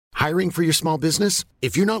Hiring for your small business?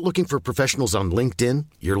 If you're not looking for professionals on LinkedIn,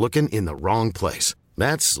 you're looking in the wrong place.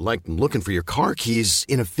 That's like looking for your car keys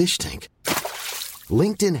in a fish tank.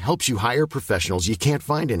 LinkedIn helps you hire professionals you can't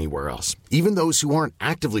find anywhere else, even those who aren't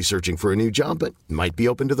actively searching for a new job but might be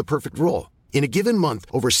open to the perfect role. In a given month,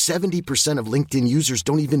 over 70% of LinkedIn users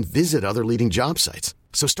don't even visit other leading job sites.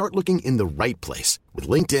 So start looking in the right place. With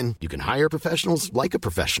LinkedIn, you can hire professionals like a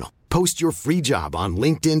professional. Post your free job on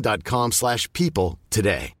linkedin.com/people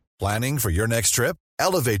today. Planning for your next trip?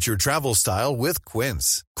 Elevate your travel style with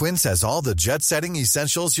Quince. Quince has all the jet-setting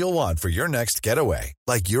essentials you'll want for your next getaway,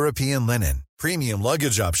 like European linen, premium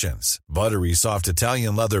luggage options, buttery soft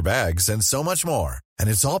Italian leather bags, and so much more. And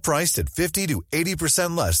it's all priced at 50 to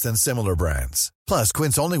 80% less than similar brands. Plus,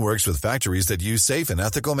 Quince only works with factories that use safe and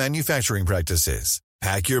ethical manufacturing practices.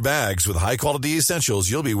 Pack your bags with high-quality essentials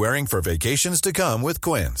you'll be wearing for vacations to come with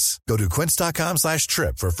Quince. Go to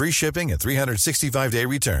quince.com/trip for free shipping and 365-day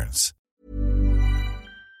returns.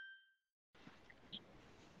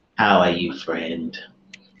 How are you, friend?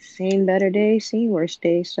 Seen better days, seen worse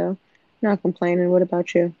days, so not complaining. What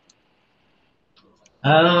about you?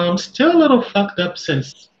 Still a little fucked up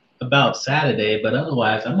since about Saturday, but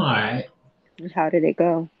otherwise I'm all right. How did it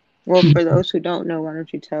go? Well, for those who don't know, why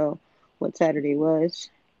don't you tell what Saturday was?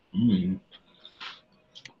 I'm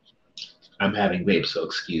having vape, so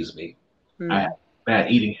excuse me. I have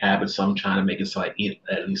bad eating habits, so I'm trying to make it so I eat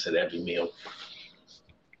at least at every meal.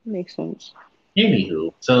 Makes sense.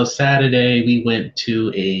 Anywho, so Saturday we went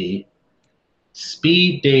to a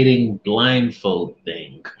speed dating blindfold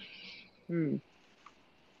thing,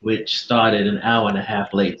 which started an hour and a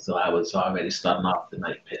half late, so I was already starting off the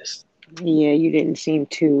night pissed. Yeah, you didn't seem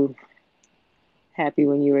too happy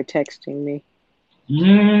when you were texting me.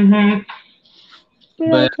 Mm-hmm.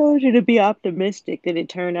 But I told you to be optimistic. Did it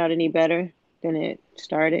turn out any better than it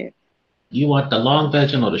started? You want the long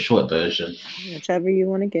version or the short version? Whichever you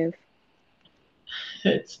want to give.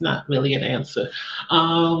 It's not really an answer.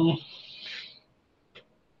 I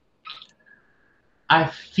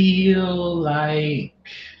feel like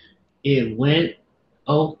it went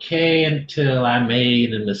okay until I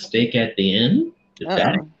made a mistake at the end.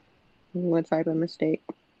 What type of mistake?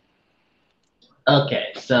 Okay,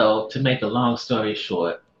 so to make a long story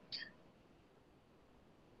short,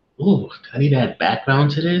 do I need to add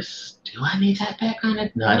background to this? Do I need that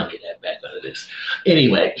background? No, I don't need that background to this.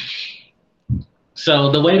 Anyway,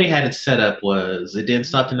 so the way they had it set up was it didn't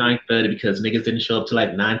start to 9:30 because niggas didn't show up till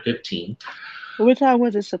like 9:15. What time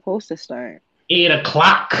was it supposed to start? 8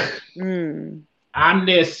 o'clock. I'm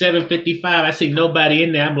there 7:55. I see nobody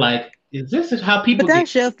in there. I'm like, is this how people But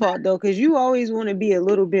that's your fault, though, because you always want to be a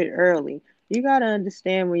little bit early. You got to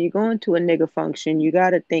understand when you're going to a nigga function, you got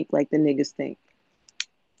to think like the niggas think.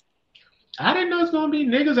 I didn't know it's going to be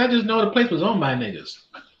niggas. I just know the place was owned by niggas.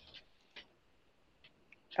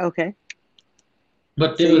 Okay.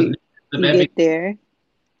 But there was... You get there.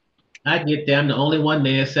 I get there. I'm the only one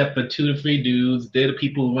there except for 2 to 3 dudes. They're the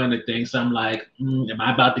people who run the thing. So I'm like, am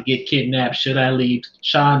I about to get kidnapped? Should I leave?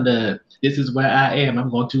 Shonda, this is where I am. I'm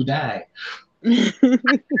going to die.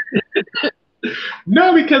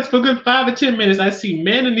 No, because for a good 5 or 10 minutes, I see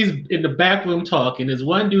men in the back room talking. There's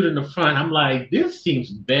one dude in the front. I'm like, this seems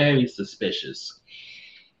very suspicious.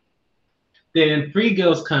 Then 3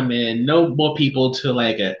 girls come in, no more people till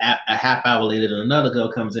like a half hour later. Then another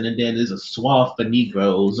girl comes in, and then there's a swath for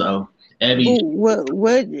Negroes of every. What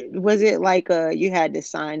was it like? You had to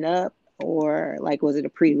sign up, or like was it a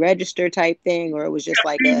pre-register type thing, or it was just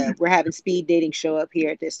like we're having speed dating show up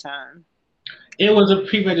here at this time? It was a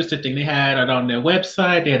pre-registered thing. They had it on their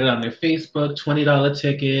website. They had it on their Facebook. $20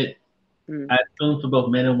 ticket. I assumed for both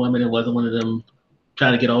men and women. It wasn't one of them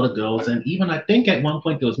trying to get all the girls. And even I think at one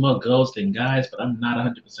point there was more girls than guys, but I'm not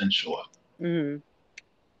 100% sure.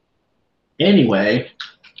 Anyway,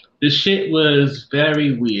 the shit was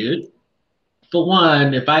very weird. For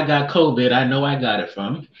one, if I got COVID, I know I got it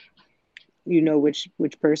from. You know which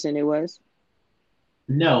person it was?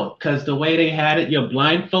 No, because the way they had it, you're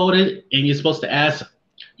blindfolded and you're supposed to ask.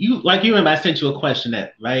 You remember I sent you a question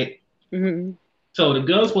right? So the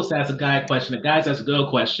girl's supposed to ask a guy a question, the guys ask a girl a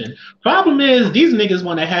question. Problem is, these niggas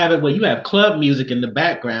want to have it where you have club music in the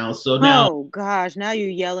background. So now, oh gosh, now you're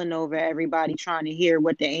yelling over everybody trying to hear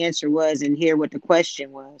what the answer was and hear what the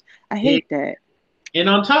question was. I hate that. And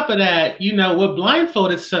on top of that, we're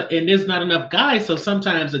blindfolded, and there's not enough guys, so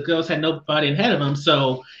sometimes the girls had nobody ahead of them.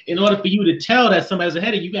 So in order for you to tell that somebody's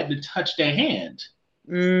ahead of you, you got to touch their hand.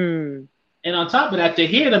 And on top of that, to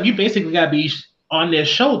hear them, you basically got to be on their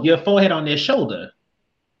shoulder, your forehead on their shoulder.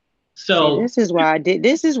 So see, this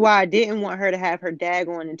is why I didn't want her to have her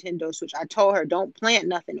daggone Nintendo Switch. I told her don't plant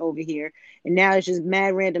nothing over here, and now it's just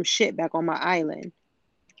mad random shit back on my island.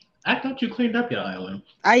 I thought you cleaned up your island.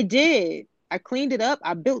 I did. I cleaned it up.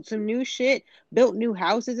 I built some new shit, built new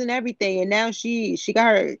houses and everything. And now she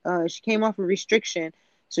got her she came off a restriction,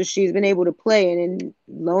 so she's been able to play. And then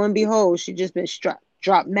lo and behold, she just been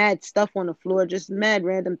dropped mad stuff on the floor, just mad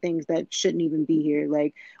random things that shouldn't even be here.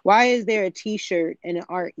 Like, why is there a T-shirt and an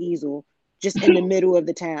art easel just in the middle of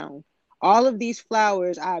the town? All of these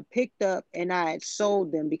flowers I picked up and I had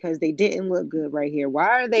sold them because they didn't look good right here.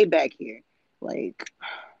 Why are they back here? Like.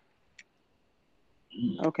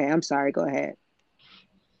 Okay, I'm sorry. Go ahead.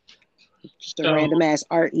 Just a random ass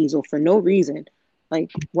art easel for no reason. Like,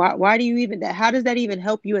 why do you even that? How does that even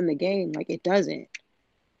help you in the game? Like, it doesn't.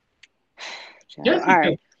 All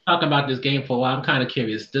right. Talking about this game for a while, I'm kind of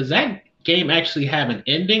curious. Does that game actually have an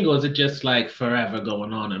ending, or is it just like forever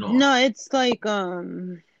going on and on? No, it's like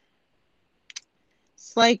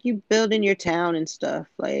you build in your town and stuff.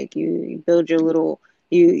 Like you build your little.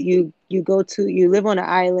 You live on an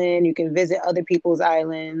island. You can visit other people's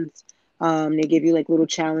islands. They give you like little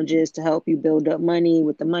challenges to help you build up money.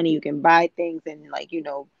 With the money, you can buy things and like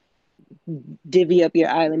divvy up your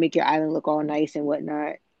island, make your island look all nice and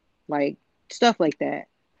whatnot, like stuff like that.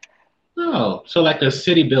 Oh, so like a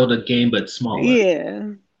city builder game, but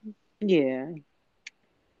smaller. Yeah,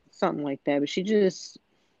 something like that. But she just,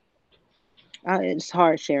 it's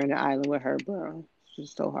hard sharing an island with her, bro. It's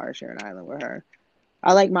just so hard sharing an island with her.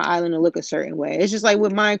 I like my island to look a certain way. It's just like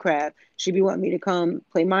with Minecraft. She'd be wanting me to come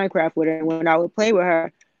play Minecraft with her. And when I would play with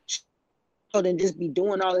her, she would just be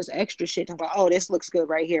doing all this extra shit. I'm like, oh, this looks good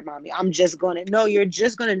right here, mommy. No, you're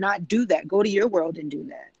just going to not do that. Go to your world and do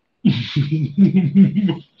that.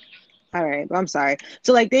 All right. But I'm sorry.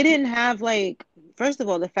 So like they didn't have like, first of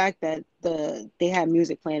all, the fact that they had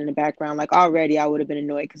music playing in the background, like already I would have been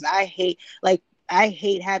annoyed because I hate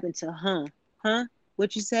having to,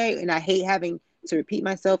 what you say? And I hate having to repeat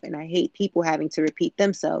myself, and I hate people having to repeat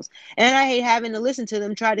themselves, and I hate having to listen to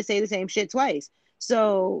them try to say the same shit twice.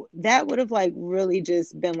 So that would have like really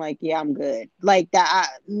just been like, yeah, I'm good. Like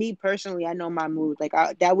that. Me personally, I know my mood. Like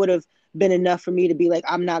that would have been enough for me to be like,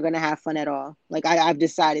 I'm not gonna have fun at all. Like I've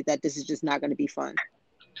decided that this is just not gonna be fun.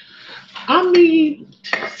 I mean,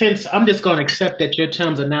 since I'm just gonna accept that your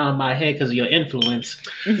terms are now in my head because of your influence,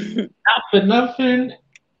 not for nothing.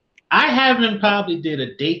 I haven't probably did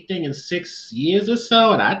a date thing in 6 years or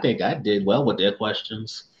so, and I think I did well with their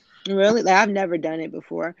questions. Really? Like I've never done it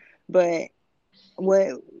before, but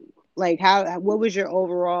what was your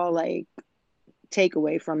overall like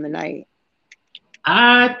takeaway from the night?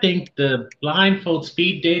 I think the blindfold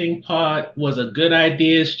speed dating part was a good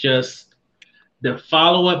idea. It's just the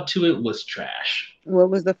follow-up to it was trash. What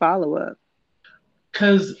was the follow-up?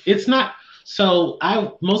 Because it's not. So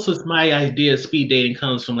most of my idea of speed dating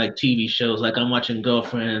comes from like TV shows. Like I'm watching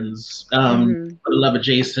Girlfriends, Love of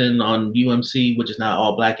Jason on UMC, which is now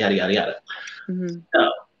all black, yada yada yada.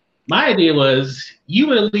 So my idea was you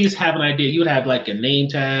would at least have an idea. You would have like a name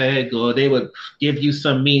tag, or they would give you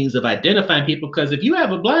some means of identifying people. Because if you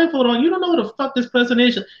have a blindfold on, you don't know who the fuck this person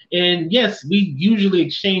is. And yes, we usually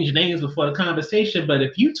exchange names before the conversation. But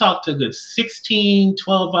if you talk to a good 16,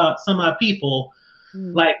 12 some odd people,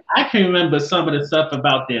 like I can remember some of the stuff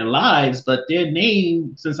about their lives, but their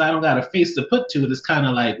name, since I don't got a face to put to it, is kind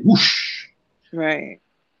of like whoosh. Right.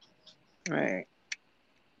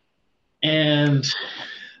 And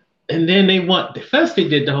then first they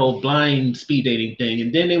did the whole blind speed dating thing,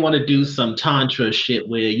 and then they want to do some tantra shit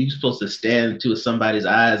where you're supposed to stare into somebody's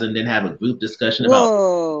eyes and then have a group discussion about.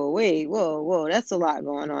 Whoa, that's a lot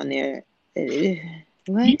going on there.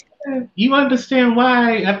 What? You understand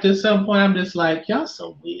why after some point I'm just like, y'all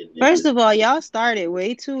so weird. First of all, y'all started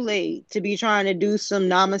way too late to be trying to do some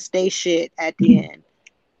namaste shit at the end.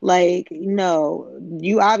 Like, no,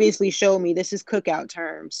 you obviously showed me this is cookout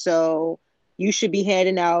terms, so you should be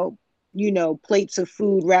handing out, plates of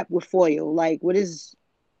food wrapped with foil. Like, what is?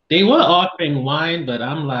 They were offering wine, but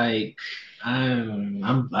I'm like,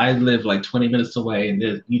 I live like 20 minutes away, and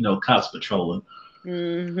there's cops patrolling.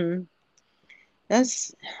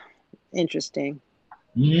 That's interesting.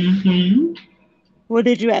 Well,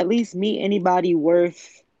 did you at least meet anybody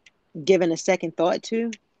worth giving a second thought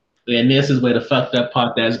to? And this is where the fucked up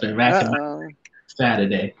part that's been racking my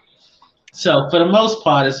Saturday. So for the most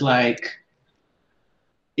part, it's like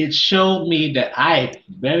it showed me that I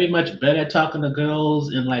very much better talking to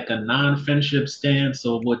girls in like a non-friendship stance.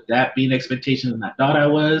 So would that be an expectation than I thought I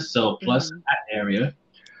was? So plus that area.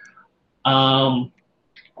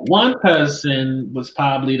 One person was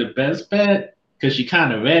probably the best bet because she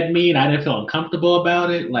kind of read me and I didn't feel uncomfortable about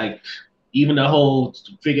it. Like, even the whole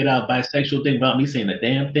figured out bisexual thing about me saying a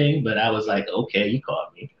damn thing, but I was like, okay, you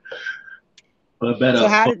caught me. But better. So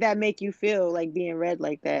how did that make you feel, like being read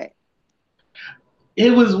like that?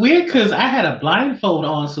 It was weird because I had a blindfold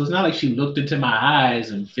on, so it's not like she looked into my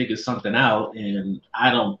eyes and figured something out. And I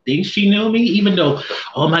don't think she knew me, even though,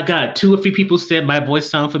 oh my God, 2 or 3 people said my voice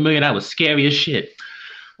sounded familiar. That was scary as shit.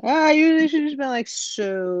 You should just been like,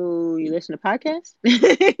 so you listen to podcasts?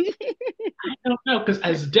 I don't know, because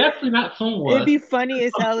it's definitely not homework. It'd be funny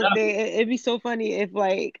as hell if it'd be so funny if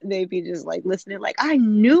like they'd be just like listening, like I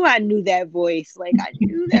knew that voice. Like I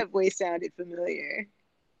knew that voice sounded familiar.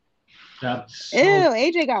 Ew,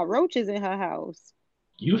 AJ got roaches in her house.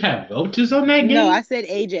 You have roaches on that game? No, I said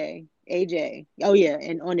AJ. AJ. Oh yeah,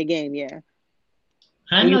 and on the game, yeah.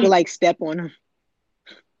 And you could like step on them.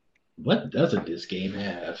 What doesn't this game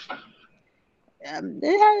have? I mean,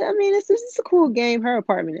 it's a cool game. Her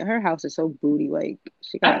apartment, her house is so booty. Like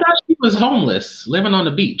I thought she was homeless, living on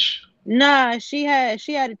the beach. Nah, she had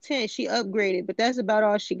a tent. She upgraded, but that's about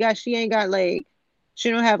all she got. She ain't got like, she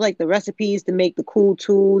don't have like the recipes to make the cool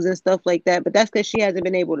tools and stuff like that. But that's because she hasn't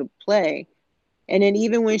been able to play. And then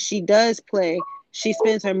even when she does play, she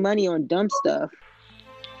spends her money on dumb stuff.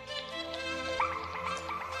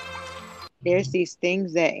 There's these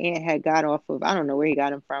things that Ant had got off of. I don't know where he got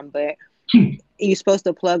them from, but you're supposed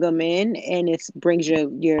to plug them in, and it brings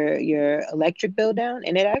your electric bill down,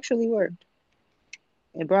 and it actually worked.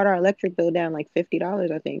 It brought our electric bill down like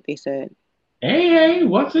 $50, I think they said. Hey,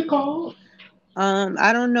 what's it called?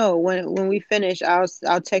 I don't know. When we finish,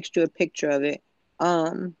 I'll text you a picture of it.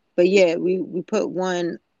 But yeah, we put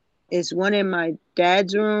one. It's one in my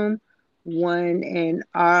dad's room, one in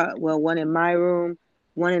my room,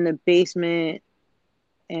 one in the basement,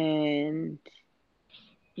 and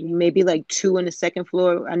maybe like 2 in the second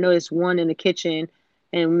floor. I know it's one in the kitchen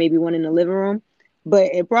and maybe one in the living room.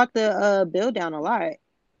 But it brought the bill down a lot.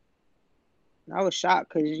 I was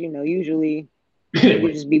shocked because, usually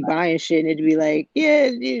you just be buying shit and it'd be like, yeah,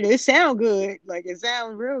 it sound good. Like, it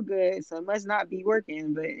sounds real good. So it must not be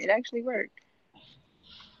working, but it actually worked.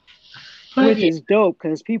 Which is dope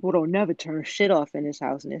because people don't never turn shit off in this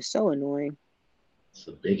house, and it's so annoying. It's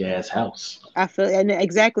a big ass house.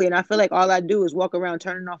 Exactly, and I feel like all I do is walk around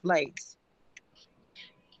turning off lights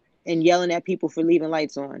and yelling at people for leaving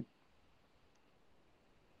lights on.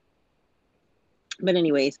 But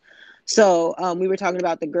anyways, so we were talking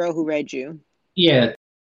about the girl who read you. Yeah.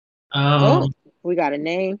 We got a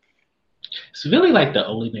name. It's really like the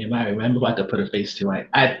only name I remember I could put a face to.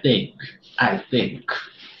 I think.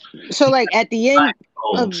 So like at the end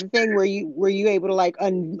of the thing, were you able to like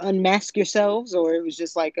unmask yourselves, or it was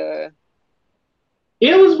just like a?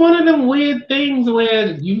 It was one of them weird things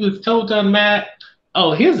where you was told to unmask.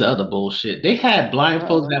 Oh, here's the other bullshit. They had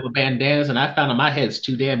blindfolds that were bandanas, and I found out my head's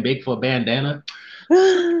too damn big for a bandana.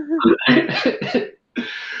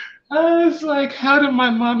 I was like, how did my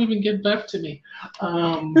mom even give birth to me?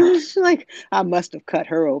 Like, I must have cut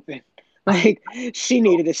her open. Like, she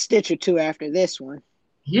needed a stitch or two after this one.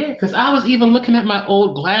 Yeah, because I was even looking at my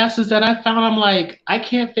old glasses that I found. I'm like, I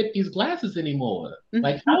can't fit these glasses anymore.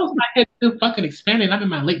 Like, how is my head still fucking expanding? I'm in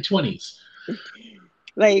my late 20s.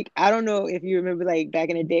 Like, I don't know if you remember, like, back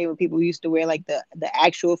in the day when people used to wear, like, the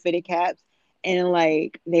actual fitted caps. And,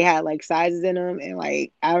 like, they had, like, sizes in them. And,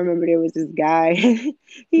 like, I remember there was this guy.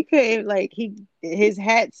 He couldn't, like, his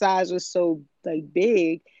hat size was so, like,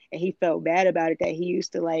 big. And he felt bad about it that he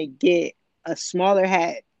used to, like, get a smaller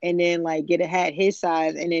hat and then, like, get a hat his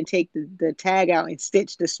size and then take the tag out and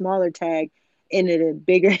stitch the smaller tag into the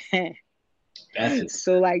bigger hat.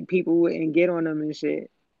 So, like, people wouldn't get on them and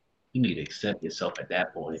shit. You need to accept yourself at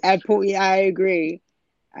that point. Yeah, I agree.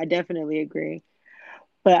 I definitely agree.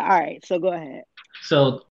 But all right, so go ahead.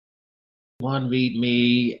 So, one read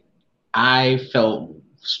me, I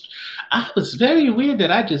was very weird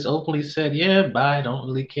that I just openly said, yeah, bye, I don't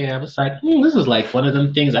really care. I was like, this is like one of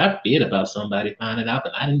them things I feared about somebody finding out,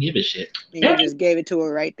 but I didn't give a shit. And you just gave it to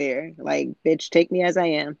her right there. Like, bitch, take me as I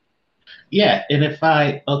am. Yeah, and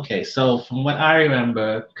so from what I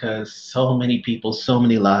remember, because so many people, so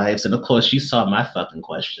many lives, and of course you saw my fucking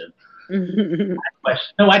question. No,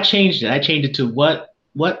 I changed it. I changed it to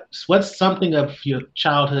what's something of your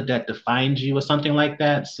childhood that defines you or something like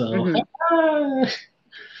that. So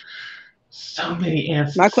so many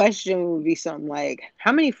answers. My question would be something like,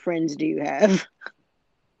 how many friends do you have?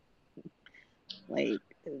 Like,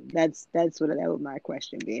 that's what that would my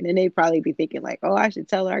question be. And then they'd probably be thinking like, oh, I should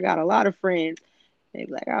tell her I got a lot of friends. They'd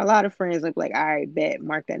be like, I got a lot of friends. I'd be like, all right, bet,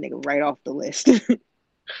 mark that nigga right off the list.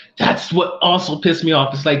 That's what also pissed me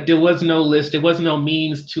off. It's like there was no list, there was no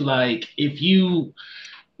means to like if you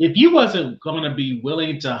wasn't gonna be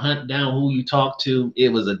willing to hunt down who you talked to, it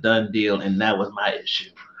was a done deal, and that was my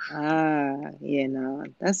issue. Yeah, no,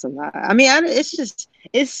 that's a lot. I mean, it's just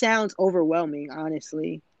it sounds overwhelming,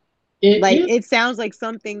 honestly. It sounds like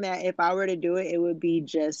something that if I were to do it, it would be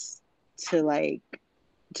just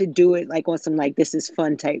to do it like on some like this is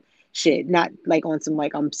fun type shit, not like on some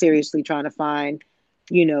like I'm seriously trying to find,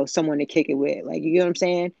 someone to kick it with. Like, you know what I'm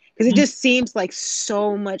saying? Because it just seems like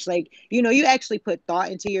so much like, you actually put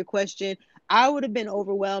thought into your question. I would have been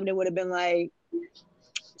overwhelmed and would have been like,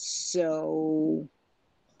 so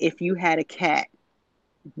if you had a cat,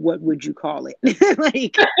 what would you call it?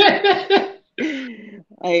 like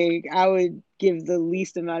like I would give the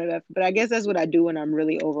least amount of effort, but I guess that's what I do when I'm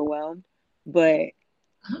really overwhelmed. But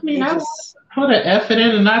I mean, I put an effort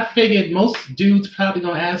in, and I figured most dudes probably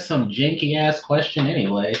gonna ask some janky ass question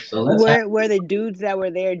anyway. So were the dudes that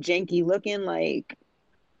were there janky looking like,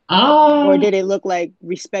 or did it look like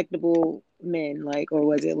respectable men? Like, or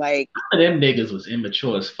was it like them niggas was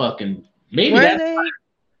immature as fucking. Maybe were that's they?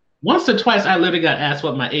 Once or twice I literally got asked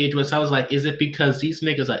what my age was. I was like, is it because these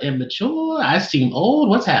niggas are immature? I seem old.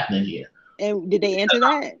 What's happening here? And did they answer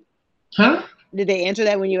that? Huh? Did they answer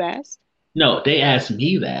that when you asked? No, they asked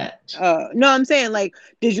me that. No, I'm saying like,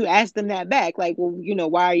 did you ask them that back? Like, well,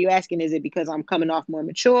 why are you asking? Is it because I'm coming off more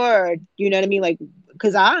mature? Or, you know what I mean? Like,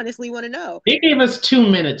 because I honestly want to know. They gave us 2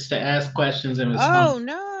 minutes to ask questions and respond. Oh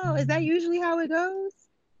no, is that usually how it goes?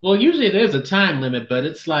 Well, usually there's a time limit, but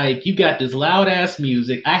it's like you got this loud ass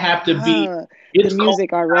music. I have to be. The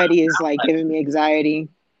music already is like giving me anxiety.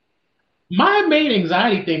 My main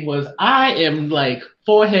anxiety thing was I am like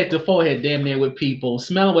forehead to forehead damn near with people,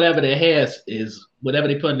 smelling whatever their hair is, whatever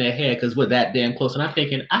they put in their hair, because we're that damn close. And I'm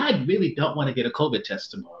thinking, I really don't want to get a COVID test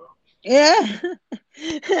tomorrow. Yeah.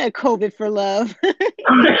 COVID for love.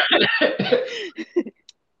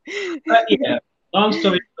 But yeah, long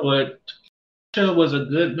story short, was a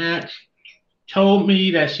good match. Told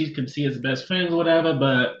me that she can see us best friends or whatever,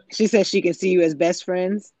 but she said she can see you as best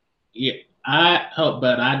friends. Yeah,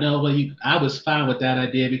 but I know I was fine with that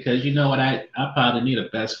idea because you know what, I probably need a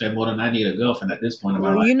best friend more than I need a girlfriend at this point in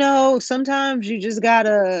my life. Sometimes you just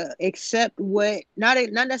gotta accept what not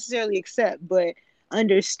necessarily accept, but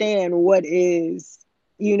understand what is,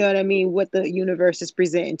 you know what I mean, what the universe is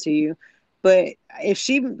presenting to you. But if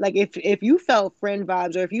you felt friend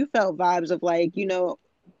vibes, or if you felt vibes of like,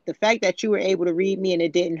 the fact that you were able to read me and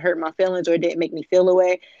it didn't hurt my feelings or it didn't make me feel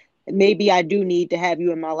away, maybe I do need to have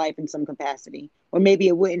you in my life in some capacity. Or maybe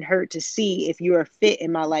it wouldn't hurt to see if you're a fit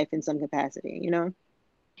in my life in some capacity,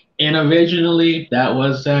 And originally that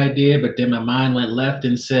was the idea, but then my mind went left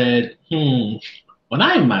and said, when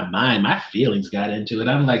I'm in my mind, my feelings got into it.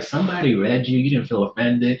 I'm like, somebody read you didn't feel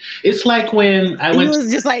offended. It's like when I went. It was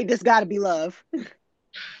just like, this gotta be love.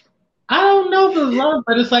 I don't know if it's love,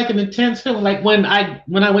 but it's like an intense feeling. Like when I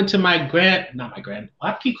went to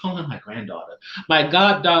I keep calling her my granddaughter, my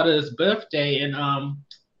goddaughter's birthday, and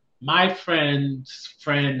my friend's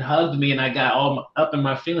friend hugged me, and I got all up in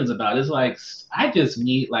my feelings about it. It's like I just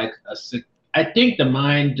need like I think the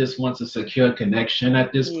mind just wants a secure connection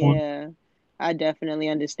at this point. Yeah, I definitely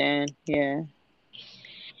understand. Yeah.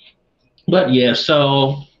 But yeah,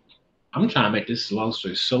 so I'm trying to make this long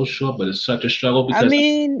story so short, but it's such a struggle because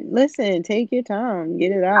listen, take your time,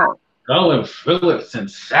 get it out. Going through it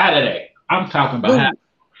since Saturday. I'm talking about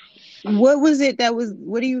what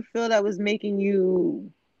do you feel that was making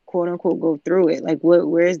you quote unquote go through it? Like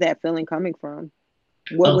where is that feeling coming from?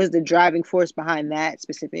 What was the driving force behind that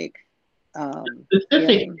specific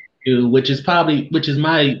issue, which is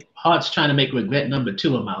my heart's trying to make regret number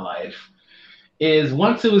 2 in my life, is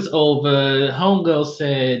once it was over, homegirl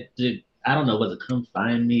said, I don't know, was it come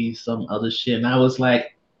find me, some other shit. And I was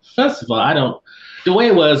like, first of all, the way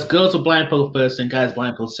it was, girls were blindfold first and guys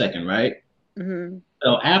blindfold second, right? Mm-hmm.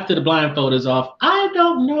 So after the blindfold is off, I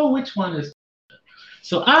don't know which one is.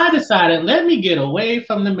 So I decided, let me get away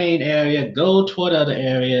from the main area, go toward the other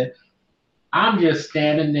area. I'm just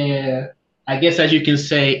standing there, I guess as you can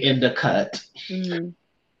say, in the cut. Mm-hmm.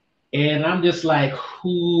 And I'm just like,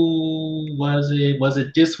 who was it? Was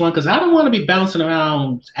it this one? Because I don't want to be bouncing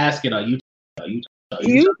around asking, are you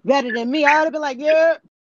better than me? I would have been like, yeah.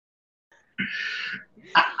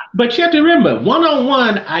 But you have to remember,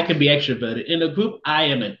 one-on-one, I can be extroverted. In a group, I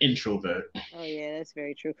am an introvert. Oh, yeah, that's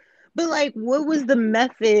very true. But, like, what was the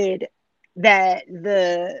method that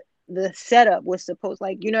the setup was supposed,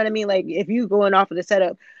 like, you know what I mean? Like, if you going off of the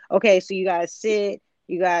setup, okay, so you guys sit,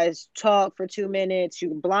 you guys talk for 2 minutes, you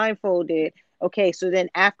blindfolded, okay, so then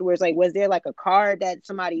afterwards, like, was there like a card that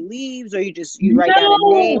somebody leaves, or you write down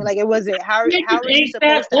a name? Like, it was it how Niggas are you ain't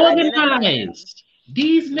that supposed to identify them? organized.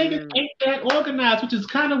 These niggas ain't that organized, which is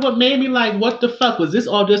kind of what made me like, what the fuck? Was this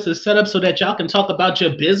all just a setup so that y'all can talk about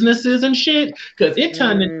your businesses and shit? Because it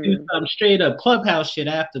turned into some straight up clubhouse shit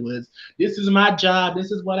afterwards. This is my job. This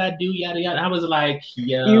is what I do, yada yada. I was like,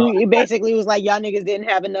 yo. You basically was like, y'all niggas didn't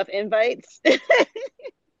have enough invites.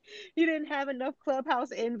 You didn't have enough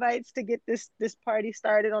clubhouse invites to get this party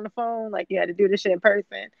started on the phone. Like, you had to do this shit in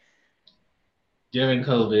person. During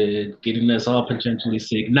COVID, getting us all potentially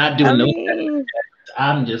sick, not doing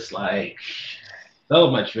I'm just like, so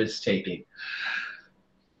much risk taking.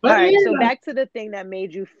 All right, so back to the thing that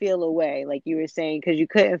made you feel away, like you were saying, because you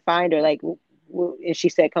couldn't find her. Like, and she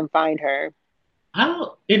said, "Come find her." And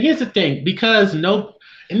here's the thing, because and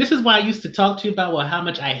this is why I used to talk to you about how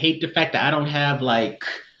much I hate the fact that I don't have like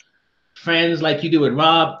friends like you do with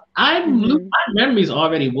Rob. My memory's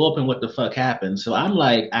already warping what the fuck happened. So I'm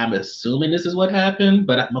like, I'm assuming this is what happened,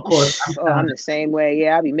 but of course, I'm the same way.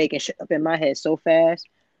 Yeah, I'll be making shit up in my head so fast.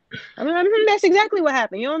 I mean, that's exactly what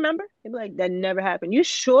happened. You don't remember? You'd be like, that never happened. You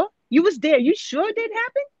sure? You was there. You sure it didn't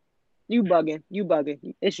happen? You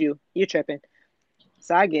bugging. It's you. You're tripping.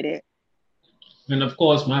 So I get it. And of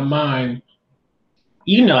course, my mind,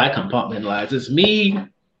 I compartmentalize. It's me,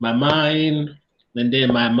 my mind, and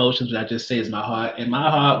then my emotions, I just say is my heart. And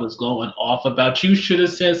my heart was going off about, you should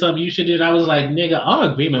have said something, you should have. I was like, nigga,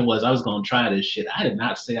 our agreement was I was going to try this shit. I did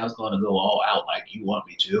not say I was going to go all out like you want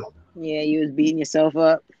me to. Yeah, you was beating yourself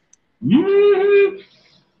up. Mm-hmm.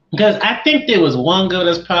 Because I think there was one girl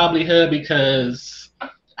that's probably her because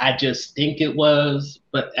I just think it was.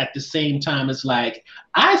 But at the same time, it's like,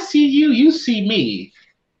 I see you, you see me.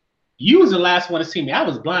 You was the last one to see me. I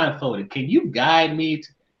was blindfolded. Can you guide me?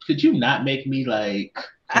 Could you not make me like?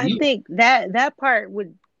 I think that part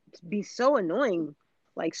would be so annoying,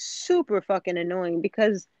 like super fucking annoying,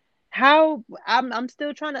 because how I'm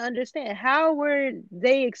still trying to understand, how were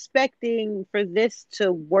they expecting for this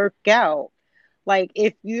to work out? Like,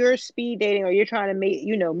 if you're speed dating or you're trying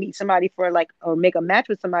to meet somebody for like, or make a match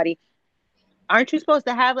with somebody, aren't you supposed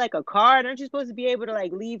to have like a card? Aren't you supposed to be able to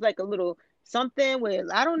like leave like a little something with,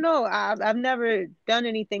 I don't know. I've never done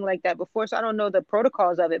anything like that before, so I don't know the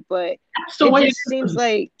protocols of it, but it just seems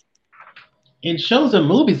like in shows and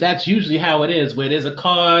movies, that's usually how it is, where there's a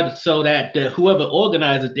card so that whoever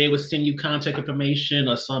organized it, they would send you contact information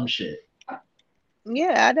or some shit.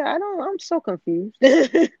 Yeah, I'm so confused.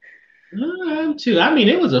 I'm too. I mean,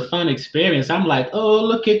 it was a fun experience. I'm like, oh,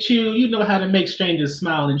 look at you. You know how to make strangers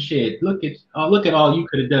smile and shit. Look at all you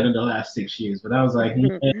could have done in the last 6 years. But I was like,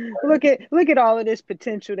 yeah. look at all of this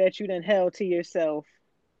potential that you done held to yourself.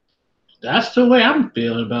 That's the way I'm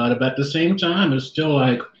feeling about it. But at the same time, it's still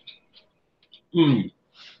like,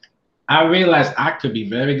 I realize I could be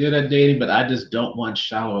very good at dating, but I just don't want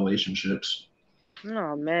shallow relationships.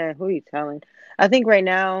 Oh man, who are you telling? I think right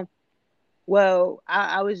now, well,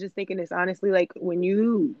 I was just thinking this honestly, like when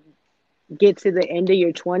you get to the end of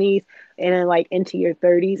your 20s and then like into your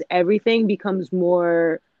 30s, everything becomes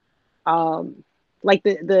more like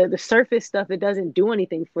the surface stuff. It doesn't do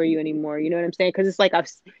anything for you anymore. You know what I'm saying? Because it's like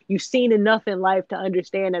you've seen enough in life to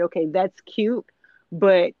understand that, okay, that's cute,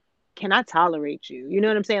 but can I tolerate you? You know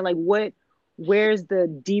what I'm saying? Like, where's the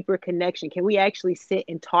deeper connection? Can we actually sit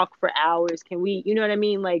and talk for hours? Can we, you know what I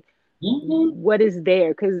mean? Like, what is there?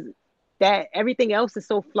 Because that everything else is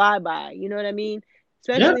so flyby. You know what I mean?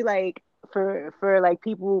 Especially like for like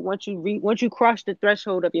people, once you cross the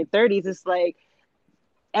threshold of your 30s, it's like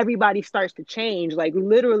everybody starts to change. Like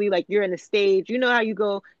literally, like you're in a stage, you know how you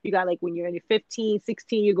got like when you're in your 15,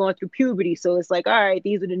 16, you're going through puberty. So it's like, all right,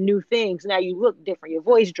 these are the new things. Now you look different. Your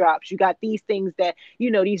voice drops. You got these things that,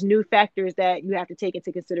 these new factors that you have to take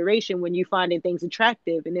into consideration when you finding things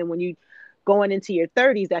attractive. And then when you going into your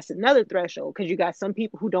 30s, that's another threshold, because you got some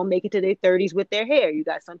people who don't make it to their 30s with their hair. You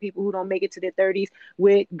got some people who don't make it to their 30s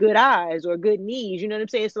with good eyes or good knees. You know what I'm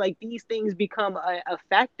saying? So like these things become a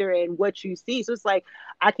factor in what you see. So it's like,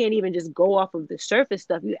 I can't even just go off of the surface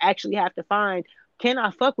stuff. You actually have to find, can I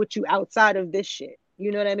fuck with you outside of this shit?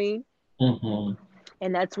 You know what I mean? Mm-hmm.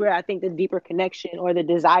 And that's where I think the deeper connection or the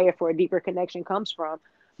desire for a deeper connection comes from.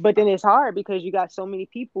 But then it's hard because you got so many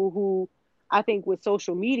people who, I think with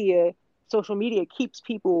social media keeps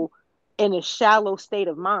people in a shallow state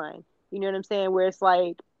of mind. You know what I'm saying? Where it's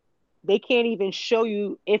like, they can't even show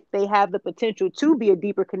you if they have the potential to be a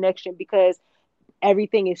deeper connection, because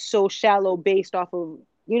everything is so shallow based off of,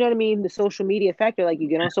 you know what I mean, the social media factor. Like, you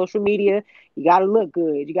get on social media, you got to look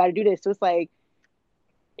good, you got to do this. So it's like,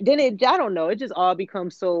 then I don't know, it just all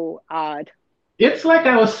becomes so odd. It's like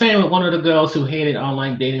I was saying with one of the girls who hated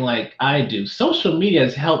online dating like I do. Social media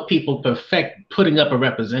has helped people perfect putting up a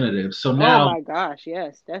representative. So Oh now, my gosh,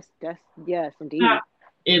 yes, that's yes, now indeed.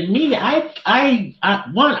 in me, I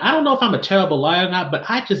don't know if I'm a terrible liar or not, but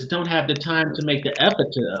I just don't have the time to make the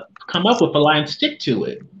effort to come up with a lie and stick to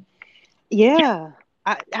it. Yeah,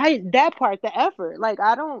 I that part, the effort. Like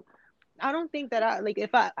I don't think that I like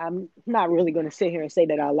if I'm not really gonna sit here and say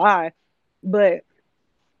that I lie, but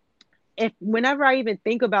if whenever I even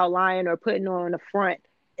think about lying or putting on a front,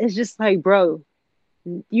 it's just like, bro,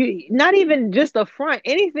 you not even just a front.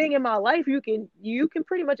 Anything in my life you can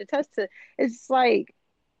pretty much attest to. It's like,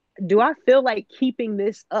 do I feel like keeping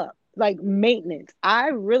this up? Like maintenance. I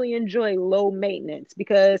really enjoy low maintenance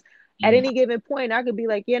because at Mm. any given point I could be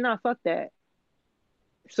like, yeah, nah, fuck that.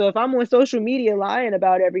 So if I'm on social media lying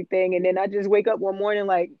about everything and then I just wake up one morning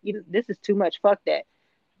like, this is too much, fuck that.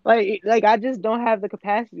 Like I just don't have the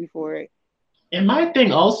capacity for it. And my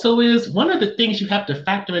thing also is one of the things you have to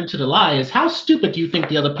factor into the lie is how stupid do you think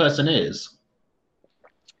the other person is?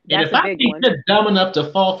 And That's if a I big think one. they're dumb enough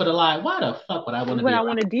to fall for the lie, why the fuck would I want to What be I around?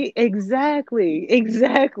 want to do exactly.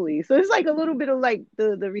 So it's like a little bit of like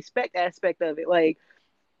the respect aspect of it. Like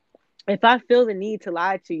if I feel the need to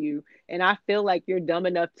lie to you and I feel like you're dumb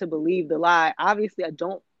enough to believe the lie, obviously I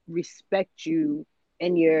don't respect you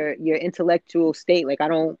and your intellectual state. Like I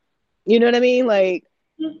don't, you know what I mean? Like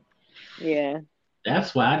yeah.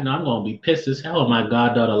 That's why I know I'm gonna be pissed as hell if my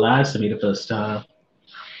goddaughter lies to me the first time.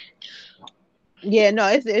 Yeah, no,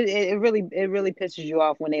 it really pisses you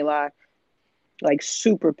off when they lie. Like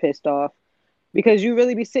super pissed off because you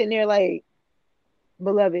really be sitting there like,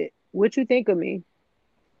 beloved, what you think of me?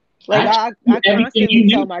 Like I taught you I everything constantly you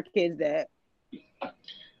tell knew. my kids that.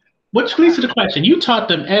 Which leads to the question: you taught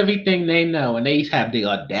them everything they know, and they have the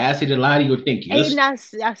audacity to lie to you and think you're. And I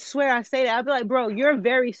swear I say that. I'll be like, bro, you're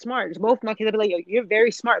very smart. Both my kids will be like, yo, you're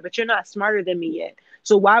very smart, but you're not smarter than me yet.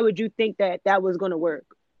 So why would you think that that was going to work?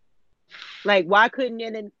 Like, why couldn't,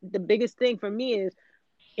 and then the biggest thing for me is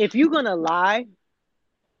if you're going to lie,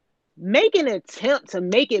 make an attempt to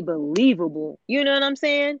make it believable. You know what I'm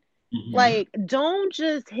saying? Mhm. Like, don't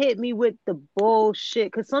just hit me with the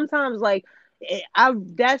bullshit. Cause sometimes, like, I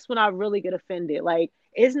that's when I really get offended. Like,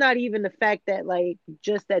 it's not even the fact that like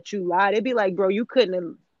just that you lied. It'd be like, bro, you couldn't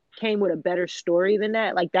have came with a better story than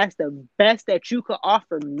that. Like, that's the best that you could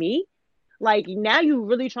offer me. Like now you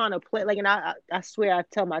really trying to play. Like, and I swear I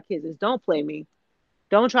tell my kids is don't play me.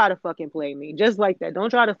 Don't try to fucking play me. Just like that. Don't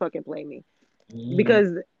try to fucking play me Mhm.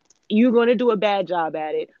 because you're going to do a bad job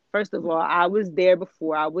at it. First of all, I was there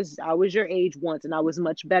before. I was your age once and I was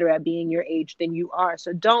much better at being your age than you are.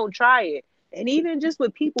 So don't try it. And even just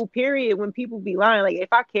with people period, when people be lying, like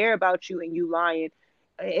if I care about you and you lying,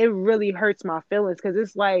 it really hurts my feelings cuz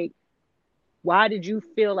it's like why did you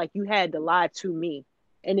feel like you had to lie to me?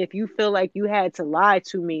 And if you feel like you had to lie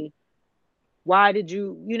to me, why did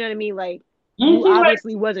you know what I mean? Like you Mhm, like,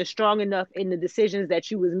 obviously wasn't strong enough in the decisions that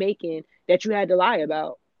you was making that you had to lie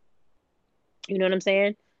about. You know what I'm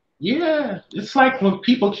saying? yeah, it's like when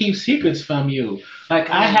people keep secrets from you. Like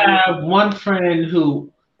I Oh yeah. have one friend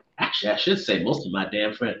who, actually, I should say most of my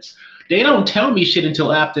damn friends, they don't tell me shit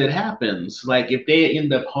until after it happens. Like if they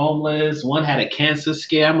end up homeless, one had a cancer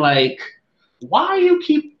scare. I'm like, how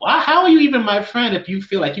are you even my friend if you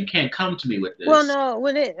feel like you can't come to me with Well, this? no,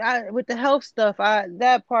 with the health stuff, I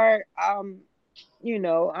that part, you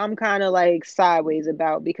know, I'm kind of like sideways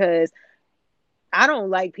about because I don't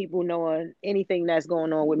like people knowing anything that's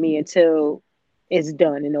going on with me until it's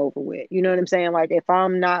done and over with. You know what I'm saying? Like if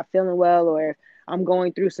I'm not feeling well or if I'm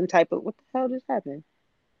going through some type of what the hell just happened?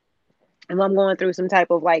 If I'm going through some type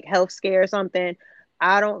of like health scare or something,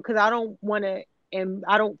 because I don't want to, and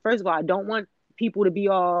I don't, first of all, I don't want people to be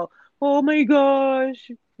all, oh my gosh,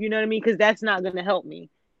 you know what I mean? Because that's not going to help me.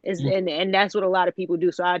 And that's what a lot of people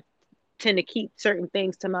do. So I tend to keep certain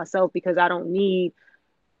things to myself because I don't need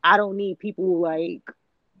people like,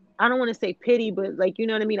 I don't want to say pity, but like, you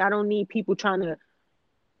know what I mean? I don't need people trying to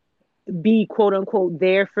be quote unquote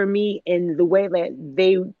there for me in the way that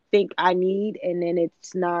they think I need. And then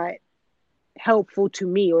it's not helpful to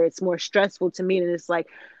me or it's more stressful to me and it's like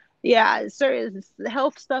yeah certain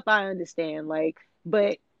health stuff I understand like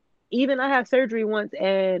but even I have surgery once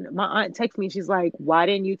and my aunt texted me she's like why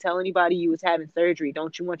didn't you tell anybody you was having surgery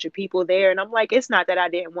don't you want your people there and I'm like it's not that I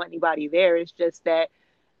didn't want anybody there it's just that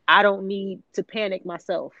I don't need to panic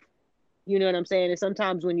myself you know what I'm saying and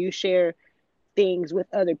sometimes when you share things with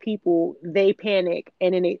other people they panic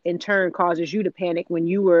and then it in turn causes you to panic when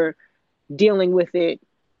you were dealing with it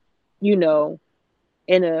you know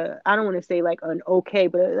in a I don't want to say like an okay,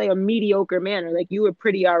 but like a mediocre manner. Like you were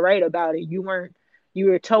pretty all right about it. You weren't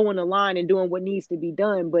you're towing the line and doing what needs to be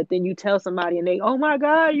done, but then you tell somebody and they, oh my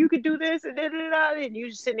God, you could do this and and you're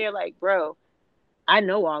just sitting there like, bro, I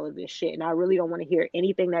know all of this shit and I really don't want to hear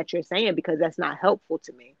anything that you're saying because that's not helpful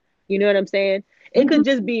to me. You know what I'm saying? It could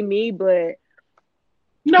just be me, but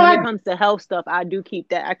when it comes to health stuff, I keep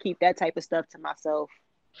that type of stuff to myself.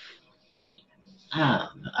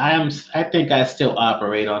 I think I still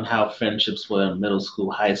operate on how friendships were in middle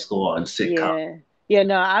school, high school, on sitcom. Yeah,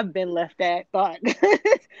 no, I've been left that thought.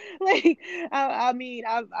 Like, I mean,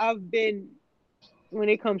 I've been, when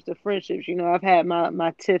it comes to friendships, I've had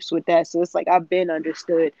my tiffs with that. So it's like I've been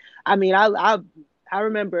understood. I mean, I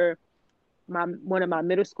remember one of my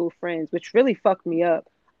middle school friends, which really fucked me up.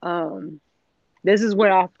 This is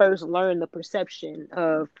when I first learned the perception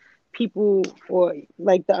of people, or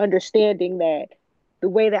like the understanding that the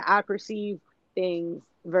way that I perceive things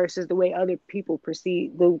versus the way other people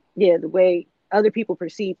perceive the way other people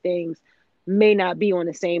perceive things may not be on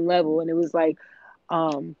the same level. And it was like,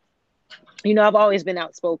 I've always been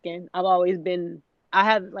outspoken. I'm not going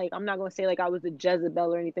to say like I was a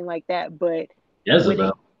Jezebel or anything like that, but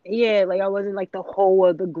Jezebel. Like I wasn't like the whole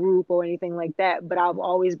of the group or anything like that, but I've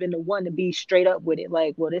always been the one to be straight up with it.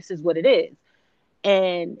 Like, well, this is what it is.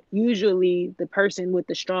 And usually the person with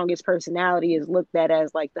the strongest personality is looked at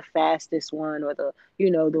as like the fastest one, or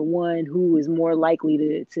the one who is more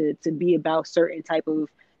likely to be about certain type of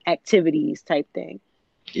activities type thing.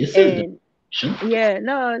 No,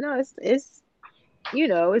 it's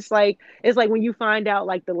it's like when you find out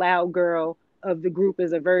like the loud girl of the group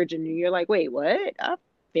is a virgin and you're like, wait, what? I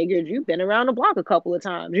figured you've been around the block a couple of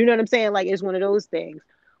times. You know what I'm saying? Like, it's one of those things.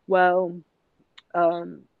 Well,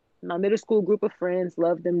 my middle school group of friends,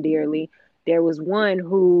 loved them dearly. There was one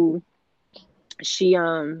who she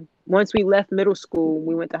once we left middle school,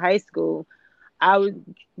 we went to high school, I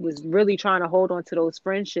was really trying to hold on to those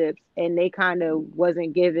friendships, and they kind of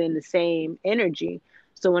wasn't given the same energy.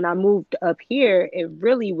 So when I moved up here, it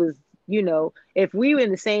really was, if we were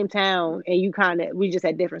in the same town and we just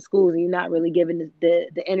had different schools and you're not really giving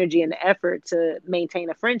the energy and the effort to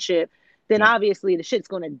maintain a friendship, then obviously the shit's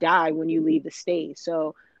going to die when you leave the state.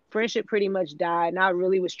 So friendship pretty much died. And I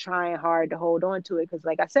really was trying hard to hold on to it because,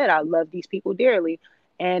 like I said, I love these people dearly.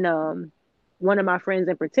 And one of my friends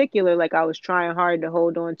in particular, like, I was trying hard to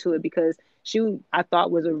hold on to it because I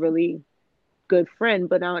thought was a really good friend.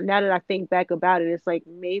 But now that I think back about it, it's like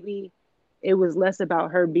maybe it was less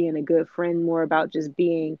about her being a good friend, more about just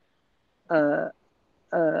being an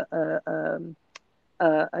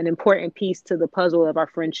important piece to the puzzle of our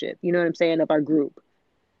friendship. You know what I'm saying? Of our group.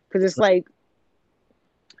 Because it's like,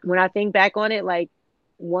 when I think back on it, like,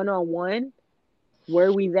 one-on-one,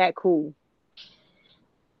 were we that cool?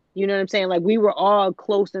 You know what I'm saying? Like, we were all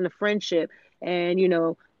close in a friendship, and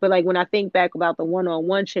but like when I think back about the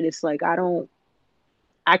one-on-one shit, it's like I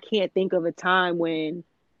can't think of a time when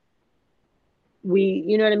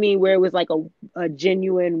you know what I mean, where it was like a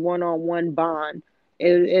genuine one-on-one bond.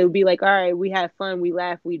 It would be like, all right, we have fun, we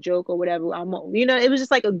laugh, we joke, or whatever. It was just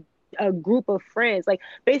like a group of friends, like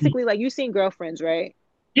basically like you've seen Girlfriends, right?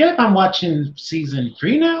 Yeah, I'm watching season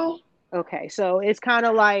 3 now. Okay, so it's kind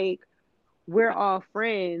of like we're all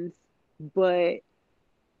friends, but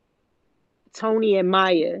Tony and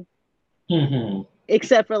Maya,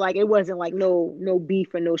 except for like it wasn't like no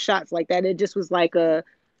beef or no shots like that. It just was like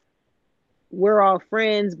we're all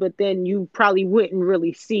friends, but then you probably wouldn't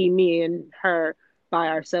really see me and her by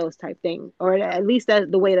ourselves type thing, or at least that's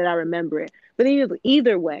the way that I remember it. But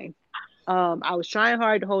either way, I was trying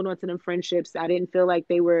hard to hold on to them friendships. I didn't feel like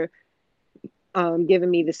they were giving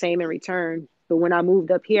me the same in return. But when I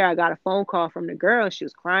moved up here, I got a phone call from the girl. She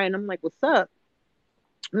was crying. I'm like, what's up?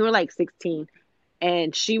 We were like 16.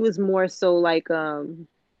 And she was more so like,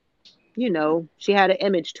 she had an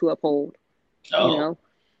image to uphold. Comes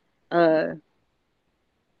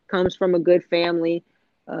from a good family.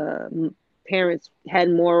 Parents had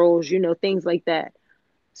morals, things like that.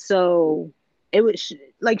 So it was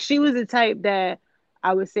like, she was the type that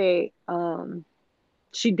I would say,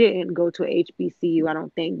 she didn't go to a HBCU, I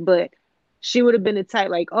don't think, but she would have been the type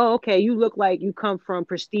like, oh, okay, you look like you come from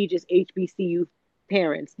prestigious HBCU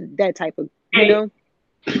parents, that type of,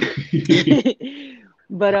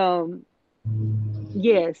 But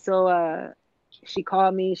yeah, so she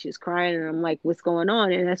called me, she was crying, and I'm like, what's going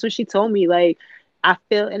on? And that's what she told me. Like, I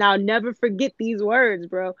feel, and I'll never forget these words,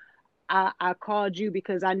 bro. I called you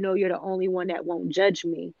because I know you're the only one that won't judge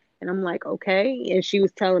me. And I'm like, okay. And she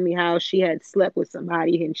was telling me how she had slept with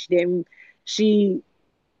somebody and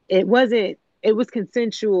it was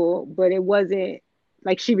consensual, but it wasn't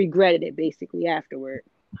like, she regretted it basically afterward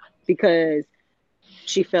because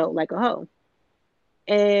she felt like a hoe.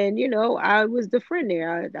 And, you know, I was the friend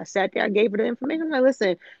there. I sat there, I gave her the information. I'm like,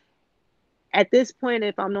 listen, at this point,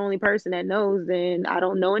 if I'm the only person that knows, then I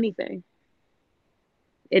don't know anything.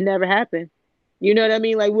 It never happened. You know what I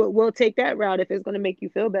mean? Like, we'll take that route if it's going to make you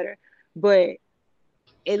feel better. But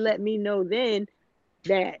it let me know then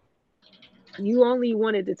that you only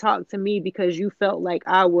wanted to talk to me because you felt like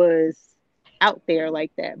I was out there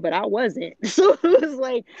like that, but I wasn't. So it was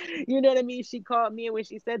like, you know what I mean? She called me, and when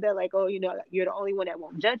she said that, like, oh, you know, you're the only one that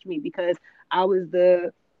won't judge me because I was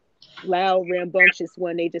the loud, rambunctious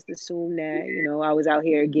one. They just assumed that, you know, I was out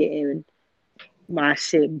here getting my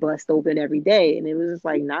shit bust open every day. And it was just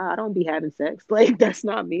like, nah, I don't be having sex. Like, that's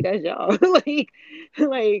not me, that's y'all.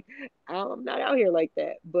 like I'm not out here like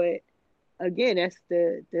that. But again, that's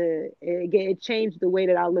it changed the way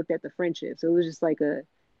that I looked at the friendship. So it was just like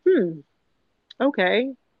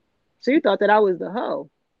okay. So you thought that I was the hoe.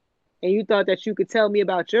 And you thought that you could tell me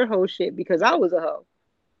about your hoe shit because I was a hoe.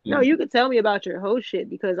 No, you could tell me about your hoe shit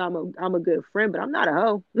because I'm a good friend, but I'm not a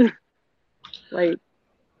hoe. Like,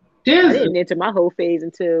 I didn't enter my hoe phase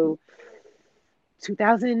until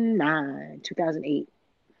 2009, 2008.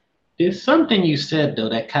 There's something you said though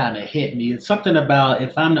that kind of hit me. It's something about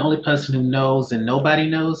if I'm the only person who knows and nobody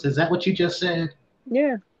knows. Is that what you just said?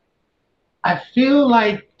 Yeah. I feel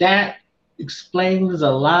like that explains a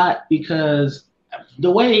lot because the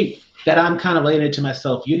way that I'm kind of related to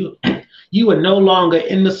myself, you are no longer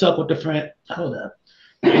in the circle with the friend. Hold up.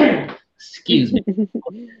 Excuse me.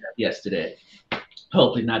 Yesterday.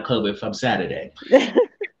 Hopefully not COVID from Saturday.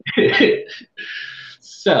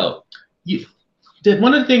 So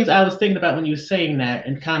one of the things I was thinking about when you were saying that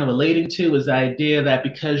and kind of relating to is the idea that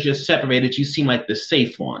because you're separated, you seem like the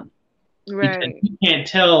safe one. Right. Because you can't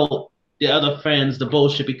tell the other friends the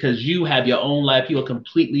bullshit because you have your own life. You are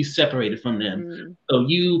completely separated from them. Mm-hmm. So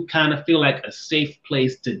you kind of feel like a safe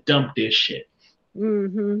place to dump this shit.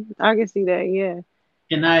 Mm-hmm. I can see that, yeah.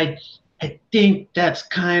 And I think that's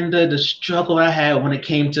kind of the struggle I had when it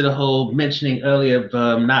came to the whole mentioning earlier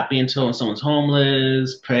of not being told someone's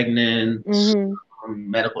homeless, pregnant,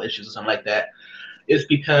 medical issues or something like that. It's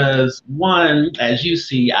because one, as you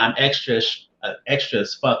see, I'm extra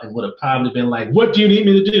as fuck and would have probably been like, what do you need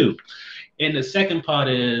me to do? And the second part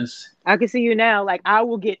is, I can see you now. Like, I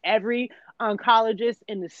will get every oncologist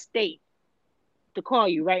in the state to call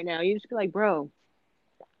you right now. You just be like, bro,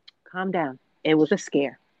 calm down. It was a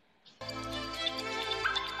scare.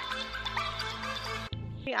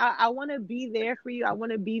 I want to be there for you. I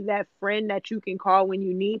want to be that friend that you can call when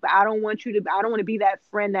you need, but I don't want to be that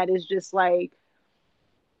friend that is just like,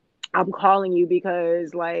 I'm calling you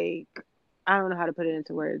because, like, I don't know how to put it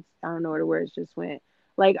into words. I don't know where the words just went.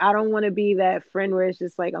 Like, I don't want to be that friend where it's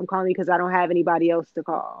just like, I'm calling you because I don't have anybody else to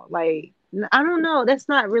call. Like, I don't know. That's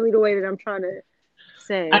not really the way that I'm trying to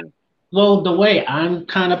say. Well, the way I'm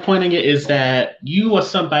kind of pointing it is that you are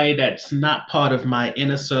somebody that's not part of my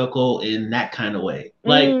inner circle in that kind of way.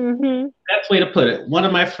 Like, that's the way to put it. One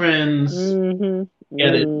of my friends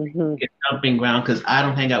get a dumping ground because I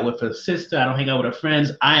don't hang out with her sister. I don't hang out with her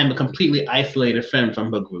friends. I am a completely isolated friend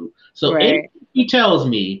from her group. So if she tells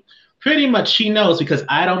me, pretty much she knows because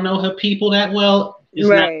I don't know her people that well.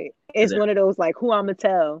 It's one of those, like, who I'm going to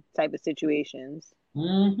tell type of situations.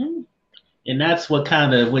 Mm-hmm. And that's what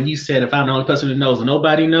kind of, when you said, if I'm the only person who knows and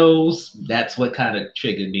nobody knows, that's what kind of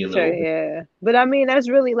triggered me a little bit. Yeah. But I mean, that's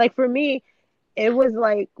really, like, for me, it was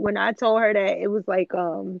like, when I told her that, it was like,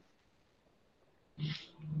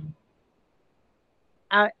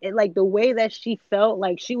 like the way that she felt,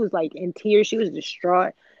 like she was like in tears, she was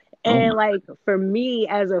distraught. And like, for me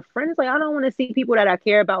as a friend, it's like, I don't want to see people that I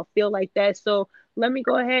care about feel like that. So let me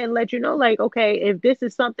go ahead and let you know, like, okay, if this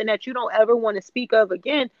is something that you don't ever want to speak of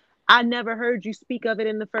again, I never heard you speak of it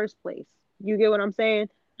in the first place. You get what I'm saying?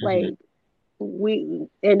 Like, I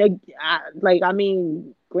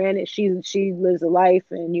mean, granted, she lives a life,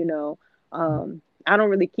 and, you know, I don't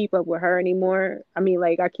really keep up with her anymore. I mean,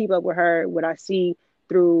 like, I keep up with her, what I see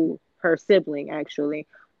through her sibling, actually.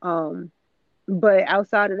 But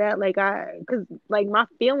outside of that, like, cause like my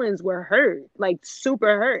feelings were hurt, like super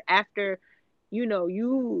hurt after, you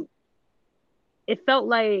know, it felt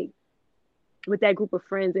like with that group of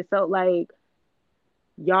friends, it felt like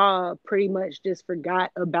y'all pretty much just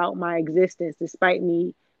forgot about my existence despite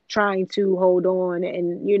me trying to hold on,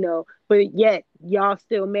 and, you know, but yet y'all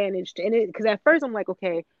still managed. And because at first I'm like,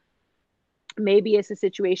 okay, maybe it's a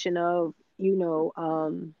situation of, you know,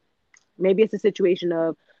 maybe it's a situation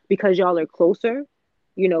of, because y'all are closer,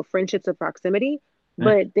 you know, friendships of proximity.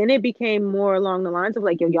 But then it became more along the lines of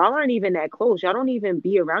like, yo, y'all aren't even that close. Y'all don't even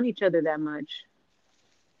be around each other that much.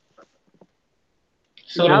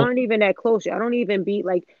 So y'all aren't even that close. Y'all don't even be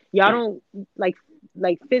like, y'all don't, like,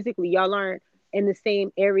 like physically, y'all aren't in the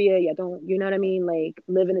same area. Y'all don't, you know what I mean? Like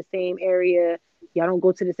live in the same area. Y'all don't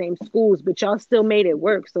go to the same schools, but y'all still made it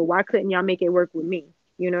work. So why couldn't y'all make it work with me?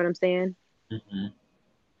 You know what I'm saying? Mm-hmm.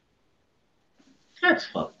 That's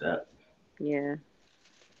fucked up. Yeah.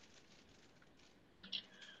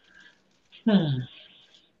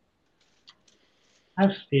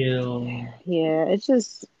 I feel. Yeah, it's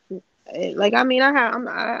just like, I mean,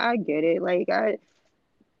 I get it. Like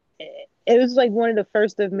it was like one of the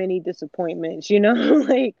first of many disappointments, you know,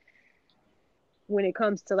 like when it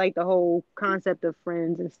comes to like the whole concept of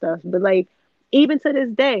friends and stuff. But like even to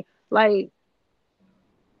this day, like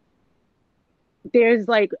there's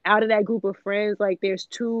like out of that group of friends, like there's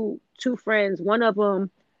two friends. One of them,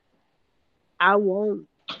 I won't,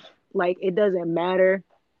 like, it doesn't matter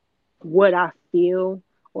what I feel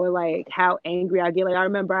or like how angry I get. Like I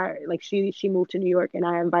remember like she moved to New York and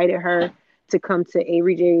I invited her to come to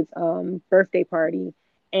Avery Jade's birthday party.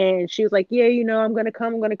 And she was like, yeah, you know, I'm gonna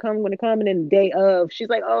come. And then the day of, she's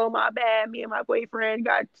like, oh, my bad. Me and my boyfriend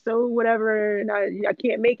got so whatever, and I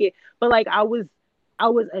can't make it. But like I was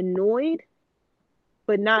annoyed,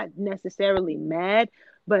 but not necessarily mad.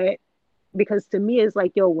 But because to me it's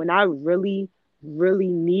like, yo, when I really, really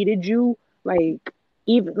needed you, like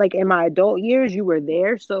even like in my adult years, you were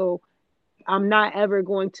there. So I'm not ever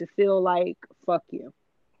going to feel like fuck you.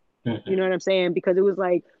 Mm-hmm. You know what I'm saying? Because it was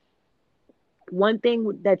like one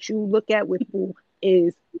thing that you look at with people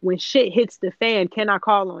is when shit hits the fan, can I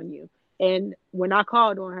call on you? And when I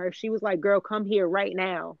called on her, she was like, girl, come here right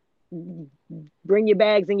now. Bring your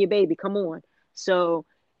bags and your baby. Come on. So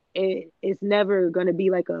it's never going to be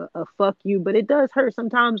like a fuck you, but it does hurt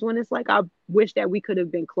sometimes when it's like, I wish that we could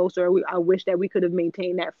have been closer. I wish that we could have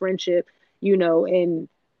maintained that friendship, you know. And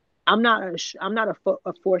I'm not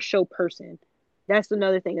a for show person. That's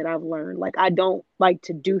another thing that I've learned. Like, I don't like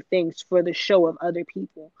to do things for the show of other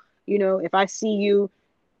people. You know, if I see you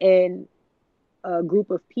in a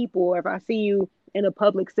group of people, or if I see you in a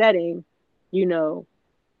public setting, you know,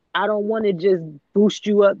 I don't want to just boost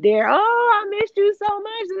you up there. Oh, I missed you so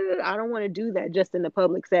much. I don't want to do that just in the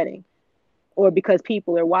public setting, or because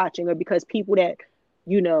people are watching, or because people that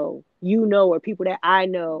you know, or people that I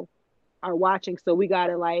know are watching. So we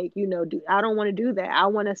gotta, like, you know, I don't want to do that. I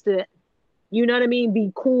want us to, you know what I mean,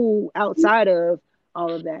 be cool outside of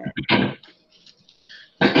all of that.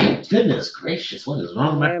 Goodness gracious, what is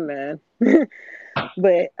wrong, man? Man.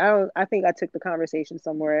 But I think I took the conversation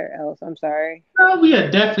somewhere else. I'm sorry. No, we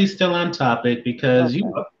are definitely still on topic because okay.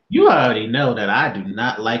 You already know that I do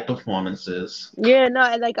not like performances. Yeah,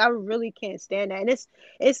 no, like I really can't stand that. And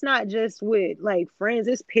it's not just with like friends,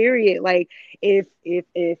 it's period. Like if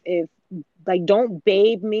like, don't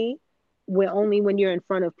babe me when you're in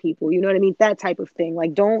front of people. You know what I mean? That type of thing.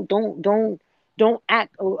 Like don't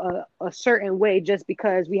act a certain way just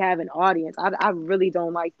because we have an audience. I really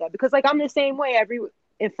don't like that, because like I'm the same way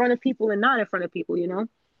in front of people and not in front of people, you know?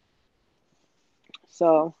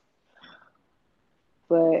 So,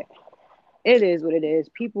 but it is what it is.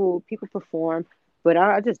 People perform, but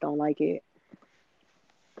I just don't like it.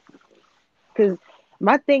 Because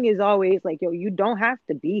my thing is always like, yo, you don't have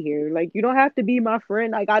to be here. Like, you don't have to be my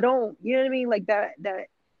friend. Like, I don't, you know what I mean? Like that.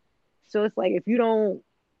 So it's like, if you don't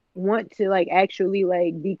want to like actually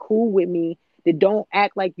like be cool with me, then don't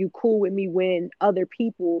act like you cool with me when other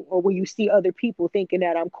people, or when you see other people thinking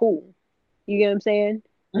that I'm cool. You get what I'm saying?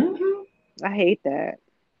 Mm-hmm. I hate that.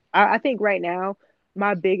 I think right now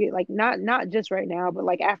my biggest, like, not just right now, but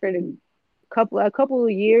like after a couple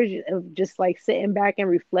of years of just like sitting back and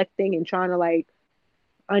reflecting and trying to like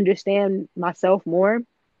understand myself more,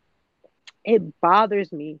 it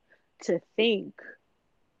bothers me to think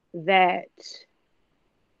that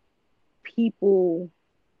people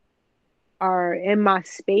are in my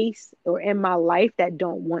space or in my life that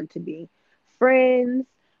don't want to be friends,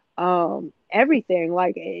 everything.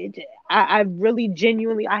 Like I really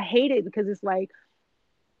genuinely, I hate it, because it's like,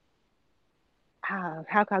 how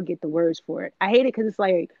can I get the words for it? I hate it because it's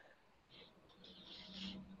like,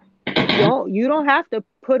 you don't have to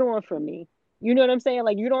put on for me. You know what I'm saying?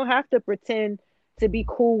 Like, you don't have to pretend to be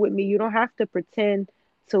cool with me. You don't have to pretend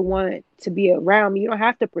to want to be around me. You don't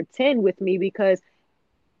have to pretend with me, because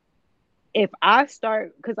if I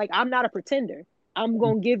start, because like I'm not a pretender, I'm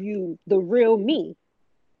gonna give you the real me,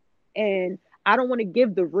 and I don't want to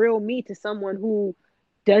give the real me to someone who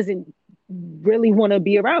doesn't really want to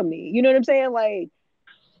be around me. You know what I'm saying? Like,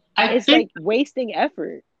 it's like wasting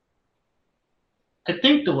effort. I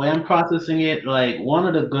think the way I'm processing it, like, one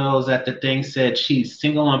of the girls at the thing said she's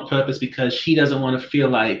single on purpose because she doesn't want to feel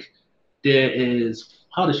like there is,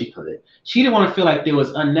 how did she put it? She didn't want to feel like there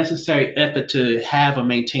was unnecessary effort to have or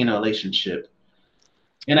maintain a relationship.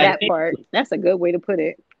 And I That think part. That's a good way to put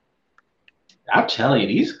it. I'm telling you,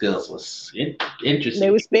 these girls was They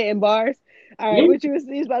interesting. were spitting bars. All right, Yeah. what you was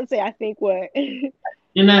about to say? I think what?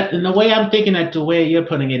 In the way I'm thinking that the way you're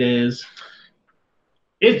putting it is,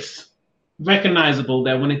 it's recognizable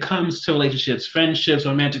that when it comes to relationships, friendships,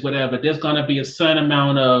 romantic, whatever, there's going to be a certain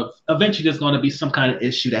amount of, eventually, there's going to be some kind of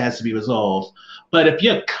issue that has to be resolved. But if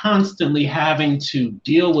you're constantly having to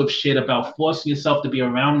deal with shit about forcing yourself to be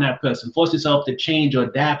around that person, force yourself to change or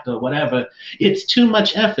adapt or whatever, it's too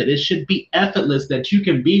much effort. It should be effortless that you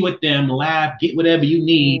can be with them, laugh, get whatever you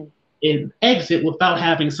need, Mm. and exit without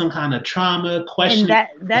having some kind of trauma, And questioning.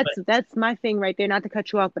 that's my thing right there. Not to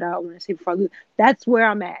cut you off, but I want to say before I lose, that's where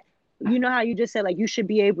I'm at. You know how you just said like you should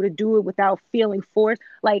be able to do it without feeling forced.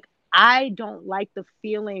 Like I don't like the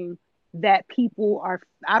feeling that people are.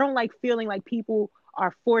 I don't like feeling like people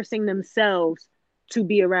are forcing themselves to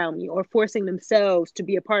be around me or forcing themselves to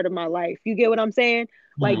be a part of my life. You get what I'm saying?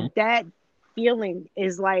 Like Mhm. that feeling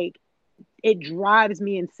is like it drives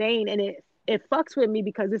me insane, and it fucks with me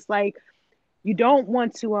because it's like you don't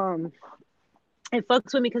want to it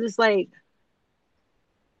fucks with me because it's like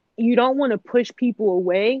you don't want to push people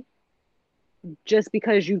away just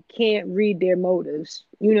because you can't read their motives.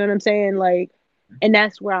 You know what I'm saying? Like, and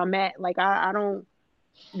that's where I'm at. Like, I don't.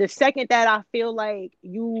 The second that I feel like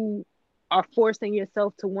you are forcing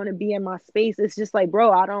yourself to want to be in my space, it's just like,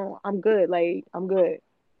 bro, I don't. I'm good. Like, I'm good.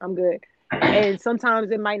 I'm good. And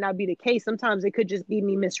sometimes it might not be the case. Sometimes it could just be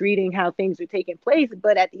me misreading how things are taking place.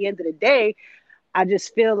 But at the end of the day, I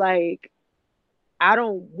just feel like I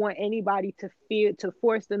don't want anybody to feel to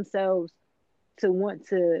force themselves to want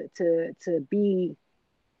to be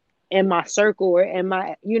in my circle or in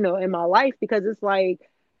my in my life because it's like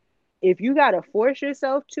if you gotta force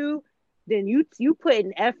yourself to, then you put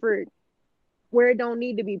an effort where it don't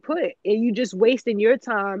need to be put, and you just wasting your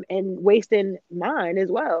time and wasting mine as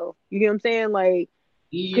well. You get what I'm saying? Like,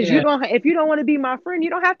 because Yeah, if you don't want to be my friend, you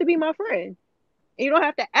don't have to be my friend. And you don't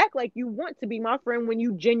have to act like you want to be my friend when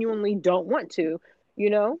you genuinely don't want to. You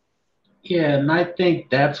know? yeah, and I think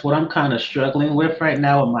that's what I'm kind of struggling with right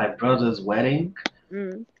now with my brother's wedding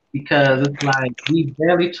Mm. because it's like we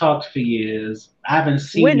barely talked for years. I haven't When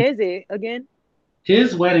seen is it again?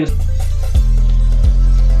 his wedding.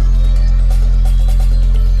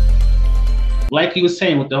 Like you were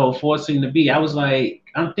saying with the whole forcing to be, I was like,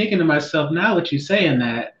 I'm thinking to myself now that you're saying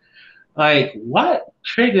that, like, what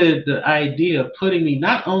triggered the idea of putting me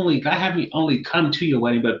not only I have me only come to your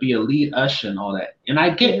wedding, but be a lead usher and all that. And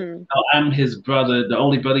I get, Mm-hmm. I'm his brother, the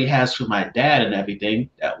only brother he has from my dad and everything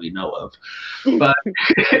that we know of. But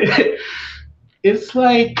it's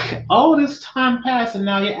like all this time passed, and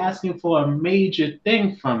now you're asking for a major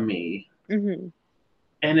thing from me. Mm-hmm.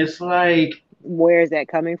 And it's like, Where is that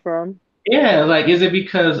coming from? yeah, like, is it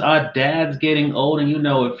because our dad's getting old and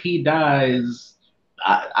if he dies,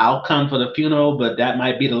 I'll come for the funeral, but that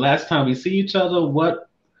might be the last time we see each other? What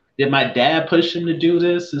did my dad push him to do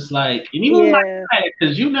this? It's like, and even my Yeah. dad,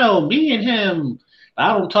 because me and him,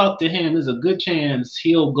 I don't talk to him. There's a good chance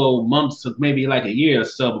he'll go months or maybe like a year or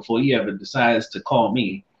so before he ever decides to call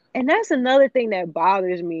me. And that's another thing that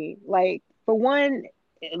bothers me. Like, for one,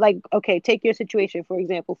 like, okay, take your situation, for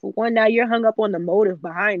example. For one, now you're hung up on the motive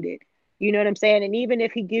behind it. You know what I'm saying? And even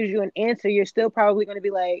if he gives you an answer, you're still probably going to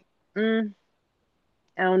be like,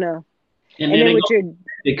 I don't know. And And then then it with goes your,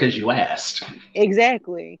 because you asked.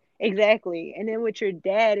 exactly. And then with your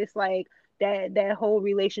dad, it's like that whole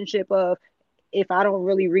relationship of if I don't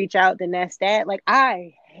really reach out, then that's that. Like,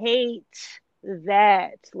 I hate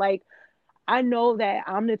that. Like, I know that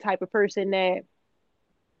I'm the type of person that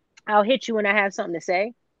I'll hit you when I have something to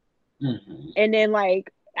say, Mm-hmm. and then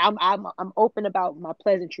like I'm open about my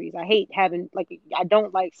pleasantries. I hate having like I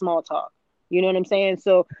don't like small talk. You know what I'm saying?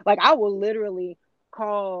 So like I will literally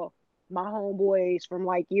call my homeboys from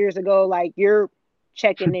like years ago, like you're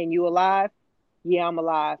checking in, you alive? Yeah, I'm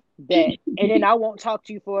alive. Bet. And then I won't talk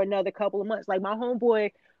to you for another couple of months. Like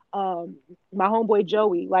um, my homeboy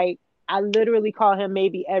Joey, like I literally call him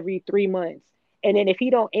maybe every 3 months. And then if he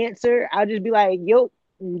don't answer, I'll just be like, yo,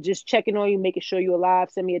 just checking on you, making sure you're alive.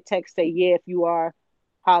 Send me a text, say, yeah, if you are,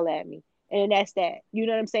 holla at me. And that's that. You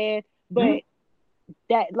know what I'm saying? But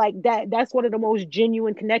that's one of the most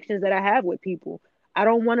genuine connections that I have with people. I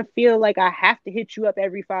don't want to feel like I have to hit you up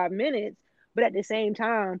every 5 minutes, but at the same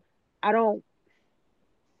time, I don't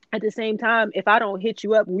at the same time, if I don't hit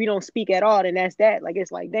you up, we don't speak at all, then that's that. Like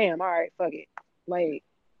it's like, damn, all right, fuck it. Like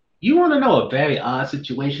You want to know a very odd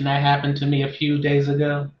situation that happened to me a few days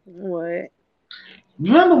ago? what?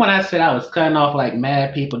 Remember when I said I was cutting off like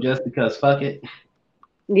mad people just because fuck it?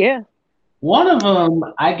 Yeah. One of them,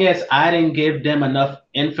 I guess I didn't give them enough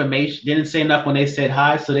information, didn't say enough when they said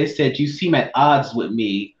hi. So they said, "You seem at odds with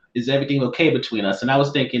me. Is everything okay between us?" And I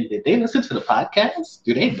was thinking, did they listen to the podcast?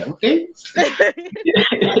 Do they know things?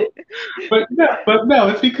 but no,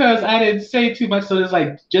 it's because I didn't say too much. So it's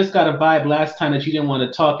like, just got a vibe last time that you didn't want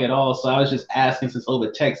to talk at all. So I was just asking, since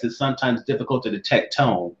over text is sometimes difficult to detect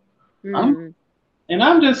tone. And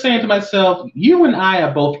I'm just saying to myself, you and I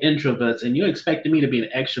are both introverts, and you're expecting me to be an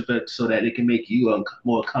extrovert so that it can make you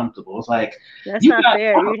more comfortable. It's like, that's not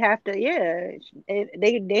fair. You'd have to,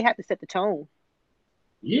 they have to set the tone.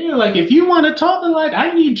 Yeah, like if you want to talk, like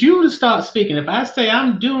I need you to start speaking. If I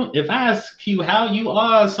ask you how you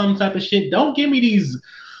are, some type of shit, don't give me these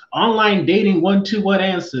online dating 1-2 what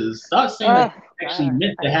answers. Start saying that you're actually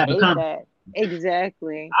meant to have a conversation.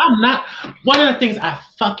 Exactly. I'm not. One of the things I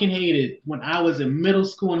fucking hated when I was in middle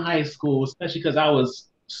school and high school, especially because I was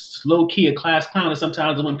low key a class clown, and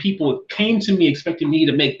sometimes when people came to me expecting me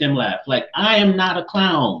to make them laugh, like I am not a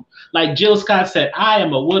clown. Like Jill Scott said, I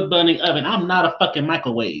am a wood burning oven. I'm not a fucking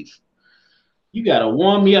microwave. You gotta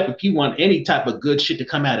warm me up if you want any type of good shit to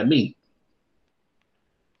come out of me.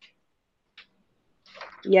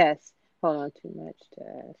 Yes. Hold on, too much to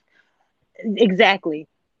ask. Exactly.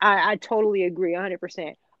 I totally agree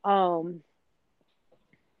 100%.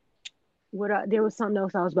 There was something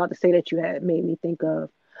else I was about to say that you had made me think of.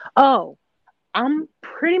 Oh, I'm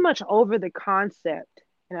pretty much over the concept,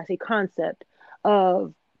 and I say concept,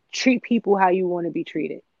 of treat people how you want to be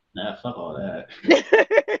treated. Nah, fuck all that.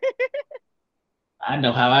 I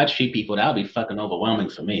know how I treat people. That'll be fucking overwhelming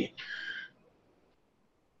for me.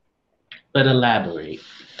 But elaborate.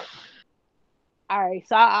 All right,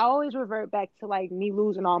 so I always revert back to like me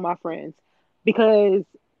losing all my friends, because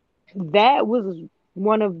that was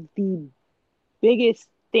one of the biggest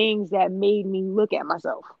things that made me look at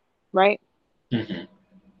myself, right?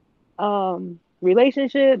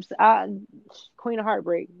 Relationships, queen of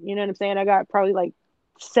heartbreak, you know what I'm saying? I got probably like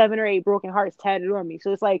 7 or 8 broken hearts tatted on me.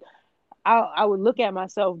 So it's like I would look at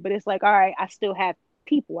myself, but it's like, all right, I still have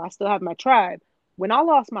people, I still have my tribe. When I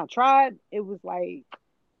lost my tribe, it was like,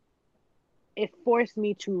 it forced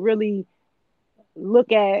me to really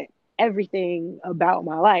look at everything about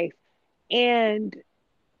my life. And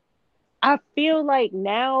I feel like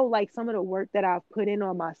now, like some of the work that I've put in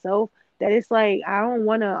on myself, that it's like I don't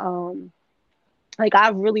want to like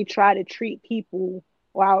I've really tried to treat people,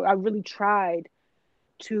 or I really tried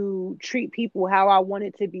to treat people how I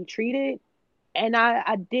wanted to be treated, and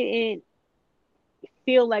I didn't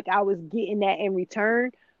feel like I was getting that in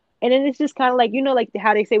return. And then it's just kind of like, like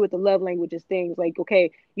how they say with the love languages things, like,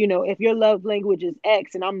 okay, if your love language is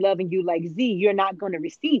X and I'm loving you like Z, you're not going to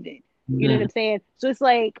receive it. You know what I'm saying? So it's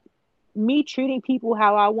like me treating people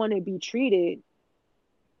how I want to be treated.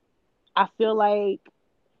 I feel like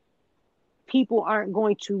people aren't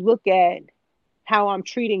going to look at how I'm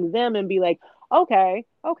treating them and be like, okay,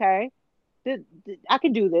 I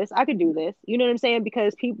can do this. I can do this. You know what I'm saying?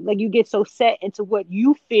 Because people, like, you get so set into what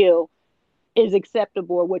you feel is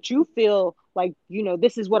acceptable, or what you feel like,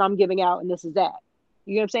 this is what I'm giving out and this is that.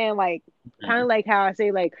 You know what I'm saying? Like, kind of like how I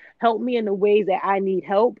say, like, help me in the ways that I need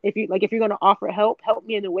help. If you're going to offer help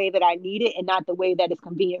me in the way that I need it and not the way that is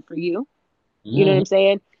convenient for you. You know what I'm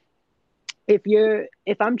saying?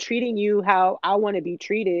 If I'm treating you how I want to be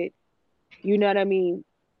treated, you know what I mean?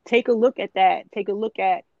 Take a look at that. Take a look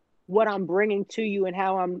at what I'm bringing to you and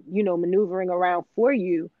how I'm, maneuvering around for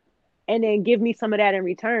you, and then give me some of that in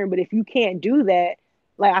return. But if you can't do that,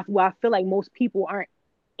 like, I feel like most people aren't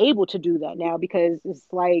able to do that now, because it's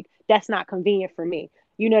like, that's not convenient for me.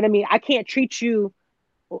 You know what I mean? I can't treat you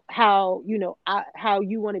how, how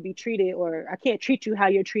you want to be treated, or I can't treat you how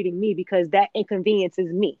you're treating me, because that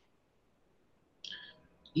inconveniences me.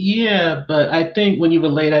 Yeah, but I think when you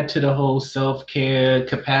relate that to the whole self-care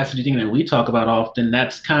capacity thing that we talk about often,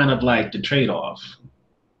 that's kind of like the trade-off.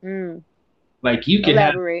 Like, you can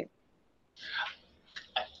elaborate.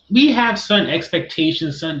 We have certain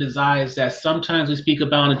expectations, certain desires that sometimes we speak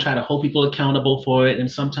about and try to hold people accountable for it,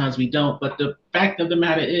 and sometimes we don't. But the fact of the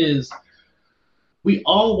matter is, we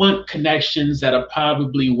all want connections that are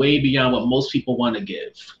probably way beyond what most people want to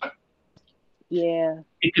give. Yeah.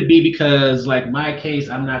 It could be because, like my case,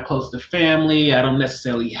 I'm not close to family. I don't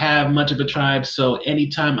necessarily have much of a tribe. So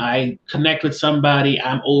anytime I connect with somebody,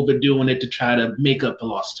 I'm overdoing it to try to make up the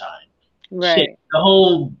lost time. Right. Shit, the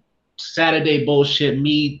whole Saturday bullshit,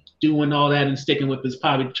 me doing all that and sticking with is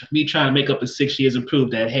probably me trying to make up the 6 years and prove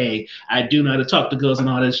that, hey, I do know how to talk to girls and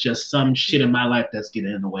all that's just some shit in my life that's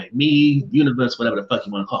getting in the way. Me, universe, whatever the fuck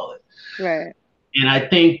you want to call it. Right. And I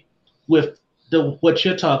think with what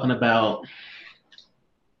you're talking about,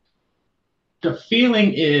 the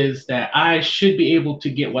feeling is that I should be able to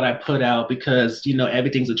get what I put out because,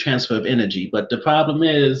 everything's a transfer of energy. But the problem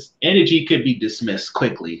is energy could be dismissed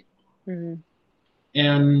quickly. Mm-hmm.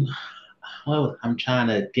 And, well, I'm trying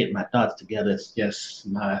to get my thoughts together. It's just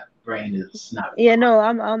my brain is not. Yeah, no,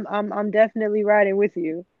 I'm definitely riding with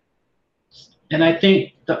you. And I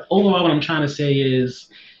think the overall what I'm trying to say is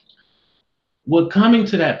we're coming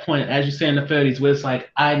to that point, as you say in the 30s, where it's like,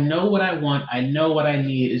 I know what I want, I know what I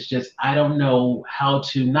need. It's just I don't know how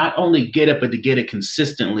to not only get it, but to get it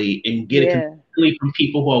consistently and get it consistently from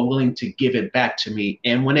people who are willing to give it back to me.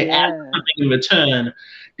 And when they ask something in return,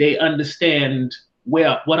 they understand what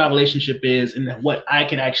our relationship is and what I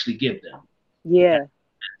can actually give them. Yeah.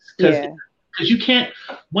 Because you can't,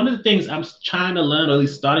 one of the things I'm trying to learn, or at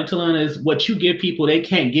least starting to learn, is what you give people, they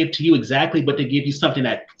can't give to you exactly, but they give you something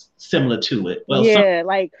that's similar to it. Well,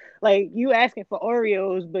 like you asking for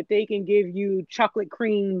Oreos, but they can give you chocolate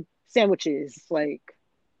cream sandwiches. Like,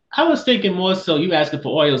 I was thinking more so you asking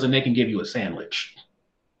for Oreos and they can give you a sandwich.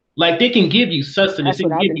 Like they can give you sustenance. That's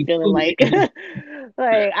what I've been feeling like.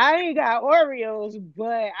 Like I ain't got Oreos,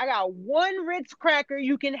 but I got one Ritz cracker.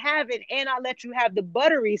 You can have it, and I'll let you have the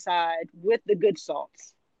buttery side with the good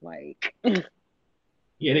salts. Like,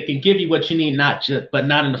 yeah, they can give you what you need, but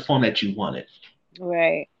not in the form that you want it.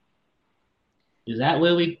 Right. Is that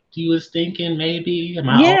where you was thinking? Maybe.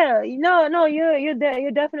 No,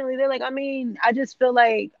 you're definitely there. Like, I mean, I just feel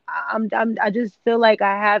like I just feel like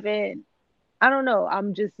I haven't. I don't know.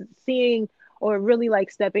 I'm just seeing or really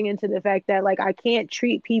like stepping into the fact that like I can't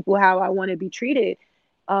treat people how I want to be treated,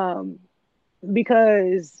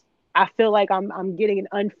 because I feel like I'm getting an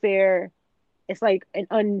unfair. It's like an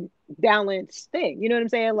unbalanced thing. You know what I'm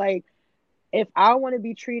saying? Like if I want to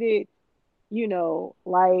be treated,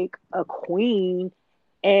 like a queen,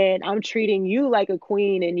 and I'm treating you like a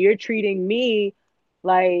queen, and you're treating me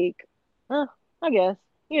like, I guess.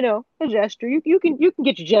 A gesture. You can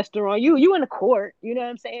get your gesture on. You in the court. You know what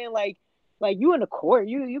I'm saying? Like you in the court.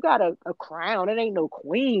 You got a crown. It ain't no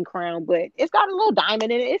queen crown, but it's got a little diamond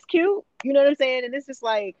in it. It's cute. You know what I'm saying? And it's just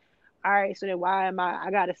like, all right, so then why am I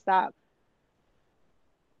gotta stop?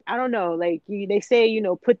 I don't know. Like they say,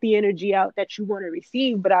 put the energy out that you want to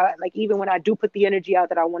receive, but even when I do put the energy out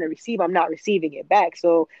that I want to receive, I'm not receiving it back.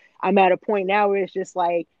 So I'm at a point now where it's just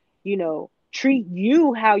like, treat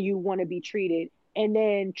you how you want to be treated, and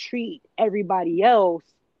then treat everybody else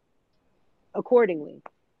accordingly.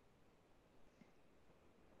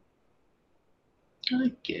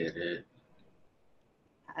 I get it.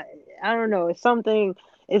 I don't know.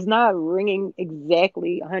 It's not ringing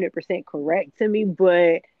exactly 100% correct to me,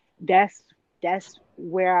 but that's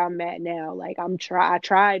where I'm at now. Like I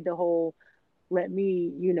tried the whole, let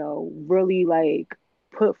me, really like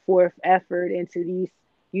put forth effort into these,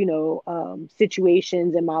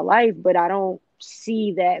 situations in my life, but I don't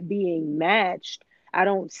see that being matched. I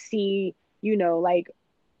don't see, like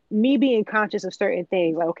me being conscious of certain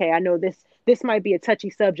things. Like, okay, I know this might be a touchy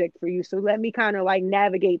subject for you, so let me kind of like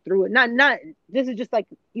navigate through it. Not this is just like,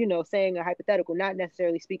 saying a hypothetical, not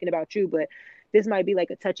necessarily speaking about you, but this might be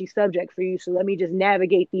like a touchy subject for you, so let me just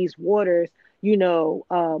navigate these waters, a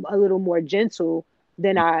little more gentle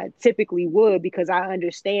than I typically would, because I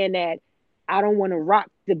understand that I don't want to rock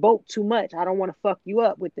the boat too much. I don't want to fuck you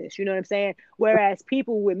up with this. You know what I'm saying? Whereas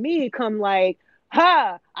people with me come like,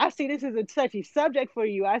 I see this is a touchy subject for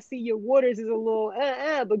you. I see your waters is a little,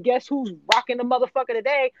 but guess who's rocking the motherfucker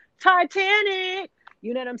today? Titanic.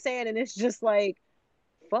 You know what I'm saying? And it's just like,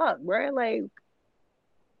 fuck, bro. Like,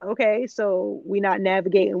 okay, so we not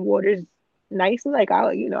navigating waters nicely. Like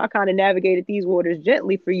I kind of navigated these waters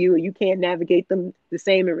gently for you, and you can't navigate them the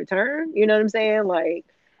same in return. You know what I'm saying? Like,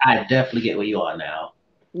 I definitely get where you are now.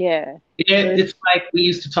 Yeah. It's like we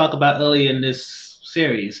used to talk about earlier in this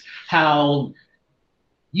series, how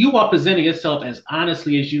you are presenting yourself as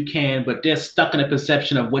honestly as you can, but they're stuck in a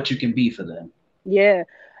perception of what you can be for them. Yeah.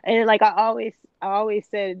 And like I always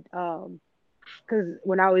said, because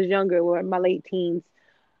when I was younger, or in my late teens,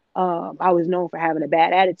 I was known for having a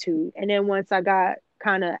bad attitude. And then once I got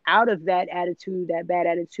kind of out of that bad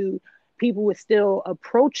attitude, people would still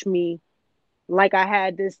approach me like I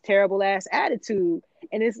had this terrible ass attitude.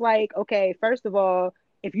 And it's like, okay, first of all,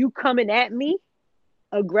 if you coming at me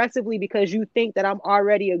aggressively because you think that I'm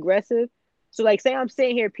already aggressive, so like say I'm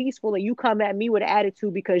sitting here peaceful and you come at me with an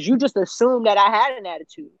attitude because you just assumed that I had an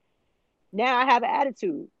attitude. Now I have an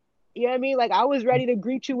attitude. You know what I mean? Like I was ready to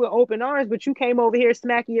greet you with open arms, but you came over here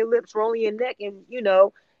smacking your lips, rolling your neck, and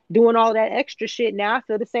doing all that extra shit. Now I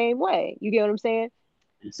feel the same way. You get what I'm saying?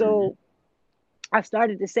 Mm-hmm. So I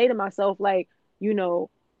started to say to myself, like,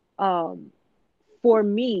 for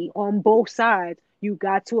me on both sides, You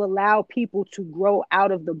got to allow people to grow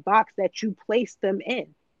out of the box that you placed them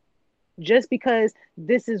in. Just because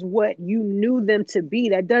this is what you knew them to be,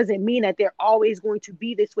 that doesn't mean that they're always going to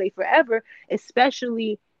be this way forever,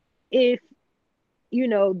 especially if, you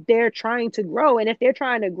know, they're trying to grow. And if they're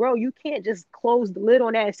trying to grow, you can't just close the lid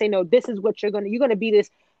on that and say, no, this is what you're going to be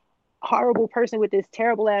this horrible person with this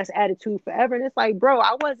terrible ass attitude forever. And it's like, bro,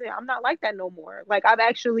 I'm not like that no more. Like, I've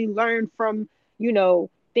actually learned from, you know,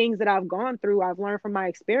 things that I've gone through. I've learned from my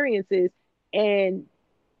experiences, and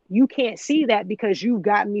you can't see that because you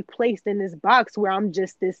got me placed in this box where I'm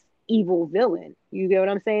just this evil villain. You get what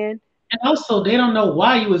I'm saying? And also, they don't know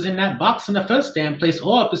why you was in that box in the first damn place,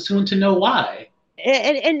 or pursuing to know why.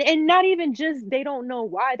 And not even just they don't know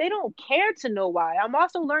why. They don't care to know why. I'm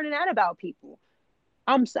also learning that about people.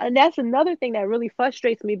 And that's another thing that really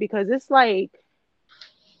frustrates me, because it's like,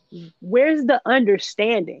 where's the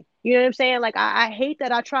understanding? You know what I'm saying? Like, I hate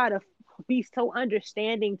that I try to be so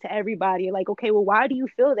understanding to everybody. Like, okay, well, why do you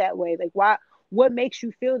feel that way? Like, what makes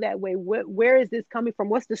you feel that way? Where is this coming from?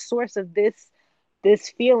 What's the source of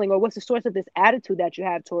this feeling, or what's the source of this attitude that you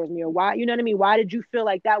have towards me? Or why, you know what I mean? Why did you feel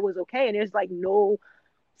like that was okay? And there's like no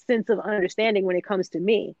sense of understanding when it comes to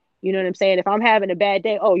me. You know what I'm saying? If I'm having a bad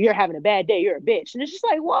day, oh, you're having a bad day, you're a bitch. And it's just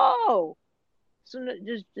like, whoa. So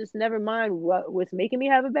just never mind what's making me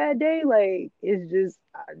have a bad day. Like, it's just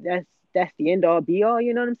that's the end all be all.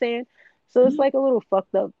 You know what I'm saying? So it's like a little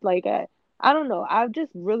fucked up. Like, I don't know. I've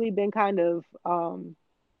just really been kind of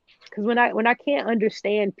because when I can't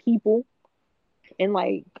understand people and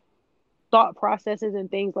like thought processes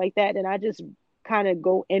and things like that, then I just kind of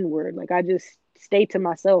go inward. Like, I just stay to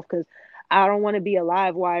myself, because I don't want to be a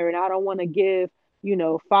live wire, and I don't want to give, you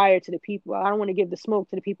know, fire to the people. I don't want to give the smoke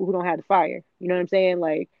to the people who don't have the fire. You know what I'm saying?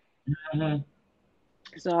 Like,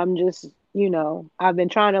 so I'm just, you know, I've been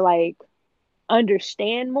trying to like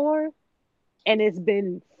understand more, and it's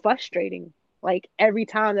been frustrating. Like, every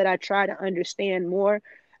time that I try to understand more,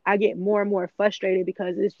 I get more and more frustrated,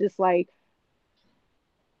 because it's just like,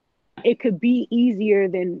 it could be easier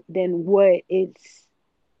than what it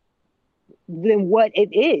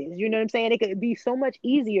is. You know what I'm saying? It could be so much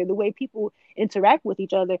easier, the way people interact with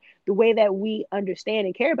each other, the way that we understand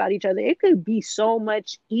and care about each other. It could be so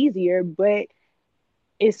much easier, but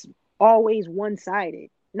it's always one-sided.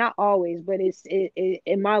 Not always, but it's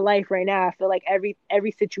in my life right now, I feel like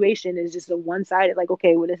every situation is just a one-sided, like,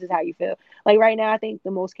 okay, well, this is how you feel. Like, right now, I think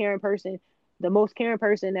the most caring person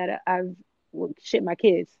that I've, well, shit, my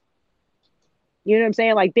kids. You know what I'm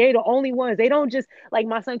saying? Like, they're the only ones. They don't just, like,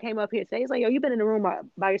 my son came up here today. He's like, yo, you've been in the room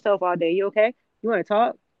by yourself all day. You okay? You want to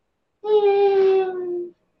talk?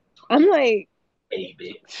 I'm like,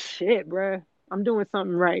 baby, shit, bro. I'm doing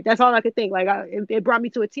something right. That's all I could think. Like, it brought me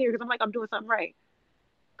to a tear, because I'm like, I'm doing something right.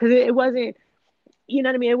 Because it wasn't, you know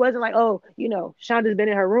what I mean? It wasn't like, oh, you know, Shonda's been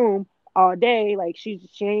in her room all day. Like, she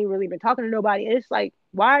ain't really been talking to nobody. It's like,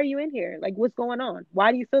 why are you in here? Like, what's going on?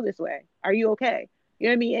 Why do you feel this way? Are you okay? You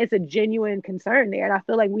know what I mean? It's a genuine concern there. And I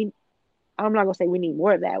feel like I'm not going to say we need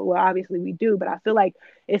more of that. Well, obviously we do, but I feel like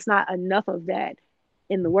it's not enough of that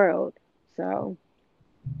in the world. So,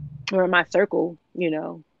 or in my circle, you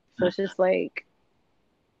know. So it's just like,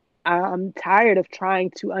 I'm tired of trying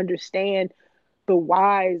to understand the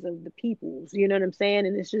whys of the peoples. You know what I'm saying?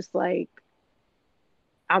 And it's just like,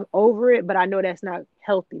 I'm over it, but I know that's not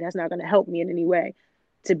healthy. That's not going to help me in any way.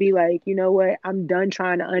 To be like, you know what? I'm done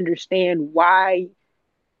trying to understand why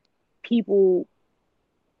people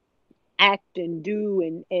act and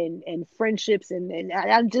do and friendships and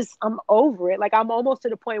I'm over it. Like, I'm almost to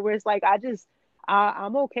the point where it's like,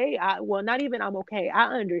 I'm okay. Well, not even I'm okay. I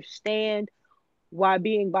understand why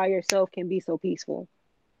being by yourself can be so peaceful.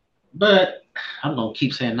 But I'm gonna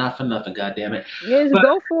keep saying not for nothing, goddammit. Yeah, just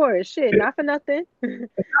go for it. Shit, not for nothing. Not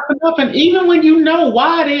for nothing. Even when you know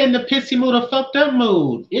why they're in the pissy mood or fucked up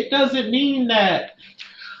mood, it doesn't mean that.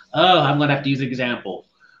 Oh, I'm gonna have to use an example.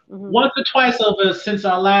 Once or twice over since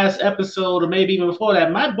our last episode, or maybe even before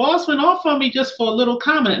that, my boss went off on me just for a little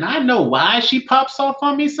comment. And I know why she pops off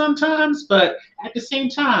on me sometimes, but at the same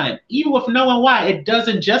time, even with knowing why, it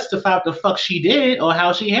doesn't justify what the fuck she did or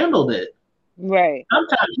how she handled it. Right.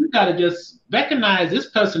 Sometimes you gotta just recognize this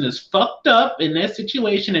person is fucked up in their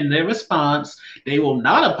situation and their response. They will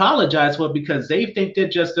not apologize for it because they think they're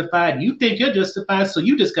justified. You think you're justified, so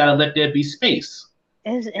you just gotta let there be space.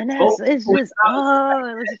 It's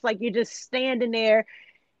just like you're just standing there,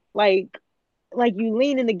 like you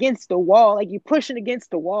leaning against the wall, like you pushing against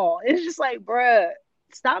the wall. It's just like, bruh,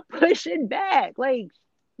 stop pushing back. Like,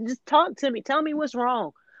 just talk to me. Tell me what's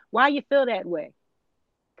wrong. Why you feel that way?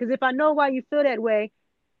 Because if I know why you feel that way,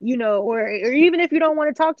 you know, or even if you don't want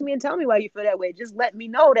to talk to me and tell me why you feel that way, just let me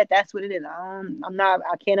know that that's what it is. I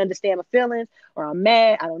can't understand my feelings, or I'm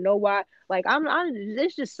mad. I don't know why. Like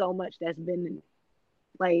there's just so much that's been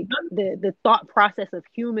like the thought process of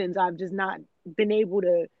humans. I've just not been able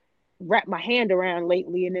to wrap my hand around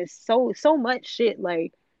lately. And it's so much shit,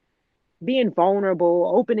 like being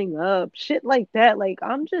vulnerable, opening up, shit like that. Like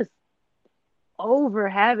I'm just over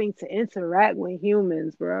having to interact with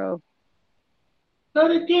humans, bro.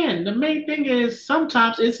 But again, the main thing is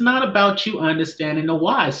sometimes it's not about you understanding the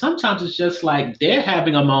why. Sometimes it's just like they're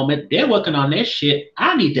having a moment, they're working on their shit.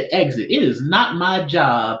 I need to exit. It is not my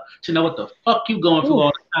job to know what the fuck you going through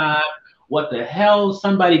all the time, what the hell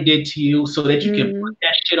somebody did to you, so that you can put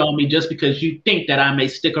that shit on me just because you think that I may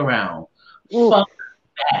stick around. Fuck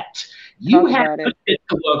that. You have the shit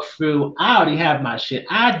to work through. I already have my shit.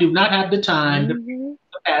 I do not have the time, the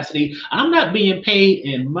capacity. I'm not being paid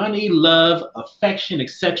in money, love, affection,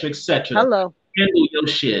 etc., etc. Hello. Handle your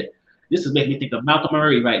shit. This is making me think of Malcolm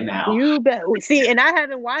Murray right now. You bet. See, and I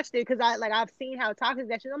haven't watched it because I've seen how toxic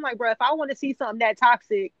that shit. I'm like, bro, if I want to see something that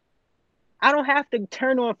toxic, I don't have to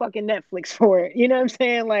turn on fucking Netflix for it. You know what I'm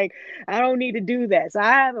saying? Like, I don't need to do that. So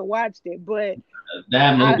I haven't watched it, but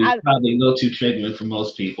that movie is probably a little too triggering for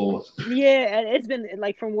most people. Yeah, and it's been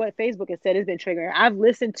like from what Facebook has said, it's been triggering. I've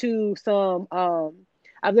listened to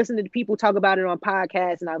I've listened to people talk about it on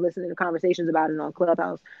podcasts, and I've listened to the conversations about it on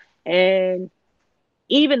Clubhouse. And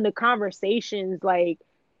even the conversations like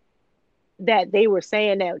that they were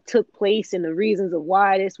saying that took place and the reasons of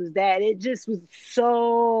why this was that, it just was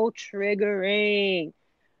so triggering.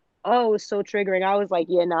 Oh, it was so triggering. I was like,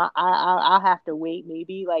 yeah, I'll have to wait.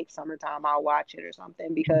 Maybe like summertime, I'll watch it or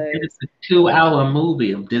something, because it's a 2-hour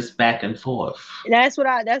movie of this back and forth. That's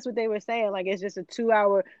what they were saying. Like, it's just a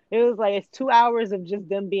 2-hour. It was like it's 2 hours of just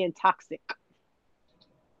them being toxic.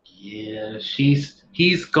 Yeah,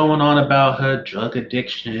 he's going on about her drug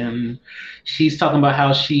addiction. She's talking about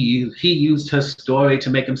how he used her story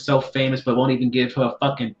to make himself famous, but won't even give her a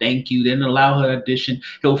fucking thank you. Didn't allow her audition.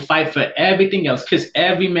 He'll fight for everything else, kiss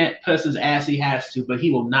every person's ass he has to, but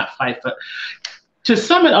he will not fight for. To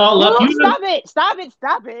sum it all up, Stop it!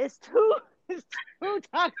 It's too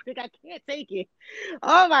toxic. I can't take it.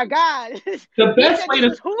 Oh my god! The best way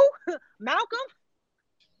to who? Malcolm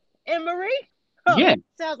and Marie. Oh, yeah,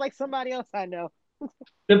 sounds like somebody else I know.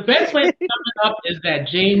 The best way to sum it up is that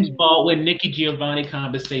James Baldwin, Nikki Giovanni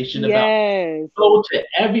conversation about go to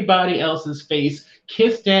everybody else's face,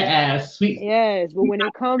 kiss their ass, sweet. Yes, but when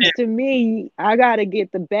it comes to me, I gotta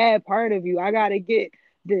get the bad part of you. I gotta get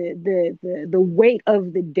the weight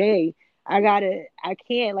of the day. I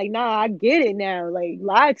can't, like, nah, I get it now. Like,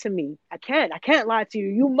 lie to me. I can't lie to you.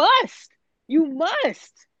 You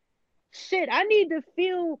must. Shit, I need to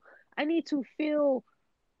feel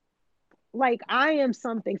like I am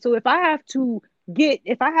something. So if I have to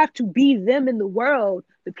be them in the world,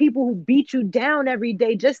 the people who beat you down every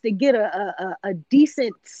day just to get a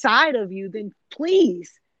decent side of you, then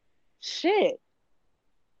please, shit.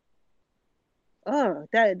 Oh,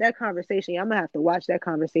 that conversation. I'm gonna have to watch that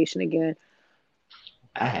conversation again.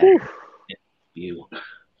 You.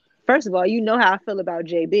 First of all, you know how I feel about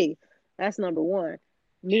JB. That's number one.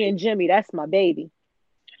 Me and Jimmy, that's my baby.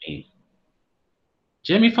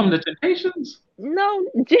 Jimmy from the Temptations? No,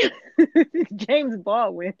 James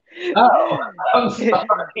Baldwin. Oh, I'm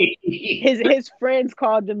sorry. His friends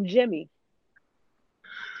called him Jimmy.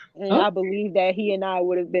 And I believe that he and I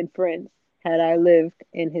would have been friends had I lived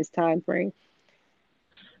in his time frame.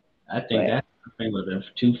 I think that thing would have been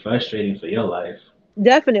too frustrating for your life.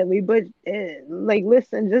 Definitely, but like,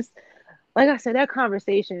 listen, just like I said, that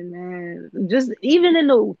conversation, man, just even in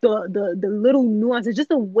the little nuances, just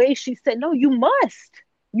the way she said, no, you must.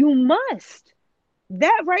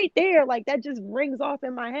 That right there, like, that just rings off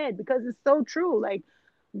in my head because it's so true. Like,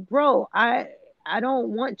 bro, I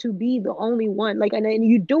don't want to be the only one. Like, and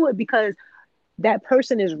you do it because that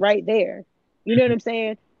person is right there. You know what I'm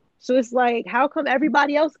saying? So it's like, how come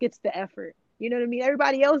everybody else gets the effort? You know what I mean?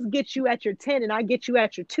 Everybody else gets you at your 10 and I get you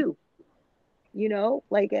at your 2. You know,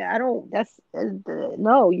 like, I don't,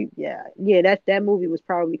 no, that movie was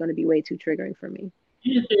probably going to be way too triggering for me.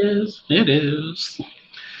 It is.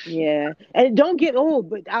 Yeah. And don't get old,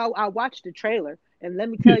 but I watched the trailer and let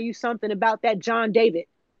me tell you something about that John David.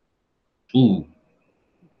 Ooh.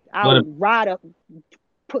 I'll ride up,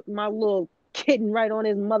 put my little kitten right on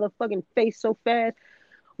his motherfucking face so fast.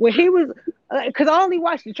 When he was, because I only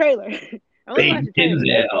watched the trailer.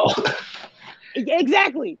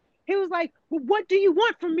 Exactly. He was like, well, what do you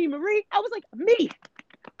want from me, Marie? I was like, me.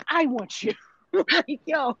 I want you. Like,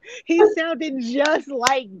 yo, he sounded just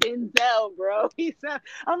like Denzel, bro.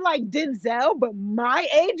 I'm like, Denzel, but my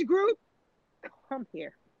age group? Come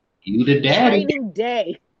here. You the daddy. Training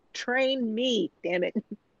day. Train me, damn it.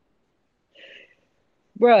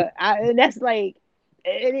 Bruh, and that's like,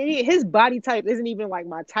 his body type isn't even like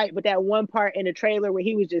my type, but that one part in the trailer where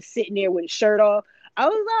he was just sitting there with his shirt off, I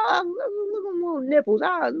was like, look at little nipples,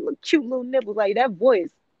 look cute little nipples, like that voice.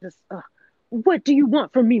 Just, what do you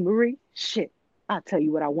want from me, Marie? Shit, I'll tell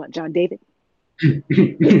you what I want, John David.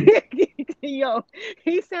 Yo,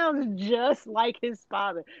 he sounds just like his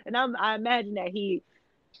father, and I imagine that he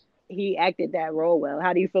acted that role well.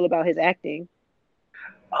 How do you feel about his acting?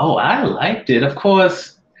 Oh, I liked it. Of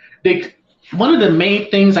course, one of the main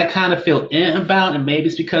things I kind of feel about, and maybe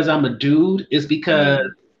it's because I'm a dude, is because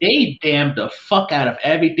they damned the fuck out of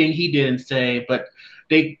everything he didn't say, but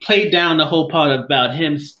they played down the whole part about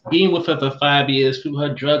him being with her for 5 years through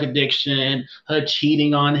her drug addiction, her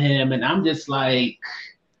cheating on him, and I'm just like,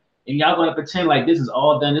 and y'all gonna pretend like this is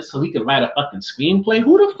all done this so he could write a fucking screenplay?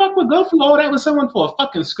 Who the fuck would go through all that with someone for a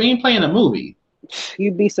fucking screenplay in a movie?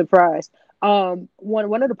 You'd be surprised. One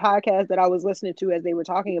of the podcasts that I was listening to as they were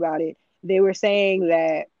talking about it, they were saying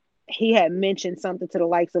that he had mentioned something to the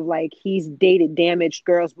likes of like he's dated damaged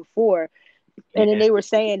girls before. And then they were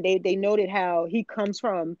saying they noted how he comes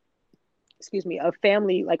from, a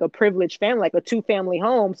family, like a privileged family, like a 2-family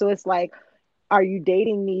home. So it's like, are you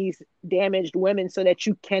dating these damaged women so that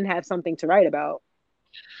you can have something to write about?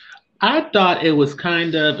 I thought it was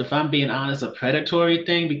kind of, if I'm being honest, a predatory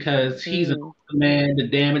thing because he's an older man, the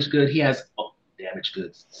damaged good. He has damaged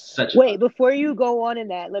goods. Wait, before you go on in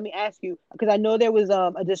that, let me ask you, because I know there was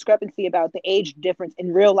a discrepancy about the age difference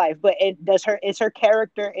in real life, but is her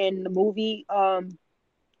character in the movie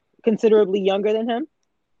considerably younger than him?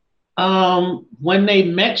 When they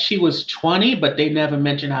met, she was 20, but they never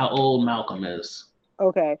mentioned how old Malcolm is.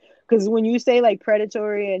 Okay, because when you say like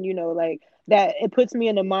predatory and like that, it puts me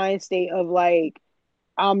in the mind state of like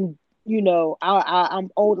I'm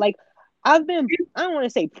old. Like I don't want to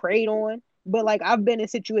say preyed on, but like I've been in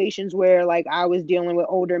situations where like I was dealing with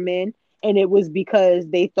older men, and it was because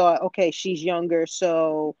they thought, okay, she's younger,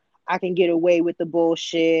 so I can get away with the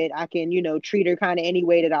bullshit. I can, treat her kind of any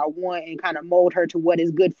way that I want and kind of mold her to what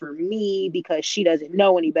is good for me because she doesn't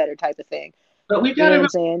know any better type of thing. But we got to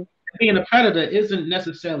understand, being a predator isn't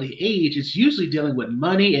necessarily age. It's usually dealing with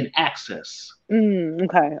money and access.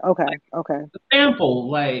 Okay. Example,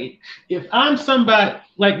 like if I'm somebody,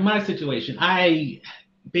 like my situation, I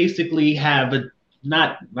basically have a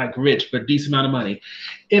not like rich, but decent amount of money.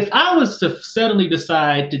 If I was to suddenly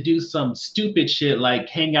decide to do some stupid shit like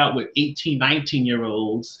hang out with 18,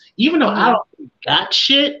 19-year-olds, even though I don't got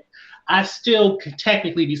shit, I still could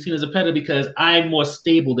technically be seen as a predator because I'm more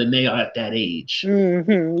stable than they are at that age.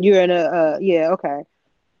 Mm-hmm. You're in okay.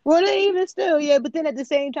 Well, even still, yeah. But then at the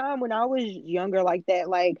same time, when I was younger like that,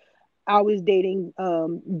 like I was dating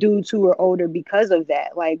dudes who were older because of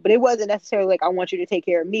that. Like, but it wasn't necessarily like I want you to take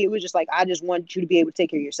care of me. It was just like I just want you to be able to take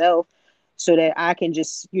care of yourself, so that I can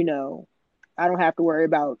just, I don't have to worry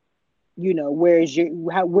about, where are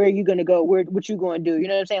you gonna go, what you gonna do? You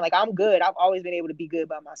know what I'm saying? Like I'm good. I've always been able to be good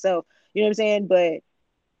by myself. You know what I'm saying? But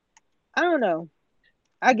I don't know.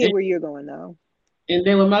 I get where you're going though. And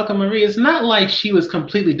then with Malcolm Marie, it's not like she was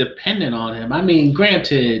completely dependent on him. I mean,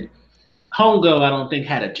 granted, Hongo, I don't think,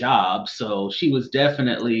 had a job, so she was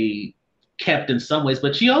definitely kept in some ways.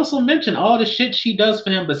 But she also mentioned all the shit she does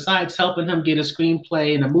for him besides helping him get a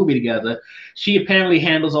screenplay and a movie together. She apparently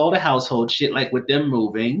handles all the household shit, like with them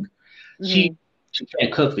moving. Mm-hmm. She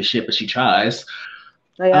can't cook for shit, but she tries.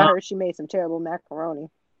 Oh, yeah, I heard she made some terrible macaroni.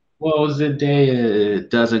 Well, Zendaya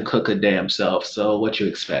doesn't cook a damn self, so what you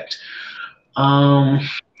expect? That's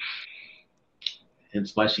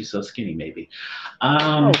why she's so skinny, maybe.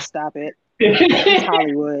 Oh, stop it. It's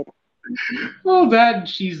Hollywood. Well, that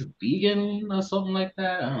she's vegan or something like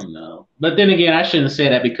that. I don't know. But then again, I shouldn't say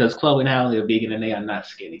that because Chloe and Halle are vegan and they are not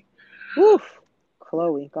skinny. Oof.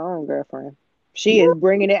 Chloe, go on, girlfriend. She is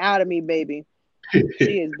bringing it out of me, baby.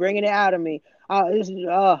 She is bringing it out of me. But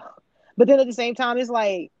then at the same time, it's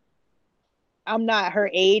like, I'm not her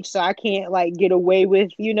age, so I can't like get away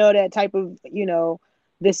with, that type of,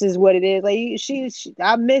 this is what it is. Like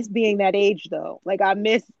I miss being that age though. Like I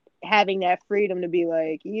miss having that freedom to be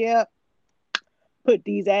like, yep, put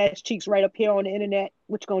these ass cheeks right up here on the internet.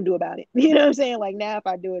 What you gonna do about it? You know what I'm saying? Like now if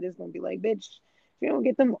I do it, it's gonna be like, bitch, if you don't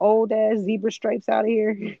get them old ass zebra stripes out of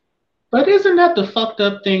here. But isn't that the fucked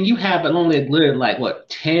up thing? You have only lived like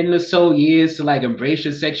 10 or so years to like embrace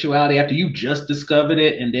your sexuality after you just discovered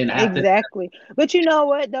it, and then after exactly. But you know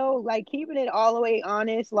what though? Like keeping it all the way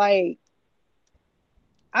honest, like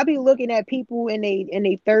I be looking at people in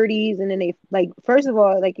their 30s, and then they like, first of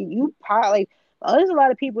all, like you pop like there's a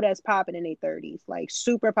lot of people that's popping in their 30s, like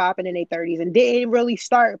super popping in their 30s, and didn't really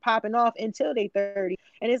start popping off until they 30.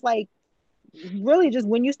 And it's like really just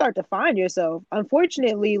when you start to find yourself.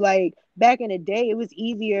 Unfortunately, like back in the day, it was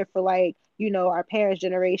easier for like, our parents'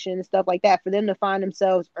 generation and stuff like that for them to find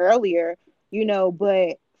themselves earlier,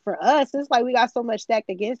 but for us, it's like we got so much stacked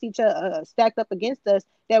against each other, stacked up against us,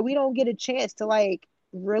 that we don't get a chance to like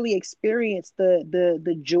really experience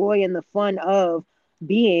the joy and the fun of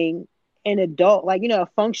being an adult, like, a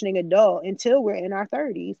functioning adult until we're in our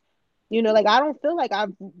 30s. Like I don't feel like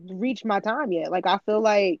I've reached my time yet. Like I feel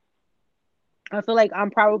like I'm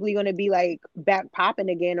probably going to be like back popping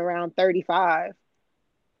again around 35.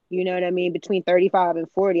 You know what I mean? Between 35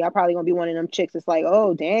 and 40, I'm probably going to be one of them chicks that's like,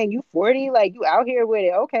 oh, dang, you 40? Like, you out here with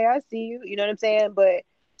it. Okay, I see you. You know what I'm saying? But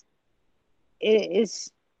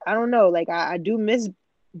it's, I don't know. Like, I do miss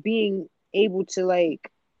being able to,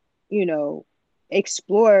 like, you know,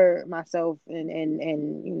 explore myself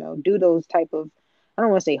and do those type of, I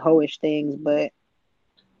don't want to say hoish things, but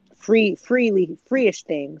freeish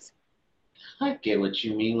things. I get what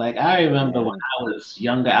you mean. Like I remember when I was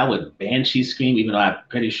younger, I would banshee scream, even though I'm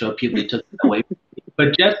pretty sure people took it away.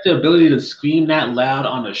 But just the ability to scream that loud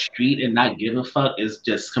on the street and not give a fuck is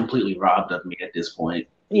just completely robbed of me at this point.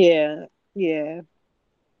 Yeah, yeah.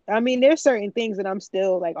 I mean, there's certain things that I'm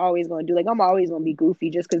still like always gonna do. Like I'm always gonna be goofy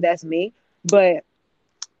just because that's me. But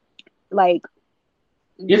like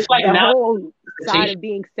it's like the now whole side of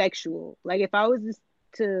being sexual. Like if I was just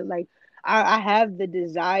to like, I have the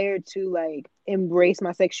desire to like embrace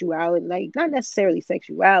my sexuality, like not necessarily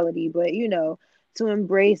sexuality, but to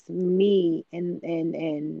embrace me and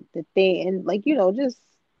the thing and like just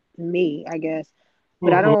me, I guess.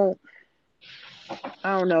 But I don't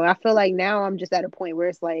know. I feel like now I'm just at a point where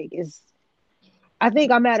it's like I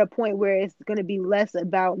think I'm at a point where it's gonna be less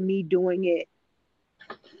about me doing it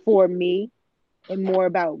for me and more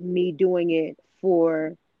about me doing it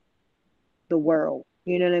for the world.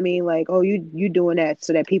 You know what I mean? Like, oh, you doing that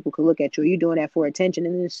so that people could look at you. You doing that for attention,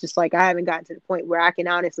 and it's just like I haven't gotten to the point where I can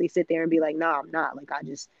honestly sit there and be like, nah, I'm not. Like,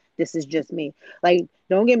 this is just me. Like,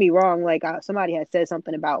 don't get me wrong. Like, somebody had said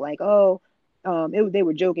something about like, oh, they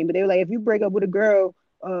were joking, but they were like, if you break up with a girl,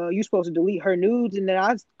 you're supposed to delete her nudes, and then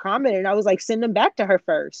I commented, and I was like, send them back to her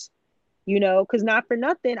first. Because not for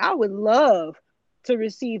nothing, I would love to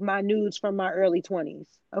receive my nudes from my early 20s.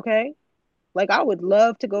 Okay. Like I would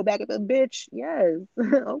love to go back at the bitch. Yes.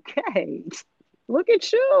 Okay. Look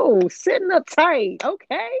at you sitting up tight.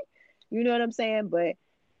 Okay. You know what I'm saying? But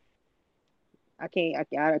I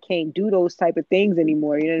can't do those type of things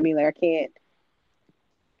anymore. You know what I mean? Like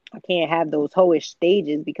I can't have those hoish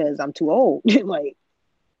stages because I'm too old. Like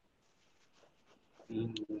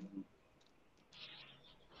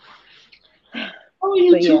oh,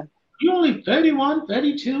 you you're only 31,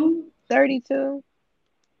 32? 32.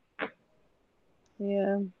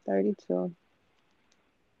 Yeah, 32.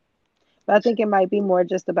 But I think it might be more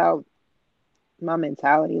just about my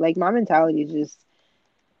mentality. Like my mentality is just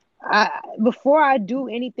before I do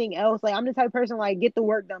anything else, like I'm the type of person like get the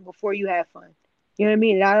work done before you have fun. You know what I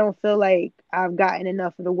mean? And I don't feel like I've gotten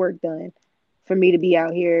enough of the work done for me to be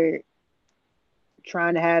out here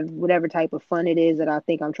trying to have whatever type of fun it is that I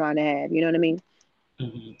think I'm trying to have. You know what I mean?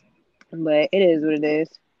 Mm-hmm. But it is what it is.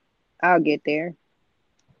 I'll get there.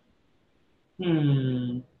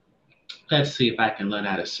 Let's see if I can learn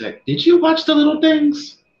how to sing. Did you watch The Little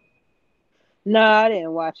Things? No, I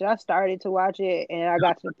didn't watch it. I started to watch it, and I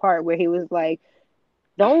got to the part where he was like,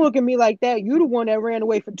 "Don't look at me like that. You the one that ran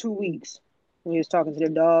away for 2 weeks." When he was talking to the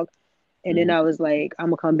dog, and then I was like, "I'm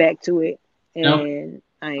gonna come back to it," and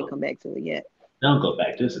I ain't come back to it yet. Don't go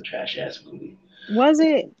back. This is a trash ass movie. Was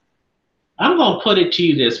it? I'm gonna put it to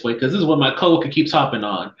you this way, because this is what my coworker keeps hopping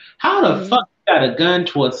on. How the fuck you got a gun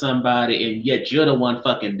towards somebody and yet you're the one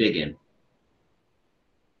fucking digging?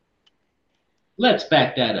 Let's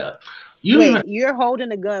back that up. You're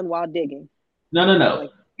holding a gun while digging. No. Like,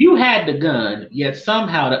 you had the gun, yet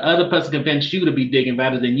somehow the other person convinced you to be digging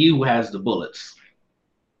rather than you who has the bullets.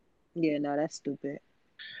 Yeah, no, that's stupid.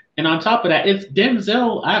 And on top of that, it's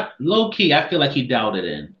Denzel. Low key, I feel like he dialed it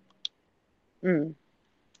in. And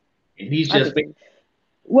he's just.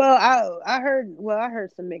 Well, I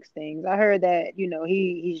heard some mixed things. I heard that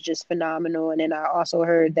he's just phenomenal, and then I also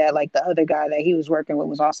heard that like the other guy that he was working with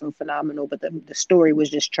was also phenomenal, but the story was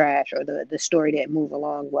just trash, or the story didn't move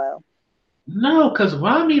along well. No, because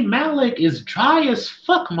Rami Malek is dry as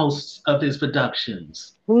fuck most of his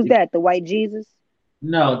productions. Who's that? The White Jesus?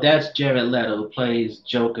 No, that's Jared Leto, who plays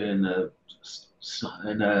Joker in the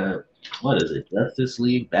And what is it? Justice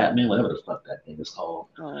League, Batman, whatever the fuck that thing is called.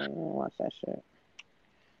 Oh, watch that shit.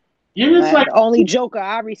 You're just like the only Joker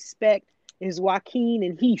I respect is Joaquin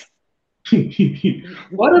and Heath.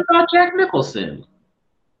 what about Jack Nicholson?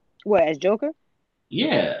 What, as Joker?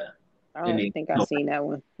 Yeah. I don't think I've seen that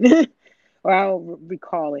one. Or I don't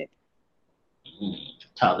recall it.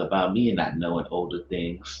 Talk about me and not knowing older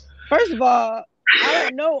things. First of all, I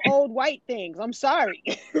don't know old white things. I'm sorry.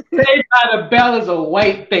 Saved by the Bell is a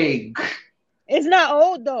white thing. It's not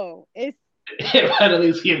old though. It's at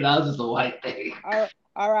least give that is a white thing.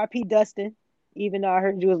 R.I.P. Dustin. Even though I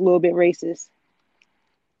heard you was a little bit racist.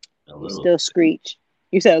 You still screech.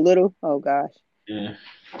 You said a little? Oh gosh. Yeah.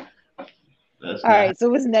 All right, so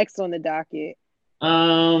what's next on the docket?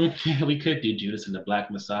 We could do Judas and the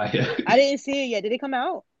Black Messiah. I didn't see it yet. Did it come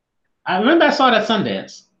out? I remember I saw it at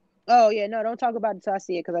Sundance. Oh yeah, no, don't talk about it till I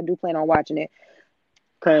see it because I do plan on watching it.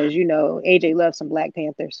 Because AJ loves some Black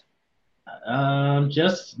Panthers.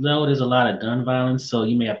 Just know there's a lot of gun violence, so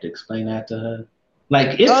you may have to explain that to her.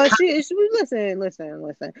 Like it's listen.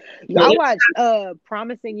 I watched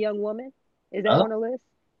Promising Young Woman. Is that on the list?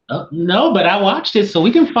 No, but I watched it, so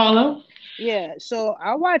we can follow. Yeah, so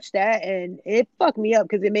I watched that and it fucked me up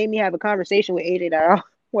because it made me have a conversation with AJ that I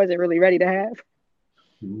wasn't really ready to have.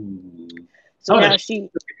 So now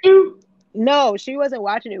no, she wasn't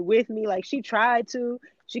watching it with me. Like she tried to.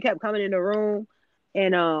 She kept coming in the room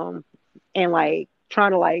and like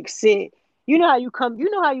trying to like sit. You know how you go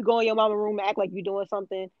in your mama's room and act like you're doing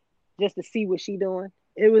something just to see what she doing?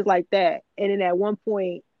 It was like that. And then at one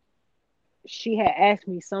point she had asked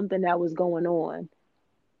me something that was going on.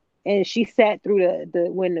 And she sat through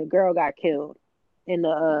the when the girl got killed in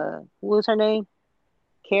the what was her name?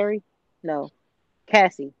 Carrie? No.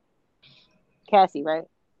 Cassie, right?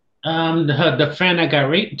 The friend that got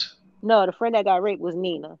raped? No, the friend that got raped was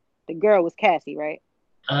Nina. The girl was Cassie, right?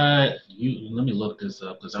 Let me look this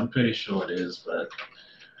up because I'm pretty sure it is, but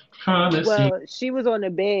well, she was on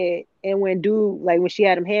the bed and when she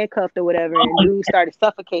had him handcuffed or whatever and dude started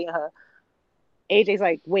suffocating her, AJ's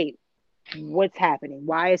like, wait, what's happening?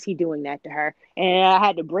 Why is he doing that to her? And I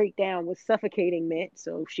had to break down what suffocating meant.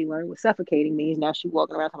 So she learned what suffocating means. Now she's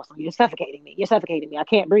walking around talking, you're suffocating me. You're suffocating me. I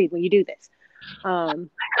can't breathe when you do this.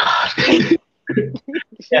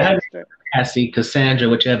 Cassie, Cassandra,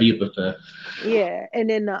 whichever you prefer. Yeah. And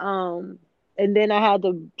then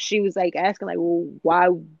she was like asking like,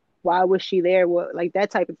 well, why was she there? What, like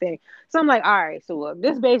that type of thing. So I'm like, all right, so look,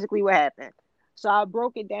 this is basically what happened. So I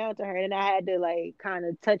broke it down to her and I had to like kind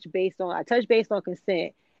of touch based on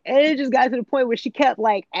consent. And it just got to the point where she kept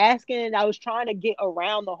like asking and I was trying to get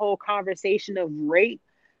around the whole conversation of rape.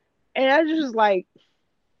 And I was just like,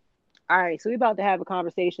 all right, so we're about to have a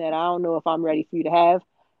conversation that I don't know if I'm ready for you to have,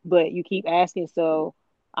 but you keep asking. So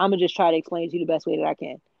I'm going to just try to explain to you the best way that I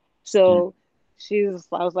can. So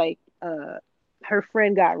I was like, her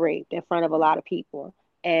friend got raped in front of a lot of people.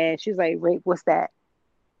 And she's like, rape, what's that?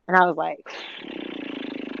 And I was like,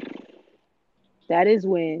 that is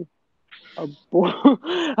when a boy,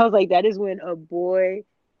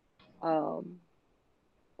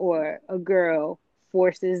 or a girl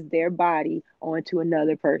forces their body onto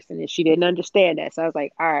another person. And she didn't understand that. So I was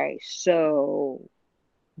like, all right, so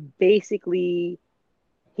basically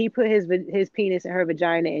he put his penis in her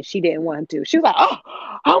vagina and she didn't want him to. She was like,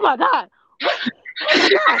 oh my God. Oh my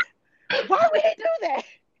God. Why would he do that?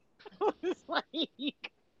 I was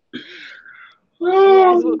like,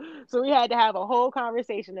 so we had to have a whole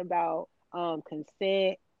conversation about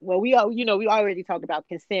consent. Well, we already talked about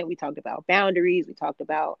consent. We talked about boundaries. We talked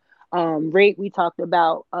about rape. We talked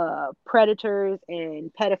about predators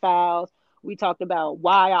and pedophiles. We talked about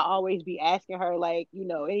why I always be asking her, like,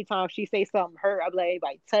 anytime she say something hurt, I'm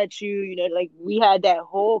like touch you, like we had that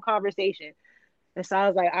whole conversation. And so I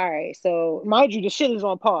was like, all right, so mind you, the shit is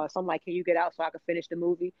on pause. So I'm like, can you get out so I can finish the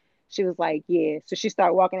movie? She was like, yeah. So she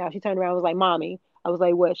started walking out. She turned around and was like, Mommy. I was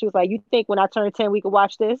like, what? She was like, you think when I turn 10, we could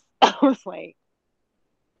watch this? I was like,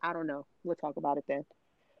 I don't know. We'll talk about it then.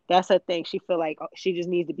 That's her thing. She feel like she just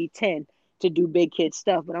needs to be 10 to do big kid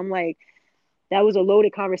stuff. But I'm like, that was a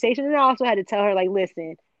loaded conversation. And I also had to tell her, like,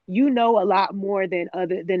 listen, you know a lot more than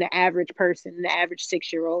the average person, the average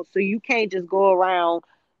 6-year-old. So you can't just go around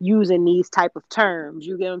using these type of terms.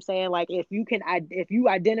 You get what I'm saying? Like if you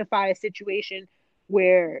identify a situation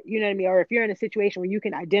where, you know what I mean, or if you're in a situation where you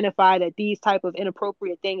can identify that these type of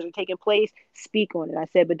inappropriate things are taking place, speak on it. I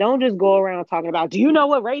said, but don't just go around talking about, do you know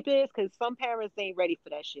what rape is? Because some parents ain't ready for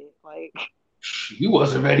that shit. Like, you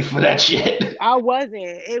wasn't ready for that shit. I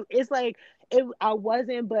wasn't. I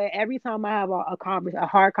wasn't, but every time I have a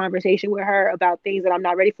hard conversation with her about things that I'm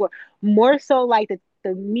not ready for, more so like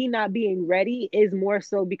the me not being ready is more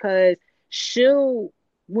so because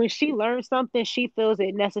when she learns something, she feels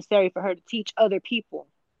it necessary for her to teach other people.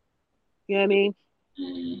 You know what I mean?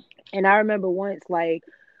 Mm-hmm. And I remember once, like,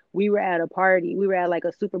 we were at a party. We were at like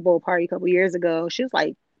a Super Bowl party a couple years ago. She was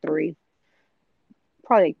like 3,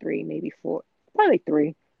 probably like 3, maybe 4, probably like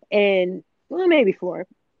 3, and well, maybe 4,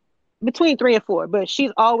 between 3 and 4. But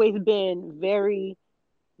she's always been very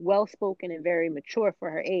well spoken and very mature for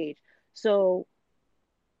her age. So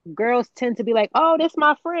girls tend to be like, "Oh, this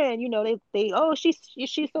my friend." You know, they oh, she's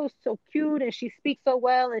so cute and she speaks so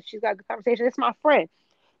well and she's got good conversation. It's my friend.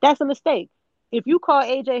 That's a mistake. If you call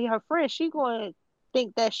AJ her friend, she's going to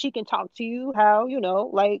think that she can talk to you how,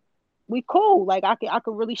 like, we cool. Like, I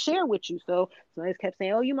could really share with you. So I kept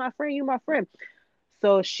saying, "Oh, you my friend, you my friend."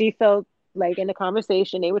 So she felt like in the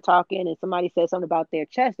conversation they were talking and somebody said something about their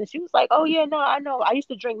chest and she was like, "Oh yeah, no, I know. I used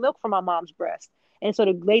to drink milk from my mom's breast." And so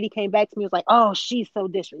the lady came back to me and was like, "Oh, she's so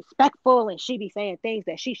disrespectful and she be saying things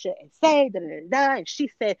that she shouldn't say, da, da, da, da. And she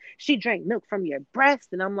said she drank milk from your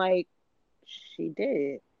breast." And I'm like, she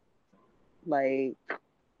did. Like,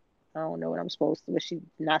 I don't know what I'm supposed to, but she's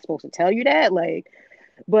not supposed to tell you that. Like,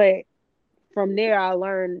 but from there I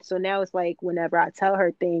learned. So now it's like whenever I tell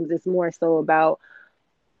her things, it's more so about,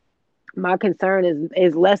 my concern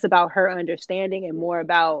is less about her understanding and more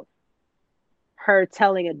about her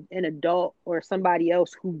telling an adult or somebody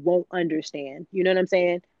else who won't understand. You know what I'm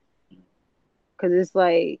saying? Because it's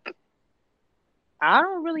like, I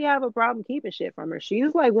don't really have a problem keeping shit from her.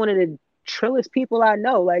 She's like one of the trillest people I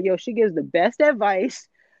know. Like, yo, she gives the best advice.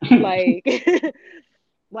 Like,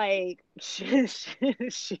 like she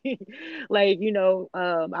like,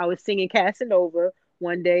 I was singing Casanova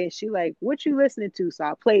one day and she like, "What you listening to?" So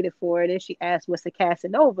I played it for her and she asked, "What's a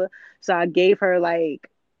Casanova?" So I gave her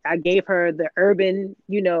the urban,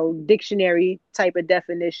 dictionary type of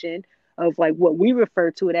definition of like what we refer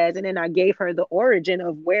to it as, and then I gave her the origin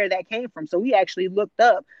of where that came from. So we actually looked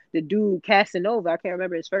up the dude Casanova. I can't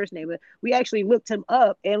remember his first name, but we actually looked him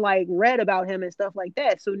up and like read about him and stuff like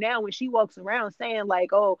that. So now when she walks around saying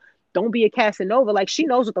like, "Oh, don't be a Casanova," like, she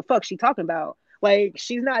knows what the fuck she's talking about. Like,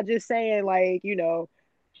 she's not just saying like,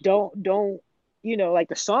 don't like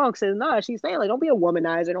the song says. Nah, she's saying like, don't be a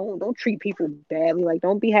womanizer, don't treat people badly, like,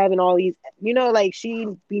 don't be having all these, like, she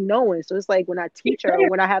be knowing. So it's like when I teach her,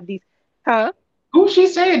 when I have these, huh? Who's she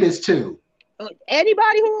saying this to?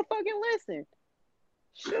 Anybody who will fucking listen.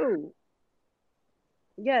 Shoot.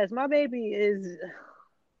 Yes, my baby is.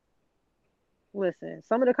 Listen,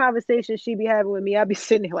 some of the conversations she be having with me, I be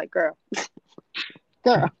sitting there like, girl.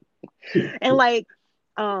 And like,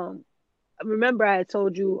 remember I had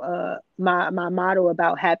told you my motto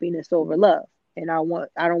about happiness over love, and I don't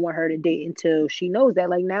want her to date until she knows that.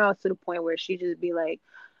 Like, now it's to the point where she just be like,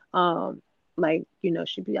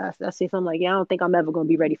 she'd be, I say something like, "Yeah, I don't think I'm ever gonna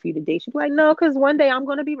be ready for you to date." She'd be like, "No, because one day I'm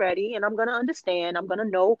gonna be ready and I'm gonna understand. I'm gonna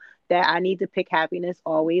know that I need to pick happiness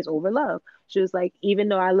always over love." She was like, "Even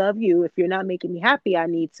though I love you, if you're not making me happy, I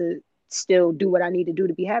need to still do what I need to do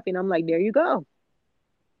to be happy." And I'm like, there you go.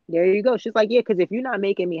 There you go. She's like, "Yeah, because if you're not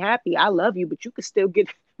making me happy, I love you, but you could still get,"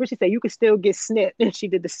 what she said, "you could still get snipped." And she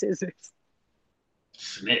did the scissors.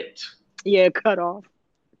 Snipped? Yeah, cut off.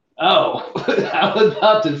 Oh, I was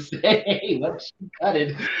about to say, what she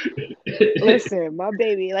cutting? Listen, my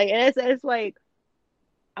baby, like, and it's like,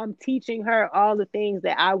 I'm teaching her all the things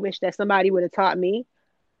that I wish that somebody would have taught me.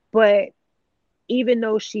 But even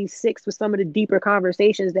though she's 6, with some of the deeper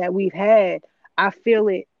conversations that we've had, I feel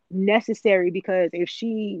it necessary, because if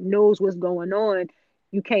she knows what's going on,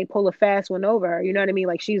 you can't pull a fast one over her. You know what I mean?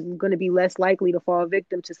 Like, she's going to be less likely to fall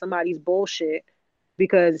victim to somebody's bullshit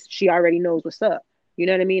because she already knows what's up. You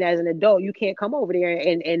know what I mean? As an adult, you can't come over there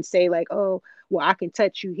and say like, "Oh, well, I can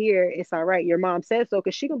touch you here. It's all right. Your mom said so."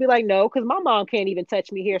 Because she gonna be like, "No, because my mom can't even touch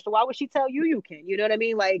me here. So why would she tell you you can?" You know what I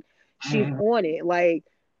mean? Like, she's on it. Like,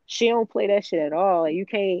 she don't play that shit at all. Like, you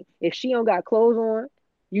can't, if she don't got clothes on,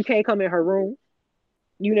 you can't come in her room.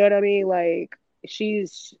 You know what I mean? Like,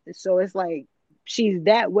 so it's like, she's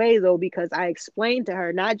that way though, because I explained to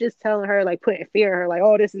her, not just telling her, like, putting fear in her, like,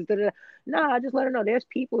 "Oh, this is da-da-da." Nah, I just let her know there's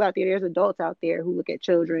people out there, there's adults out there who look at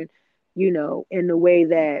children, in the way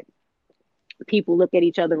that people look at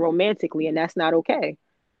each other romantically, and that's not okay.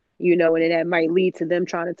 And that might lead to them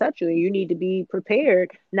trying to touch you, and you need to be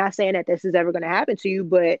prepared. Not saying that this is ever going to happen to you,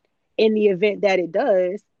 but in the event that it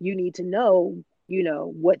does, you need to know,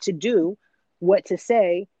 what to do, what to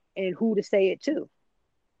say, and who to say it to.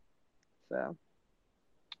 So,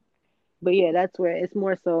 but yeah, that's where it's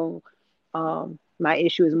more so, my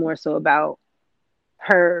issue is more so about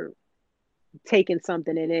her taking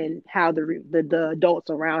something and then how the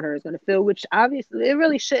adults around her is going to feel, which obviously it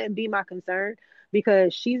really shouldn't be my concern.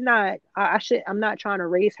 because she's not. I'm not trying to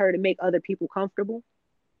raise her to make other people comfortable.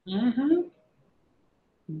 Mm-hmm.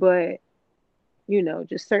 But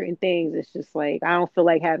just certain things. It's just like I don't feel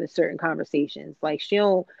like having certain conversations. Like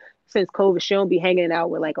since COVID, she don't be hanging out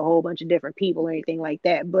with like a whole bunch of different people or anything like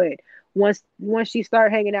that. But once she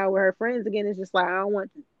start hanging out with her friends again, it's just like I don't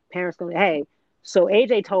want parents going. Hey, so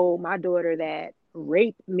AJ told my daughter that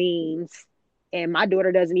rape means, and my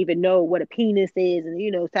daughter doesn't even know what a penis is,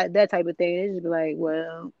 and that type of thing. It's just be like,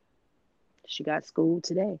 well, she got schooled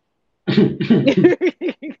today.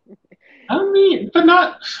 I mean, but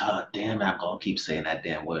not. Oh, damn, I'm gonna keep saying that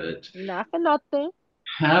damn word. Not for nothing.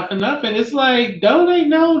 Not for nothing. It's like, don't they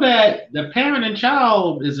know that the parent and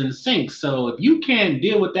child is in sync? So if you can't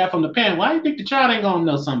deal with that from the parent, why do you think the child ain't gonna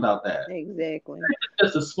know something about that? Exactly.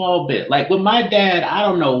 Just a small bit. Like with my dad, I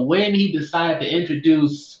don't know when he decided to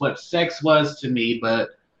introduce what sex was to me, but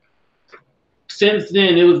since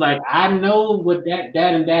then it was like I know what that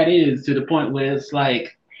and that is, to the point where it's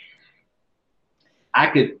like I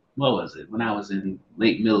could, what was it, when I was in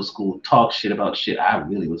late middle school, talk shit about shit I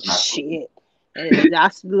really was not supposed to. Shit. And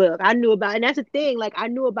look, I knew about, and that's the thing. Like, I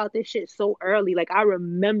knew about this shit so early. Like, I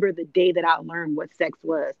remember the day that I learned what sex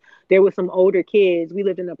was. There were some older kids. We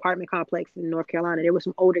lived in an apartment complex in North Carolina. There were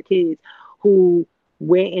some older kids who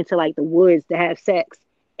went into like the woods to have sex,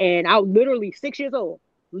 and I was literally 6 years old.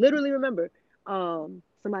 Literally remember,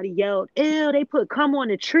 somebody yelled, "Ew! They put cum on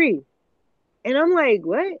the tree," and I'm like,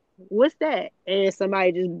 "What? What's that?" And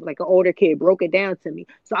somebody just like an older kid broke it down to me.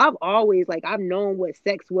 So I've always like I've known what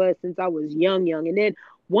sex was since I was young. And then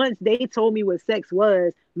once they told me what sex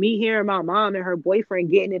was, me hearing my mom and her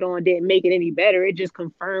boyfriend getting it on didn't make it any better. It just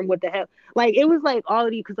confirmed what the hell. Like it was like all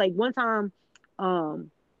of these, because like one time,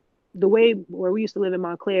 the way where we used to live in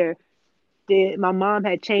Montclair, my mom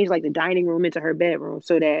had changed like the dining room into her bedroom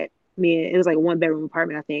so that it was like a 1-bedroom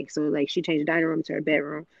apartment, I think. So like she changed the dining room into her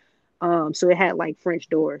bedroom. So it had like French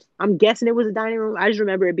doors. I'm guessing it was a dining room. I just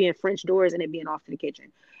remember it being French doors and it being off to the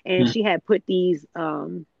kitchen. And she had put these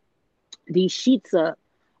sheets up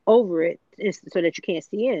over it so that you can't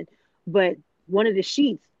see in. But one of the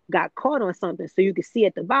sheets got caught on something so you could see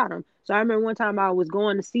at the bottom. So I remember one time I was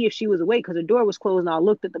going to see if she was awake because the door was closed, and I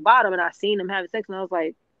looked at the bottom and I seen them having sex, and I was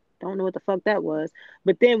like, don't know what the fuck that was.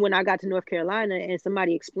 But then when I got to North Carolina and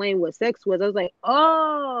somebody explained what sex was, I was like,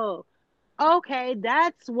 oh, okay,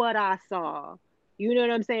 that's what I saw. You know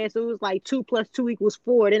what I'm saying? So it was like 2 + 2 =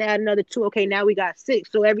 4. Then add another 2. Okay, now we got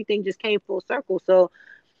 6. So everything just came full circle. So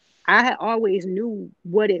I had always knew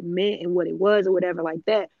what it meant and what it was or whatever like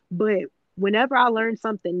that. But whenever I learned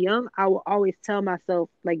something young, I would always tell myself,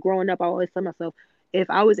 like growing up, I always tell myself, if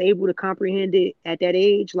I was able to comprehend it at that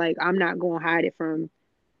age, like I'm not going to hide it from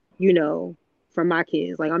my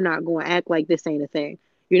kids. Like I'm not going to act like this ain't a thing.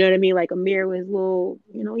 You know what I mean? Like Amir was little,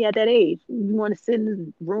 he at that age. You want to sit in his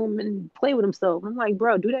room and play with himself. I'm like,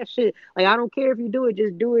 bro, do that shit. Like, I don't care if you do it,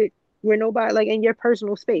 just do it where nobody, like in your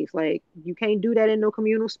personal space. Like, you can't do that in no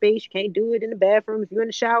communal space. You can't do it in the bathroom. If you're in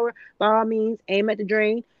the shower, by all means, aim at the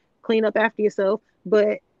drain, clean up after yourself.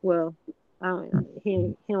 But, well, I don't,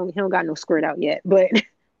 he don't got no squirt out yet. But,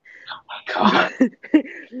 Oh my God.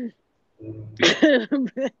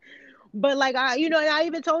 But like I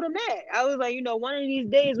even told him that. I was like, one of these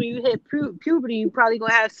days when you hit puberty, you probably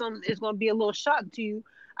gonna have it's gonna be a little shock to you.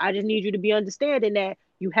 I just need you to be understanding that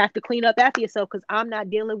you have to clean up after yourself, because I'm not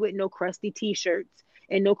dealing with no crusty t-shirts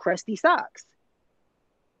and no crusty socks.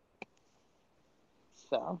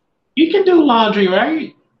 So you can do laundry,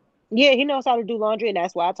 right? Yeah, he knows how to do laundry, and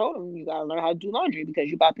that's why I told him you gotta learn how to do laundry, because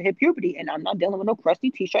you're about to hit puberty, and I'm not dealing with no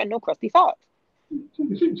crusty t-shirt and no crusty socks. You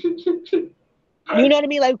know what I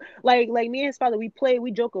mean? Like me and his father, we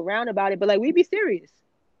joke around about it, but like we be serious.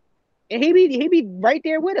 And he be right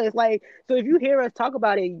there with us. Like, so if you hear us talk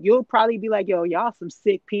about it, you'll probably be like, yo, y'all some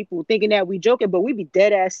sick people thinking that we joking, but we be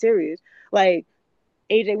dead ass serious. Like,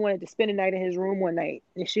 AJ wanted to spend the night in his room one night,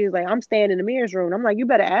 and she was like, I'm staying in Amir's room. And I'm like, you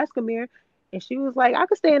better ask Amir. And she was like, I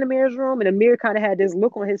could stay in Amir's room. And Amir kind of had this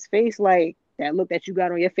look on his face, like that look that you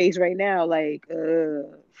got on your face right now, like,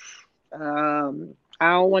 I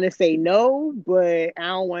don't want to say no, but I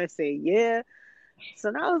don't want to say yeah. So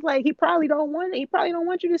now I was like, he probably don't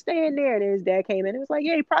want you to stay in there. And then his dad came in and was like,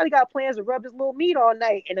 yeah, he probably got plans to rub his little meat all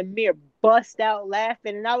night. And Amir bust out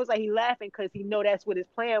laughing. And I was like, he laughing because he know that's what his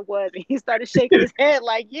plan was. And he started shaking his head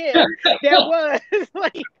like, yeah, that was.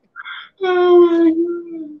 Like, oh my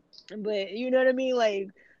God. But you know what I mean? Like,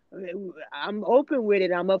 I'm open with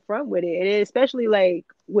it. I'm upfront with it. And especially like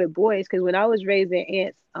with boys, because when I was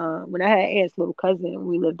raising aunts, when I had aunt's little cousin,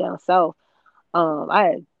 we lived down south, I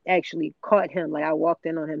had actually caught him. Like, I walked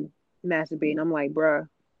in on him masturbating. I'm like, bruh,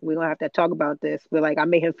 We're gonna have to talk about this. But like I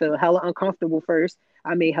made him feel hella uncomfortable first.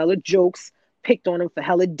 I made hella jokes, picked on him for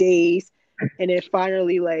hella days. And then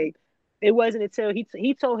finally, like, it wasn't until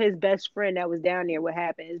he told his best friend that was down there what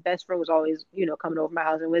happened. His best friend was always, coming over my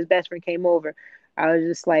house. And when his best friend came over, I was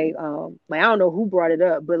just like I don't know who brought it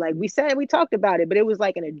up, but like we talked about it, but it was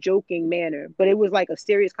like in a joking manner. But it was like a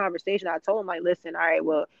serious conversation. I told him, like, listen, all right,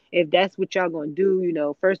 well, if that's what y'all gonna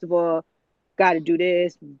do, first of all, got to do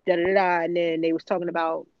this, da da da. And then they was talking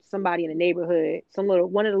about somebody in the neighborhood,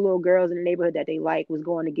 one of the little girls in the neighborhood that they like was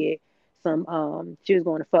going to get she was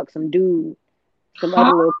going to fuck some dude, some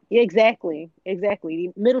other little, yeah, exactly,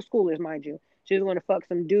 middle schoolers, mind you. She was going to fuck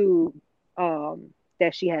some dude,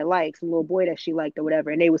 that she had liked, some little boy that she liked or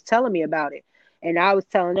whatever. And they was telling me about it, and I was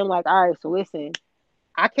telling them like, all right, so listen,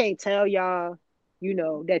 I can't tell y'all,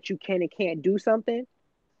 that you can and can't do something,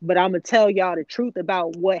 but I'm gonna tell y'all the truth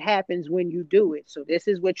about what happens when you do it. So this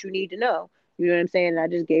is what you need to know. You know what I'm saying? And I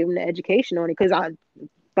just gave him the education on it because I,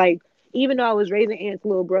 like, even though I was raising Aunt's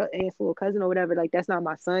little cousin or whatever, like that's not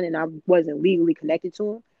my son, and I wasn't legally connected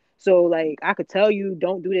to him. So like I could tell you,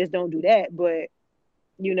 don't do this, don't do that, but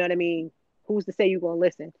you know what I mean? Who's to say you're gonna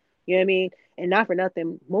listen? You know what I mean? And not for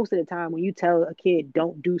nothing, most of the time when you tell a kid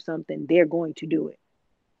don't do something, they're going to do it.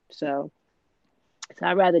 So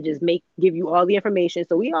I'd rather just give you all the information.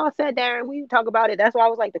 So we all sat there and we talk about it. That's why I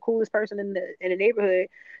was like the coolest person in the neighborhood,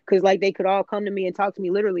 because like they could all come to me and talk to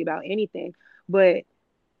me literally about anything. But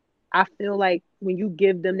I feel like when you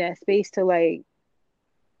give them that space to like,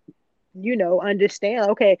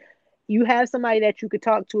 understand, okay, you have somebody that you could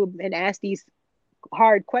talk to and ask these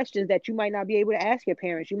hard questions that you might not be able to ask your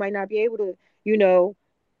parents. You might not be able to,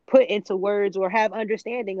 put into words or have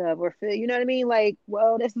understanding of or feel, you know what I mean? Like,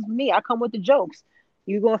 well, this is me. I come with the jokes.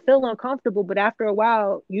 You're going to feel uncomfortable, but after a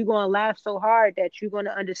while, you're going to laugh so hard that you're going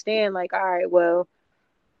to understand, like, all right, well,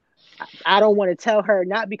 I don't want to tell her,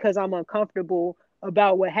 not because I'm uncomfortable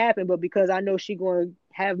about what happened, but because I know she's going to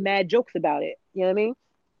have mad jokes about it. You know what I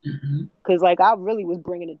mean? Because, like, I really was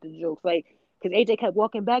bringing it to jokes. Like, because AJ kept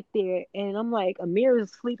walking back there, and I'm like, Amir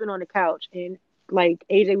is sleeping on the couch, and, like,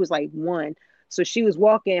 AJ was, like, 1. So she was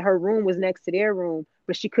walking, her room was next to their room,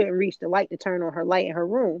 but she couldn't reach the light to turn on her light in her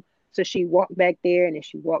room. So she walked back there, and then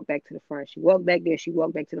she walked back to the front. She walked back there, she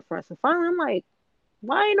walked back to the front. So finally, I'm like,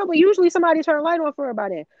 why ain't nobody? Usually somebody turn a light on for her by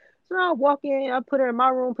then. So I walk in, I put her in my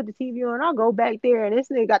room, put the TV on, I'll go back there, and this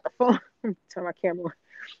nigga got the phone. Turn my camera on.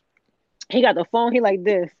 He got the phone, he like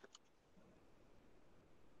this.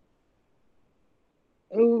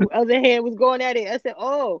 Ooh, other hand was going at it.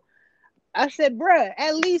 I said, bruh,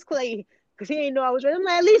 at least Clay, because he didn't know I was ready. I'm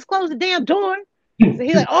like, at least close the damn door. So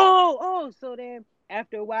he like, oh. So then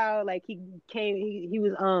after a while, like he came, he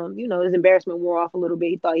was, his embarrassment wore off a little bit.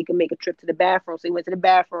 He thought he could make a trip to the bathroom. So he went to the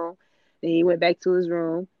bathroom. Then he went back to his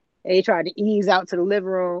room. And he tried to ease out to the living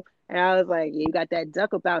room. And I was like, yeah, you got that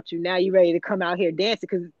duck about you. Now you ready to come out here dancing,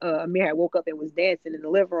 because Amir had woke up and was dancing in the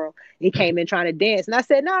living room. He came in trying to dance. And I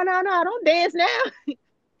said, no, don't dance now.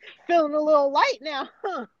 Feeling a little light now,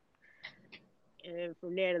 huh? And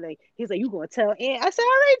from there, like, he's like, you gonna tell Aunt? I said,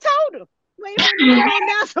 I already told him. Wait for him to calm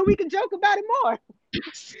down so we can joke about it more.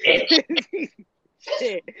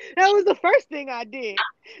 Shit. That was the first thing I did.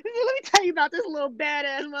 Let me tell you about this little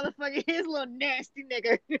badass motherfucker. His little nasty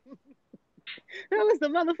nigga. That was the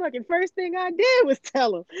motherfucking first thing I did, was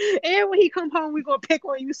tell him. And when he come home, we gonna pick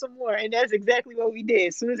on you some more. And that's exactly what we did.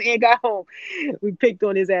 As soon as Aunt got home, we picked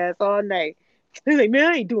on his ass all night. He's like,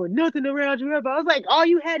 man, I ain't doing nothing around you ever. I was like, all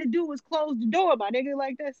you had to do was close the door, my nigga.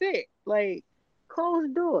 Like, that's it. Like, close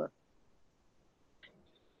the door.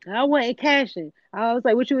 I wasn't cashing. I was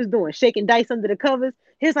like, what you was doing? Shaking dice under the covers?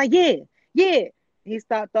 He was like, yeah. He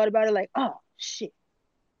thought about it like, oh, shit.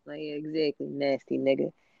 Like, yeah, exactly. Nasty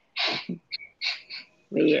nigga.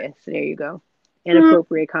 But yeah, so there you go.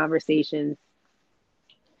 Inappropriate conversations.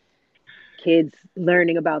 Kids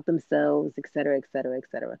learning about themselves, etc., etc.,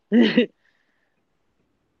 etc.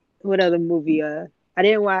 What other movie? I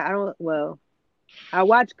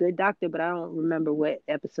watched Good Doctor, but I don't remember what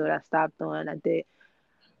episode I stopped on. I don't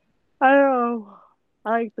know. I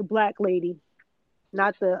like the black lady,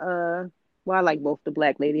 not the well, I like both the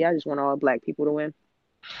black lady. I just want all black people to win.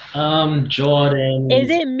 Jordan.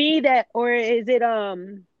 Is it me that, or is it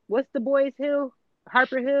what's the boy's Hill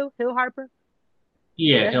Harper?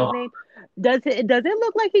 Yeah, that's his name. Does it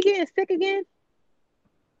look like he getting sick again?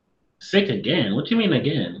 Sick again? What do you mean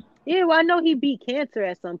again? Yeah, well, I know he beat cancer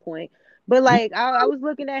at some point, but like I was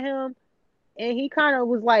looking at him, and he kind of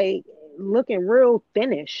was like looking real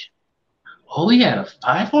thinnish. Oh, he had a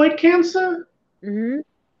thyroid cancer? Mm-hmm.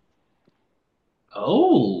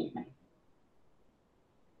 Oh,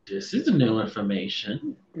 this is new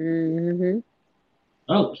information. Mm-hmm.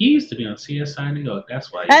 Oh, he used to be on CSI New York.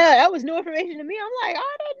 That's why. That was new information to me. I'm like,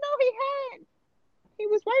 I didn't know he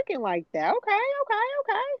was working like that. Okay.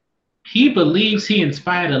 He believes he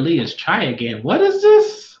inspired Aaliyah's Try Again. What is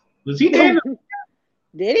this? Was he dating?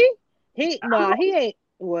 Did he? He ain't.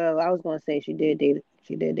 Well, I was gonna say she did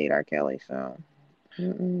date R. Kelly, so.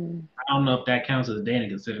 Mm-mm. I don't know if that counts as dating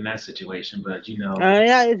considering that situation, but you know.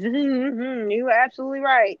 Yeah, you were absolutely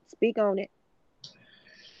right. Speak on it.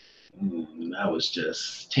 I was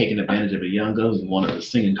just taking advantage of a young girl who wanted a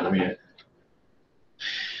singing career.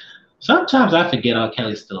 Sometimes I forget R.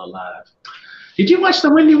 Kelly's still alive. Did you watch the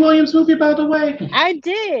Wendy Williams movie, by the way? I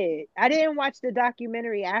did. I didn't watch the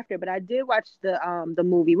documentary after, but I did watch the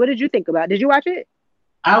movie. What did you think about it? Did you watch it?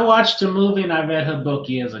 I watched the movie and I read her book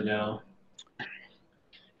years ago.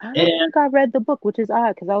 I don't think I read the book, which is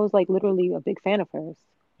odd because I was like literally a big fan of hers.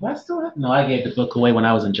 No, I gave the book away when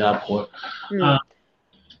I was in Job Corps.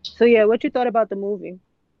 So yeah, what you thought about the movie?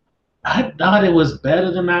 I thought it was better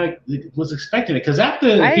than I was expecting it because after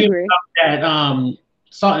hearing about that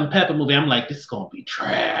Salt and Pepper movie, I'm like, this is gonna be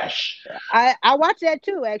trash. I watched that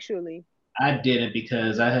too, actually. I didn't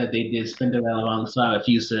because I heard they did Spinderella alongside a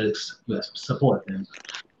few support them.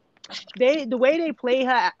 The way they play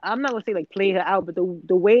her, I'm not gonna say like play her out, but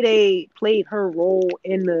the way they played her role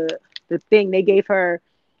in the thing, they gave her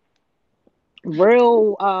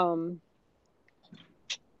real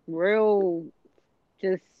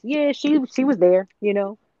just she was there, you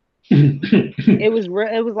know. it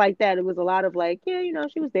was like that. It was a lot of like, yeah, you know,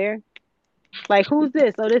 she was there. Like, who's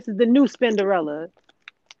this? Oh, this is the new Spinderella.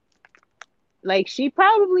 Like, she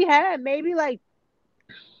probably had maybe like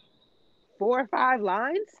 4 or 5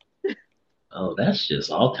 lines. Oh, that's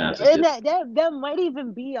just all kinds of. And that might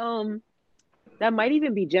even be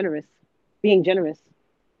generous, being generous.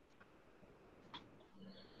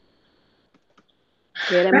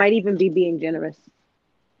 Yeah, that might even be being generous.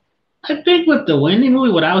 I think with the Wendy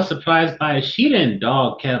movie, what I was surprised by is she didn't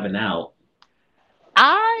dog Kevin out.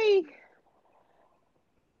 I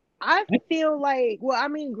feel like, well, I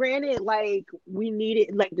mean, granted, like we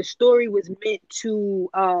needed, like the story was meant to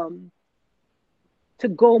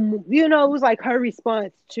go, you know, it was like her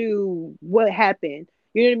response to what happened.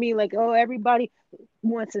 You know what I mean? Like, oh, everybody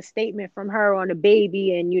wants a statement from her on the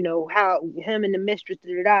baby and, you know, how him and the mistress,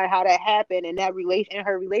 how that happened and that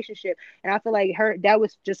her relationship. And I feel like that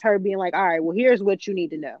was just her being like, all right, well, here's what you need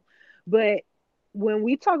to know. But when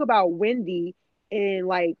we talk about Wendy and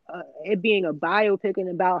like it being a biopic and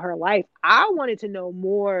about her life, I wanted to know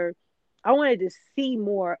more. I wanted to see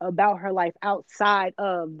more about her life outside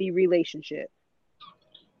of the relationship.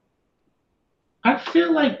 I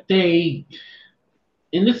feel like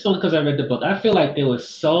and this is only because I read the book, I feel like there was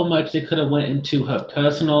so much they could have went into her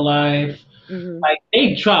personal life. Mm-hmm. Like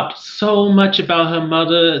they dropped so much about her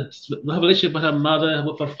mother, her relationship with her mother,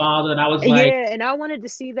 with her father, and I was like, yeah, and I wanted to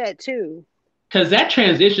see that too. Because that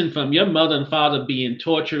transition from your mother and father being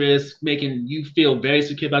torturous, making you feel very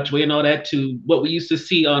secure about your way and all that, to what we used to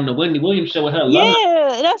see on the Wendy Williams show with her.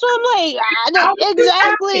 Yeah, that's what I'm like.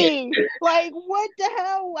 Exactly. Like, what the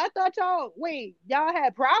hell? I thought y'all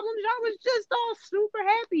had problems? Y'all was just all super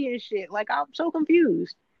happy and shit. Like, I'm so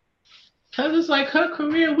confused. Because it's like her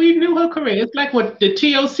career, we knew her career. It's like what the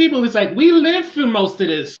TLC movies, like we lived through most of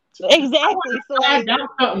this. Exactly. So like, that's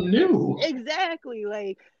something new. Exactly.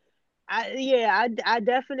 Like, I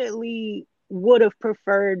definitely would have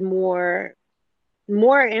preferred more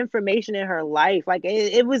information in her life. Like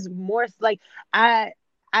it was more like I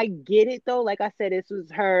get it though. Like I said, this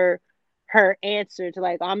was her answer to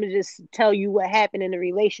like, I'm gonna just tell you what happened in the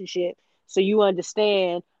relationship so you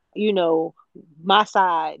understand, you know, my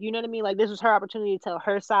side. You know what I mean? Like this was her opportunity to tell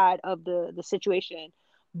her side of the situation.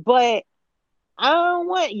 But I don't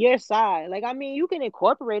want your side. Like, I mean, you can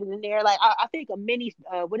incorporate it in there. Like, I think a mini,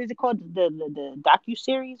 what is it called? The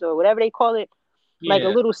docu-series or whatever they call it. Yeah. Like a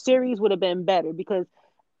little series would have been better because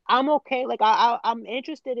I'm okay. Like, I'm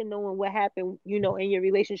interested in knowing what happened, you know, in your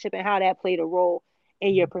relationship and how that played a role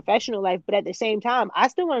in your professional life. But at the same time, I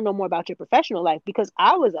still want to know more about your professional life because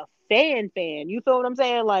I was a fan. You feel what I'm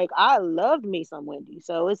saying? Like, I loved me some Wendy.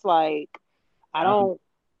 So it's like,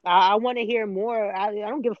 I want to hear more. I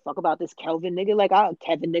don't give a fuck about this Kelvin nigga. Like,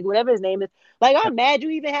 Kevin nigga, whatever his name is. Like, I'm mad you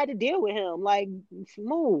even had to deal with him. Like,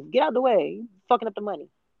 move. Get out the way. You fucking up the money.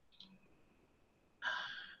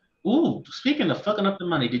 Ooh, speaking of fucking up the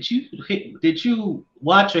money, did you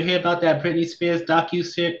watch or hear about that Britney Spears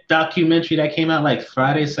documentary that came out like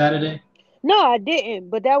Friday, Saturday? No, I didn't.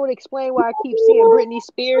 But that would explain why I keep seeing Britney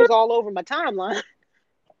Spears all over my timeline.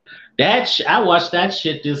 I watched that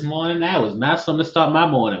shit this morning. That was not something to start my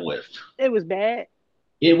morning with. It was bad.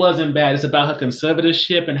 It wasn't bad. It's about her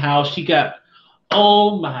conservatorship and how she got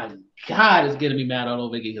Oh my God, it's getting me mad all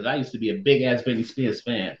over again because I used to be a big ass Britney Spears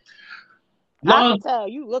fan. I can tell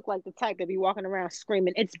you look like the type to be walking around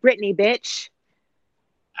screaming, "It's Britney, bitch."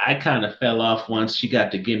 I kind of fell off once she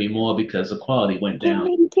got to Give Me More because the quality went down.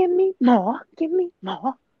 Give me more. Give me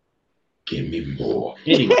more. Give me more.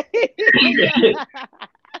 Anyway.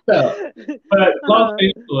 So, but long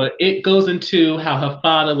story short, it goes into how her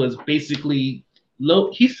father was basically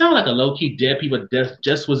he sounded like a low-key dip. He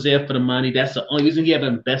just was there for the money. That's the only reason he ever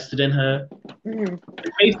invested in her. Mm-hmm.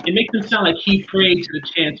 It makes him sound like he prayed to the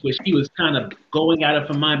chance where she was kind of going out of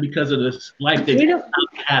her mind because of this life that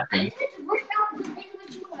happened.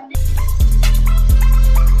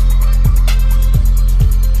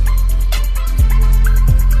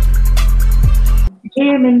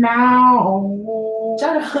 Hear me now.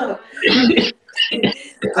 Shut up.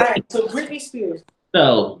 All right, so Britney Spears.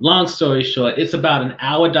 So, long story short, it's about an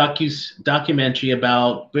hour documentary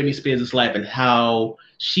about Britney Spears' life and how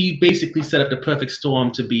she basically set up the perfect storm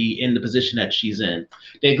to be in the position that she's in.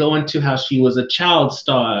 They go into how she was a child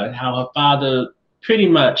star, how her father pretty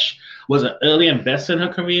much was an early investor in her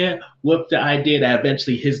career with the idea that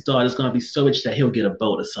eventually his daughter's going to be so rich that he'll get a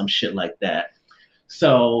boat or some shit like that.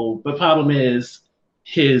 So the problem is,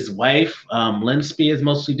 his wife, Lynn Spears,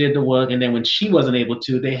 mostly did the work, and then when she wasn't able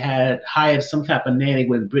to, they had hired some type of nanny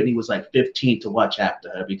when Britney was like 15 to watch after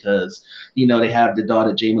her because, you know, they have the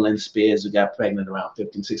daughter, Jamie Lynn Spears, who got pregnant around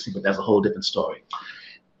 15, 16, but that's a whole different story.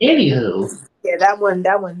 Anywho. Yeah, that one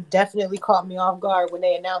definitely caught me off guard when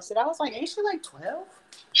they announced it. I was like, ain't she like 12?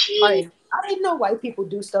 Like, I didn't know white people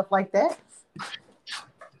do stuff like that.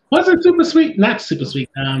 Wasn't Super Sweet, not Super Sweet,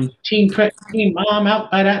 Teen Mom out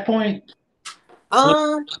by that point?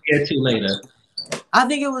 Yeah, too later. I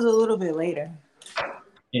think it was a little bit later.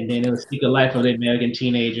 And then it was Secret Life of the American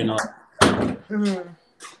Teenager and all. Mm-hmm.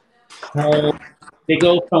 So they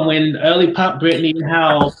go from when early pop Britney and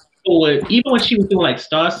how even when she was doing like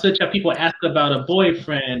Star Search, how people ask about a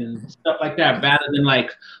boyfriend and stuff like that, rather than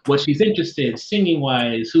like what she's interested in, singing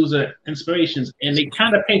wise, who's her inspirations, and they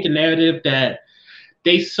kind of paint the narrative that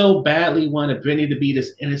they so badly wanted Britney to be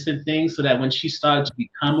this innocent thing so that when she started to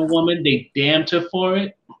become a woman, they damned her for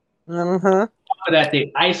it. Mm-hmm. For that,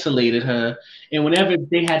 they isolated her. And whenever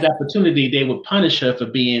they had the opportunity, they would punish her for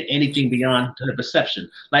being anything beyond her perception.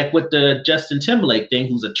 Like with the Justin Timberlake thing,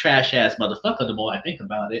 who's a trash-ass motherfucker, the more I think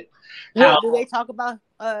about it. Do they talk about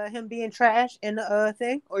him being trash in the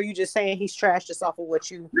thing? Or are you just saying he's trash just off of what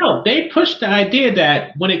you... No, they pushed the idea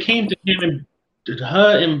that when it came to him and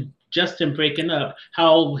her and Justin breaking up,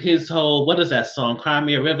 how his whole, what is that song, Cry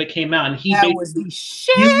Me a River came out, and he that was the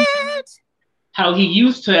shit. How he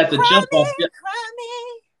used her as a jump off. Cry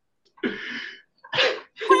me.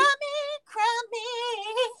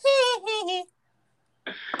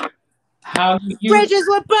 How bridges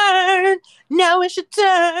were burned, now it's your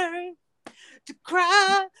turn to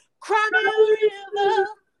cry me a river.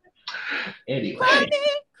 Anyway. Cry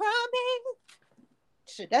me.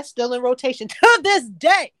 Shit, that's still in rotation to this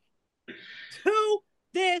day.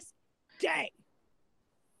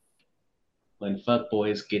 When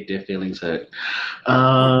fuckboys get their feelings hurt.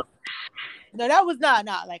 No, that was not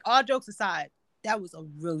like, all jokes aside, that was a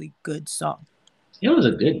really good song. It was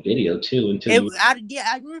a good video too.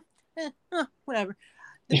 Whatever.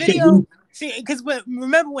 The video, see, because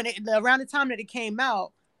remember when around the time that it came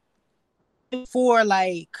out, before,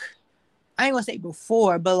 like, I ain't gonna say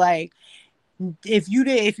before, but like, if you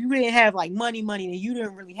didn't have like money, then you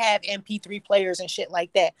didn't really have MP3 players and shit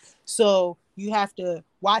like that. So you have to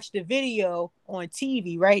watch the video on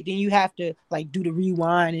TV, right? Then you have to like do the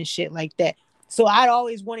rewind and shit like that. So I'd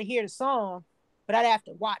always want to hear the song, but I'd have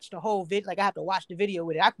to watch the whole video. Like I have to watch the video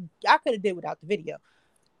with it. I could have did without the video,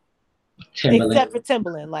 except for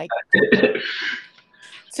Timbaland. Like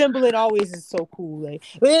Timbaland always is so cool. Like,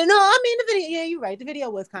 but no, I mean the video. Yeah, you're right. The video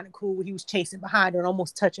was kind of cool. He was chasing behind her and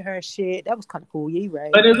almost touching her and shit. That was kind of cool. Yeah, you're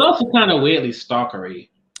right. But it's also kind of weirdly stalkery.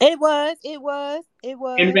 It was.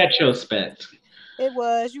 In retrospect. It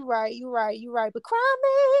was. You're right. But cry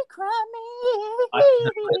me.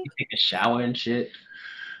 Take a shower and shit.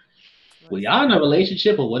 Well, y'all in a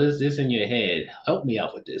relationship, or what is this in your head? Help me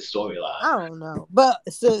out with this storyline. I don't know. But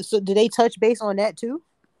so did they touch base on that too?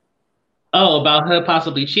 Oh, about her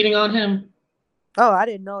possibly cheating on him? Oh, I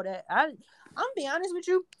didn't know that. I'm gonna be honest with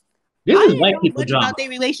you. This is white people drama. About their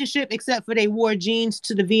relationship, except for they wore jeans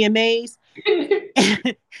to the VMAs,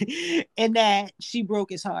 and that she broke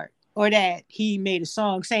his heart, or that he made a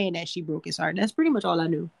song saying that she broke his heart. That's pretty much all I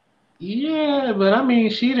knew. Yeah, but I mean,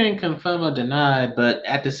 she didn't confirm or deny. But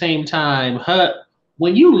at the same time,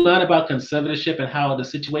 when you learn about conservatorship and how the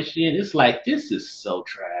situation is, it's like, this is so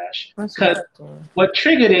trash. Because what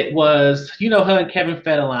triggered it was, her and Kevin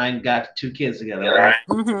Federline got 2 kids together, right?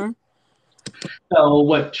 Mm-hmm. So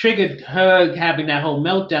what triggered her having that whole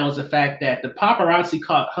meltdown was the fact that the paparazzi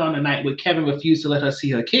caught her on the night where Kevin refused to let her see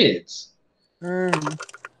her kids.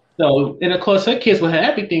 So, and of course, her kids were her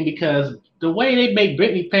everything, because the way they made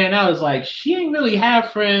Britney pan out is like, she didn't really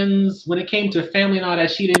have friends. When it came to family and all that,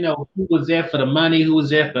 she didn't know who was there for the money, who was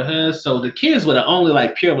there for her. So the kids were the only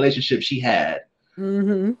like pure relationship she had.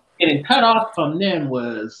 Mm-hmm. Getting cut off from them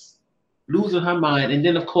was losing her mind. And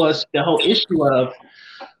then, of course, the whole issue of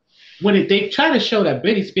when they try to show that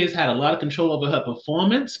Britney Spears had a lot of control over her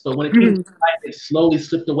performance, but when it came to life, it slowly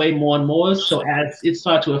slipped away more and more. So as it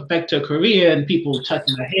started to affect her career and people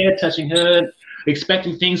touching her hair, touching her,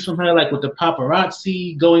 expecting things from her, like with the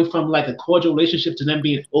paparazzi, going from like a cordial relationship to them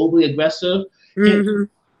being overly aggressive, hitting her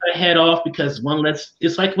head off because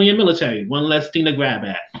it's like when you're military, one less thing to grab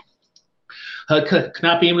at. Her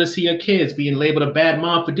not being able to see her kids, being labeled a bad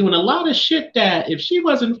mom for doing a lot of shit that if she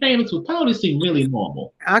wasn't famous would probably seem really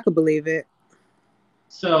normal. I could believe it.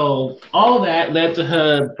 So all that led to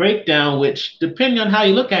her breakdown, which, depending on how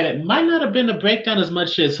you look at it, might not have been a breakdown as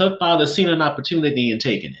much as her father seen an opportunity and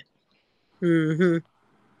taking it. Mm-hmm.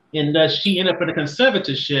 And thus she ended up in a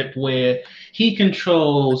conservatorship where he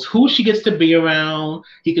controls who she gets to be around,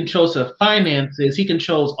 he controls her finances, he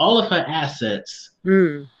controls all of her assets.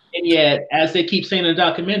 And yet, as they keep saying in the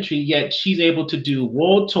documentary, yet she's able to do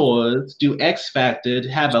world tours, do X Factor,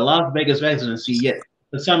 have a Las Vegas residency, yet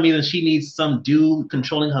for some reason she needs some dude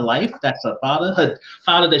controlling her life. That's her father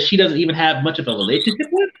that she doesn't even have much of a relationship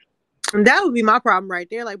with. And that would be my problem right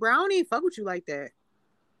there. Like, bro, I don't even fuck with you like that.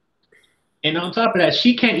 And on top of that,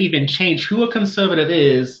 she can't even change who her conservator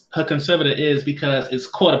is because it's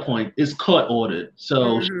court ordered.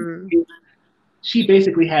 So she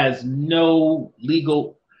basically has no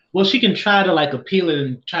legal. Well, she can try to like appeal it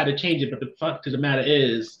and try to change it, but the fact of the matter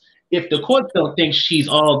is, if the courts don't think she's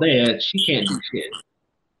all there, she can't do shit.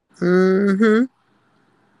 Mm-hmm.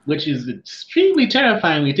 Which is extremely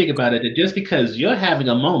terrifying when you think about it, that just because you're having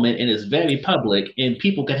a moment and it's very public and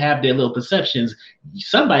people can have their little perceptions,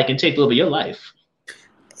 somebody can take over your life.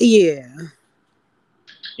 Yeah.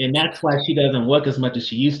 And that's why she doesn't work as much as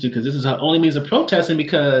she used to, because this is her only means of protesting,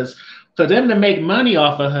 because for them to make money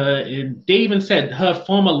off of her, and they even said her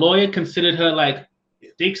former lawyer considered her like,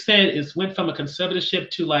 they said it went from a conservatorship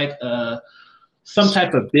to like some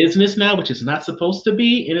type of business now, which is not supposed to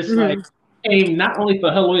be. And it's like, aim not only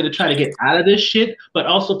for her lawyer to try to get out of this shit, but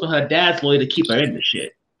also for her dad's lawyer to keep her in the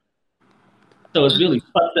shit. So it's really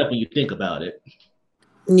fucked up when you think about it.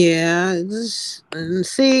 Yeah, just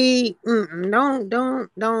see, don't.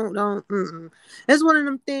 It's one of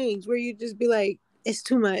them things where you just be like, it's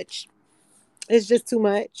too much. It's just too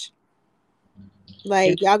much.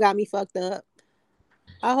 Like, y'all got me fucked up.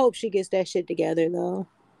 I hope she gets that shit together, though.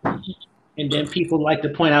 And then people like to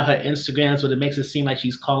point out her Instagrams where it makes it seem like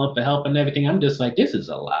she's calling for help and everything. I'm just like, this is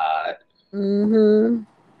a lot. Mm-hmm.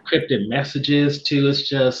 Cryptic messages, too. It's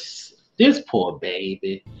just, this poor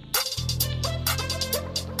baby.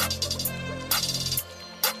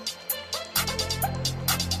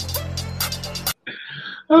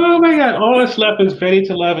 Oh my God. All that's left is Ready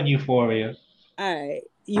to Love and Euphoria. All right.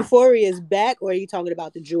 Euphoria is back, or are you talking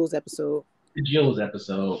about the Jules episode? The Jules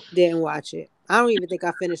episode. Didn't watch it. I don't even think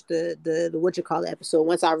I finished the episode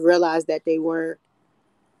once I realized that they weren't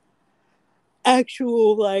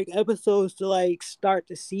actual like episodes to like start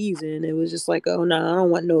the season. It was just like, oh no, I don't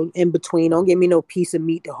want no in between. Don't give me no piece of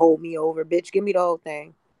meat to hold me over, bitch. Give me the whole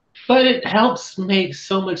thing. But it helps make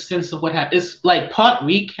so much sense of what happened. It's like part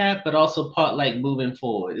recap, but also part like moving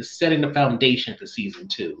forward. It's setting the foundation for season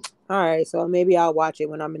 2. All right, so maybe I'll watch it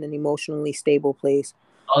when I'm in an emotionally stable place.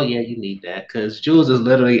 Oh yeah, you need that, because Jules is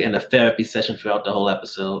literally in a therapy session throughout the whole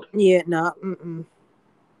episode. Yeah,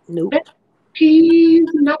 nope. He's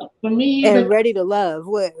not for me. And Ready to Love.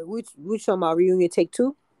 What? We talking about reunion take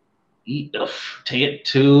 2? Take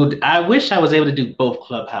 2. I wish I was able to do both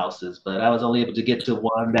clubhouses, but I was only able to get to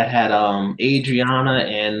one that had Adriana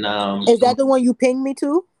and. Is that the one you pinged me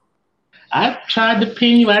to? I tried to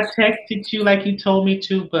ping you. I texted you like you told me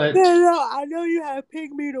to, but no, I know you have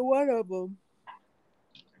pinged me to one of them.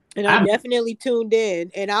 And I definitely tuned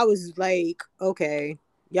in, and I was like, okay,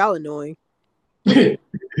 y'all annoying.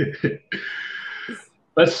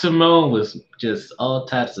 But Simone was just all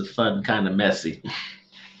types of fun, kind of messy.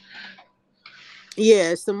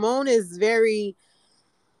 Yeah, Simone is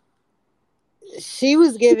she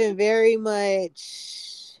was giving very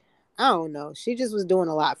much, I don't know. She just was doing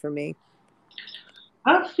a lot for me.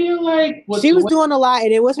 I feel like she was doing a lot,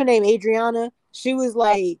 and it was her name, Adriana. She was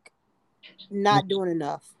like not doing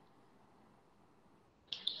enough.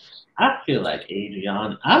 I feel like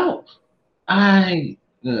Adrian.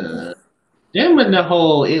 Then when the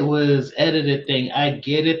whole it was edited thing, I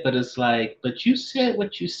get it, but it's like, but you said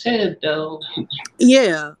what you said though.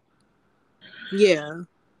 Yeah. Yeah.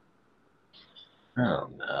 I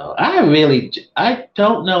don't know. I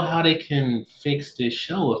don't know how they can fix this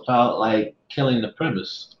show without like killing the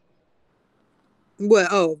premise. What?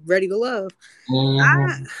 Oh, Ready to Love.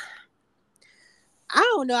 Mm-hmm. I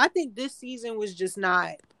don't know. I think this season was just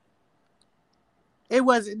not. It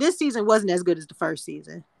wasn't. This season wasn't as good as the first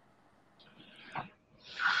season.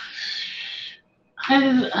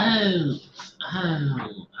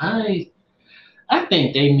 I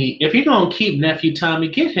think they need, if you're gonna keep nephew Tommy,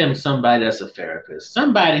 get him somebody that's a therapist,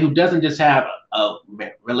 somebody who doesn't just have a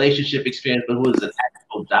relationship experience, but who is an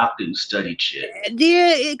actual doctor who studied shit.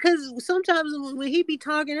 Yeah, because sometimes when he be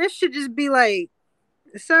talking, that should just be like,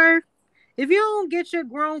 "Sir, if you don't get your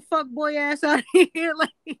grown fuckboy ass out of here,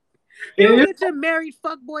 like." You don't get your married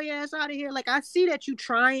fuckboy ass out of here. Like, I see that you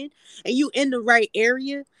trying and you in the right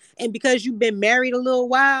area, and because you've been married a little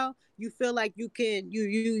while, you feel like you can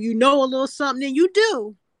you know a little something, and you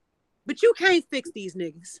do, but you can't fix these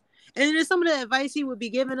niggas. And then some of the advice he would be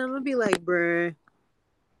giving them would be like, bruh,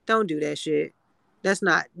 don't do that shit. That's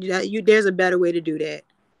not you. There's a better way to do that.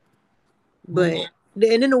 But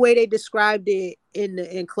and then the way they described it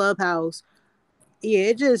in Clubhouse,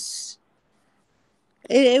 yeah,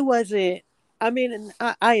 it wasn't. I mean,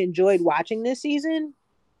 I enjoyed watching this season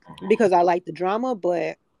because I like the drama,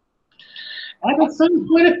 but at some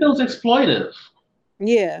point it feels exploitive.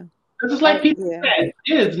 Yeah, this is like people said.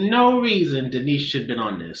 There's no reason Denise should have been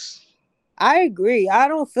on this. I agree. I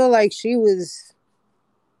don't feel like she was.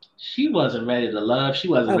 She wasn't ready to love. She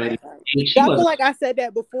wasn't ready. I feel like I said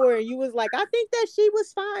that before, and you was like, "I think that she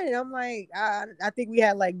was fine." And I'm like, I think we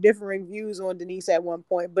had like differing views on Denise at one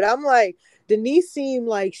point, but I'm like, Denise seemed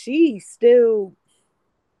like she still.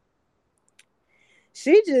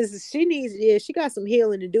 She needs, she got some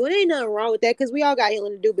healing to do. And ain't nothing wrong with that because we all got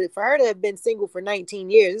healing to do. But for her to have been single for 19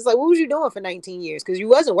 years, it's like, what was you doing for 19 years? Because you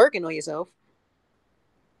wasn't working on yourself.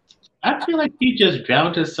 I feel like he just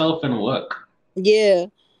drowned himself in work. Yeah,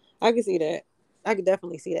 I can see that. I could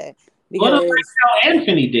definitely see that. Because like how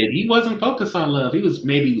Anthony did. He wasn't focused on love. He was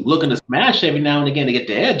maybe looking to smash every now and again to get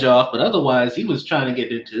the edge off, but otherwise he was trying to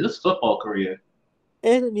get into his football career.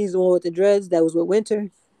 Anthony's the one with the dreads that was with Winter.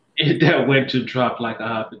 That Winter dropped like a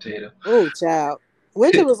hot potato. Oh, child.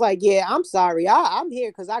 Winter was like, yeah, I'm sorry. I'm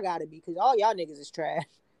here because I got to be, because all y'all niggas is trash.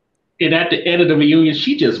 And at the end of the reunion,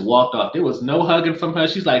 she just walked off. There was no hugging from her.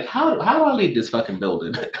 She's like, how do I leave this fucking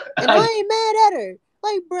building? And I ain't mad at her.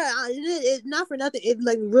 Like, bro, it's not for nothing. It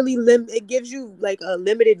like really it gives you like a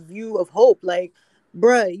limited view of hope. Like,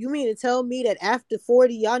 bro, you mean to tell me that after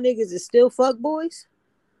 40, y'all niggas is still fuck boys?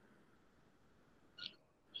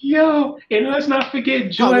 Yo, and let's not forget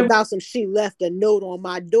Joy. Talking about some, she left a note on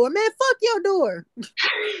my door. Man, fuck your door.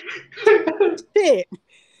 Shit.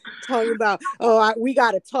 Talking about, we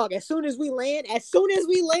gotta talk. As soon as we land,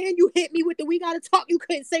 you hit me with the we gotta talk. You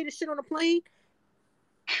couldn't say the shit on the plane.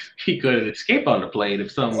 He couldn't escape on the plane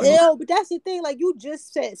if someone. Yeah, but that's the thing. Like, you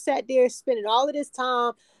just sat there spending all of this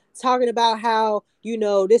time talking about how, you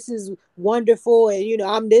know, this is wonderful, and you know,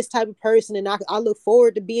 I'm this type of person, and I look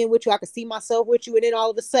forward to being with you. I can see myself with you, and then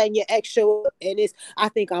all of a sudden your ex show up, and I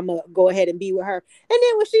think I'm gonna go ahead and be with her. And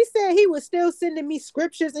then when she said he was still sending me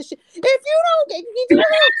scriptures and shit, if you don't,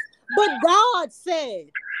 but God said,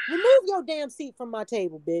 remove your damn seat from my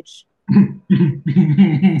table, bitch.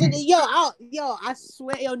 I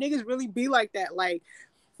swear, niggas really be like that. Like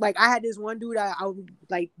I had this one dude I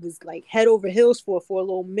was like head over heels for a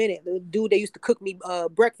little minute. The dude that used to cook me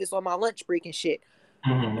breakfast on my lunch break and shit.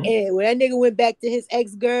 Mm-hmm. And when that nigga went back to his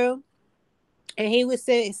ex-girl, and he would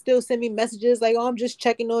still send me messages like, "Oh, I'm just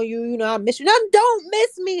checking on you. You know, I miss you." No, don't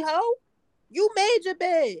miss me, ho. You made your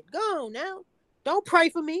bed. Go on now. Don't pray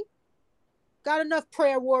for me. Got enough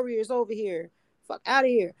prayer warriors over here. Fuck out of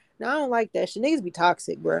here. No, I don't like that shit. Niggas be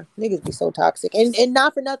toxic, bro. Niggas be so toxic. And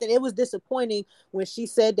not for nothing, it was disappointing when she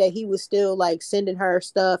said that he was still like sending her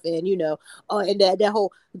stuff, and you know, and that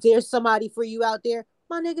whole there's somebody for you out there.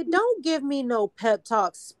 My nigga, don't give me no pep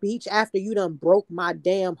talk speech after you done broke my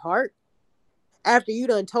damn heart. After you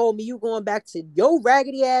done told me you going back to your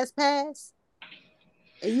raggedy ass past,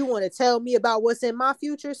 and you want to tell me about what's in my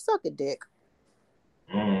future, suck a dick.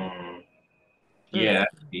 Yeah,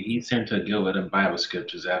 he sent her Gilbert and Bible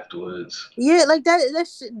scriptures afterwards. Yeah, like that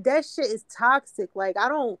shit is toxic. Like,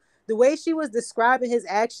 the way she was describing his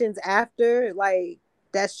actions after, like,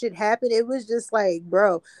 that shit happened, it was just like,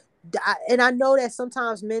 bro, and I know that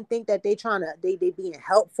sometimes men think that they being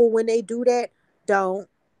helpful when they do that. Don't.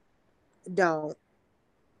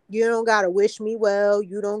 You don't gotta wish me well.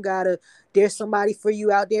 You don't gotta. There's somebody for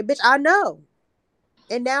you out there, bitch. I know.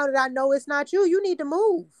 And now that I know it's not you, you need to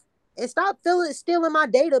move and stop stealing my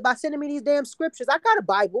data by sending me these damn scriptures. I got a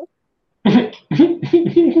Bible. Yeah,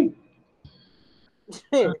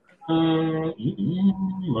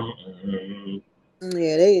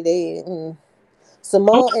 they.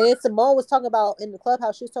 Simone, and then Simone was talking about in the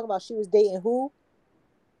clubhouse. She was talking about she was dating who?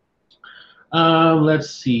 Let's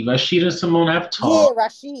see. Rashid and Simone have talked. Yeah,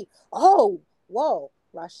 Rashid. Oh, whoa,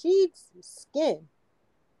 Rashid's skin.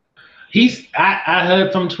 I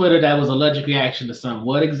heard from Twitter that was allergic reaction to something.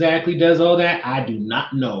 What exactly does all that? I do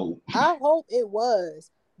not know. I hope it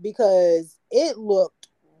was, because it looked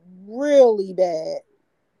really bad.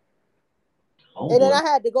 Oh, and then I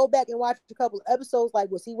had to go back and watch a couple of episodes. Like,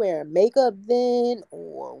 was he wearing makeup then,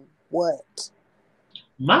 or what?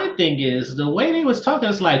 My thing is, the way they was talking,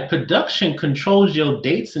 it's like production controls your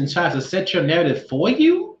dates and tries to set your narrative for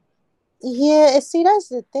you. Yeah, see, that's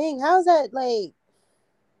the thing. How's that like?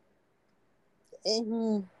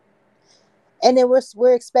 And then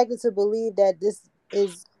we're expected to believe that this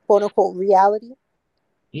is quote unquote reality.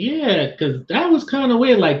 Yeah, because that was kind of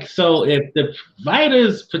weird. Like, so if the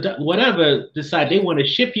writers, whatever, decide they want to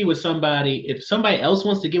ship you with somebody, if somebody else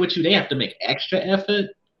wants to get with you, they have to make extra effort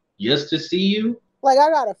just to see you. Like, I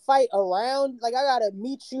gotta fight around. Like, I gotta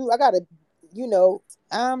meet you. I gotta,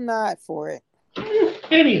 I'm not for it.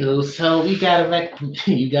 Anywho, so you got a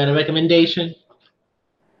recommendation?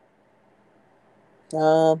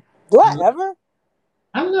 Do I ever?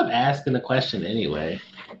 I love asking the question anyway.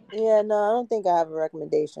 Yeah, no, I don't think I have a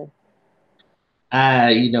recommendation.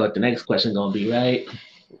 You know what the next question gonna be, right?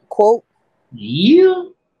 Quote. Yeah.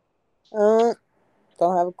 Don't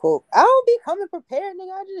have a quote. I don't be coming prepared,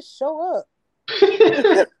 nigga. I just show up.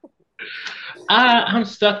 I'm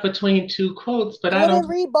stuck between two quotes, but I don't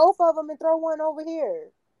read both of them and throw one over here.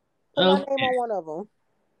 Put my name on one of them.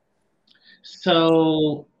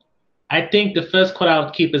 So I think the first quote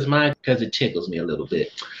I'll keep is mine because it tickles me a little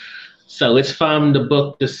bit. So it's from the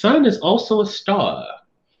book, The Sun is Also a Star.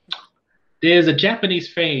 There's a Japanese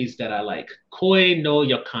phrase that I like, koi no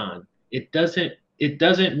yokan. It doesn't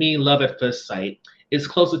mean love at first sight. It's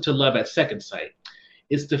closer to love at second sight.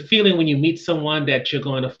 It's the feeling when you meet someone that you're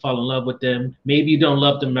going to fall in love with them. Maybe you don't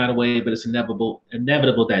love them right away, but it's inevitable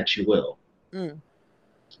that you will.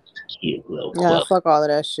 Cute little quote. Fuck all of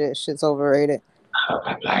that shit. Shit's overrated. Oh,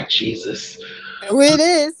 my Black Jesus. It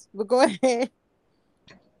is, but go ahead.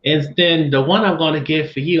 And then the one I'm going to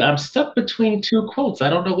give for you, I'm stuck between two quotes. I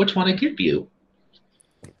don't know which one to give you.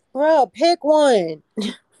 Bro, pick one.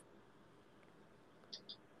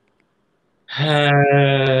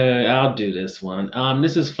 I'll do this one.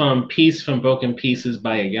 This is from Peace from Broken Pieces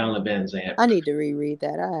by Iyanla Vanzant. I need to reread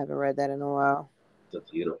that. I haven't read that in a while. It's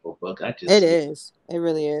a beautiful book. It is. It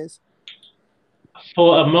really is.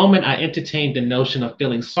 For a moment, I entertained the notion of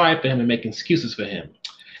feeling sorry for him and making excuses for him.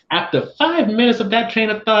 After 5 minutes of that train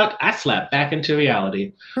of thought, I slapped back into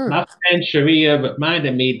reality. My friend Sharia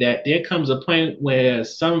reminded me that there comes a point where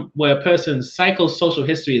a person's psychosocial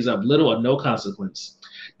history is of little or no consequence.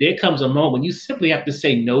 There comes a moment when you simply have to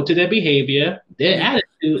say no to their behavior, their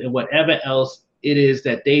attitude, and whatever else it is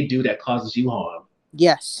that they do that causes you harm.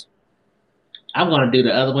 Yes. I'm going to do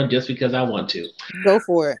the other one just because I want to. Go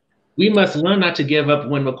for it. We must learn not to give up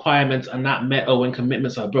when requirements are not met or when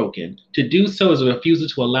commitments are broken. To do so is a refusal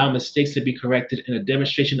to allow mistakes to be corrected and a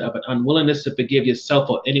demonstration of an unwillingness to forgive yourself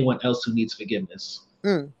or anyone else who needs forgiveness.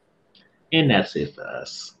 And that's it for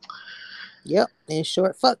us. Yep. In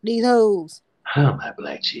short, fuck these hoes. Oh, my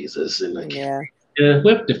Black Jesus. And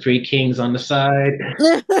whip the free kings on the side.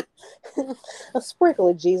 A sprinkle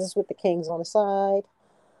of Jesus with the kings on the side.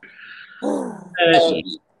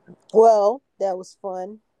 Well, that was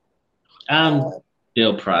fun. I'm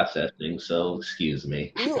still processing, so excuse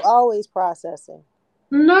me. You always processing.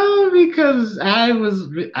 No, because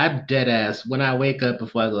I'm dead ass. When I wake up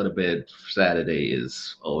before I go to bed, Saturday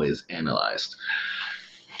is always analyzed.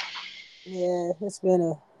 Yeah, it's been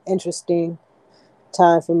an interesting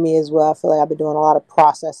time for me as well. I feel like I've been doing a lot of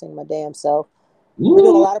processing my damn self. I've been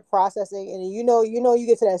doing a lot of processing, and you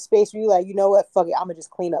get to that space where you're like, you know what, fuck it, I'm gonna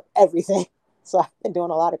just clean up everything. So I've been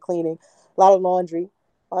doing a lot of cleaning, a lot of laundry,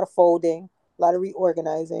 a lot of folding, a lot of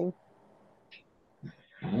reorganizing.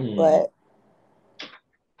 But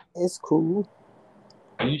it's cool.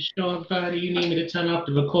 Are you sure, buddy? You need me to turn off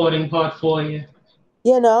the recording part for you?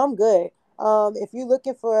 Yeah, no, I'm good. If you're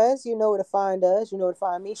looking for us, you know where to find us. You know where to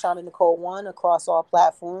find me, Shauna Nicole 1, across all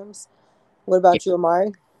platforms. What about you,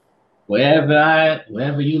 Amari?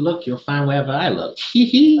 Wherever you look, you'll find wherever I look. I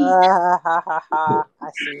see what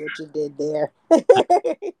you did there.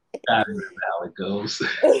 I don't know how it goes.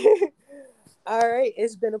 All right.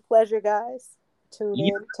 It's been a pleasure, guys. Tune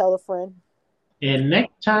in, tell a friend. And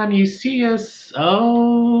next time you see us,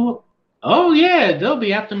 oh yeah, they'll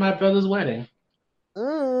be after my brother's wedding.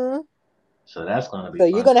 So that's gonna be fun.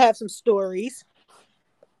 You're gonna have some stories.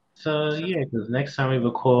 So yeah, because next time we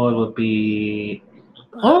record will be.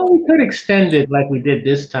 Oh, we could extend it like we did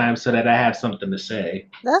this time so that I have something to say.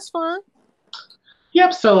 That's fine.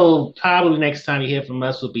 Yep. So probably next time you hear from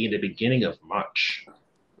us will be in the beginning of March.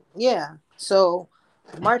 Yeah. So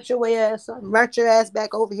march your ass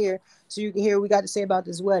back over here so you can hear what we got to say about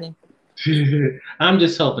this wedding. I'm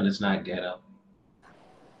just hoping it's not ghetto.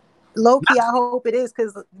 Low-key, I hope it is,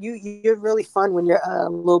 because you're really fun when you're a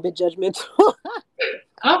little bit judgmental.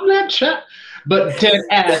 I'm not trying, but dead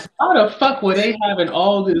ass, how the fuck were they having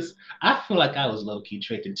all this? I feel like I was low-key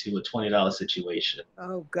tricked into a $20 situation.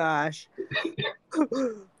 Oh, gosh.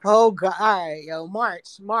 Oh, God. All right, yo,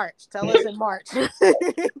 March. Tell us in March.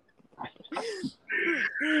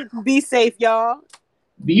 Be safe, y'all.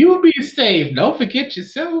 You be safe. Don't forget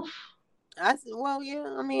yourself. I've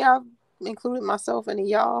included myself in the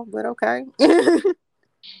y'all, but okay.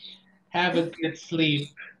 Have a good sleep.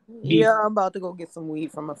 I'm about to go get some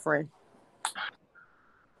weed from a friend.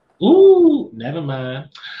 Ooh, never mind.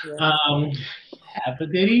 Yeah. Have a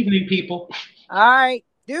good evening, people. All right.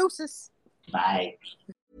 Deuces. Bye.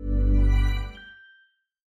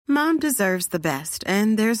 Mom deserves the best,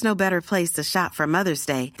 and there's no better place to shop for Mother's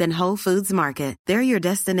Day than Whole Foods Market. They're your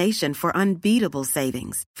destination for unbeatable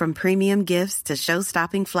savings, from premium gifts to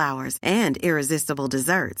show-stopping flowers and irresistible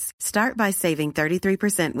desserts. Start by saving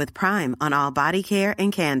 33% with Prime on all body care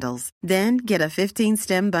and candles. Then get a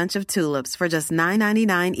 15-stem bunch of tulips for just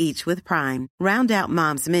 $9.99 each with Prime. Round out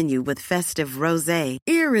Mom's menu with festive rosé,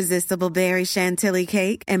 irresistible berry chantilly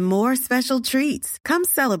cake, and more special treats. Come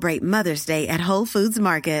celebrate Mother's Day at Whole Foods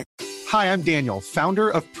Market. Hi, I'm Daniel, founder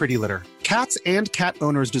of Pretty Litter. Cats and cat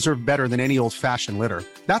owners deserve better than any old-fashioned litter.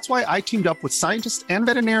 That's why I teamed up with scientists and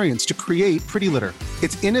veterinarians to create Pretty Litter.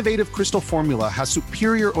 Its innovative crystal formula has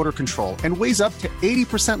superior odor control and weighs up to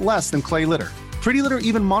 80% less than clay litter. Pretty Litter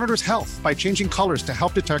even monitors health by changing colors to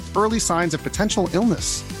help detect early signs of potential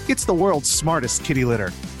illness. It's the world's smartest kitty litter.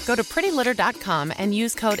 Go to prettylitter.com and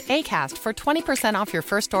use code ACAST for 20% off your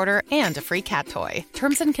first order and a free cat toy.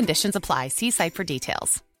 Terms and conditions apply. See site for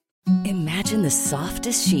details. Imagine the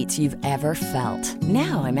softest sheets you've ever felt.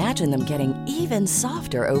 Now imagine them getting even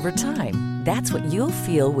softer over time. That's what you'll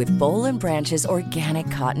feel with Boll & Branch's organic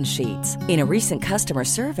cotton sheets. In a recent customer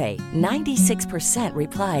survey, 96%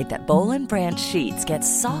 replied that Boll & Branch sheets get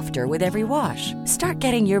softer with every wash. Start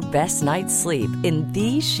getting your best night's sleep in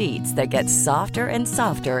these sheets that get softer and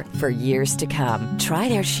softer for years to come. Try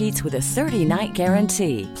their sheets with a 30-night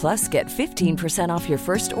guarantee. Plus, get 15% off your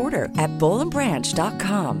first order at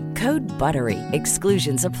bollandbranch.com. Code BUTTERY.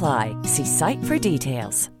 Exclusions apply. See site for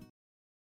details.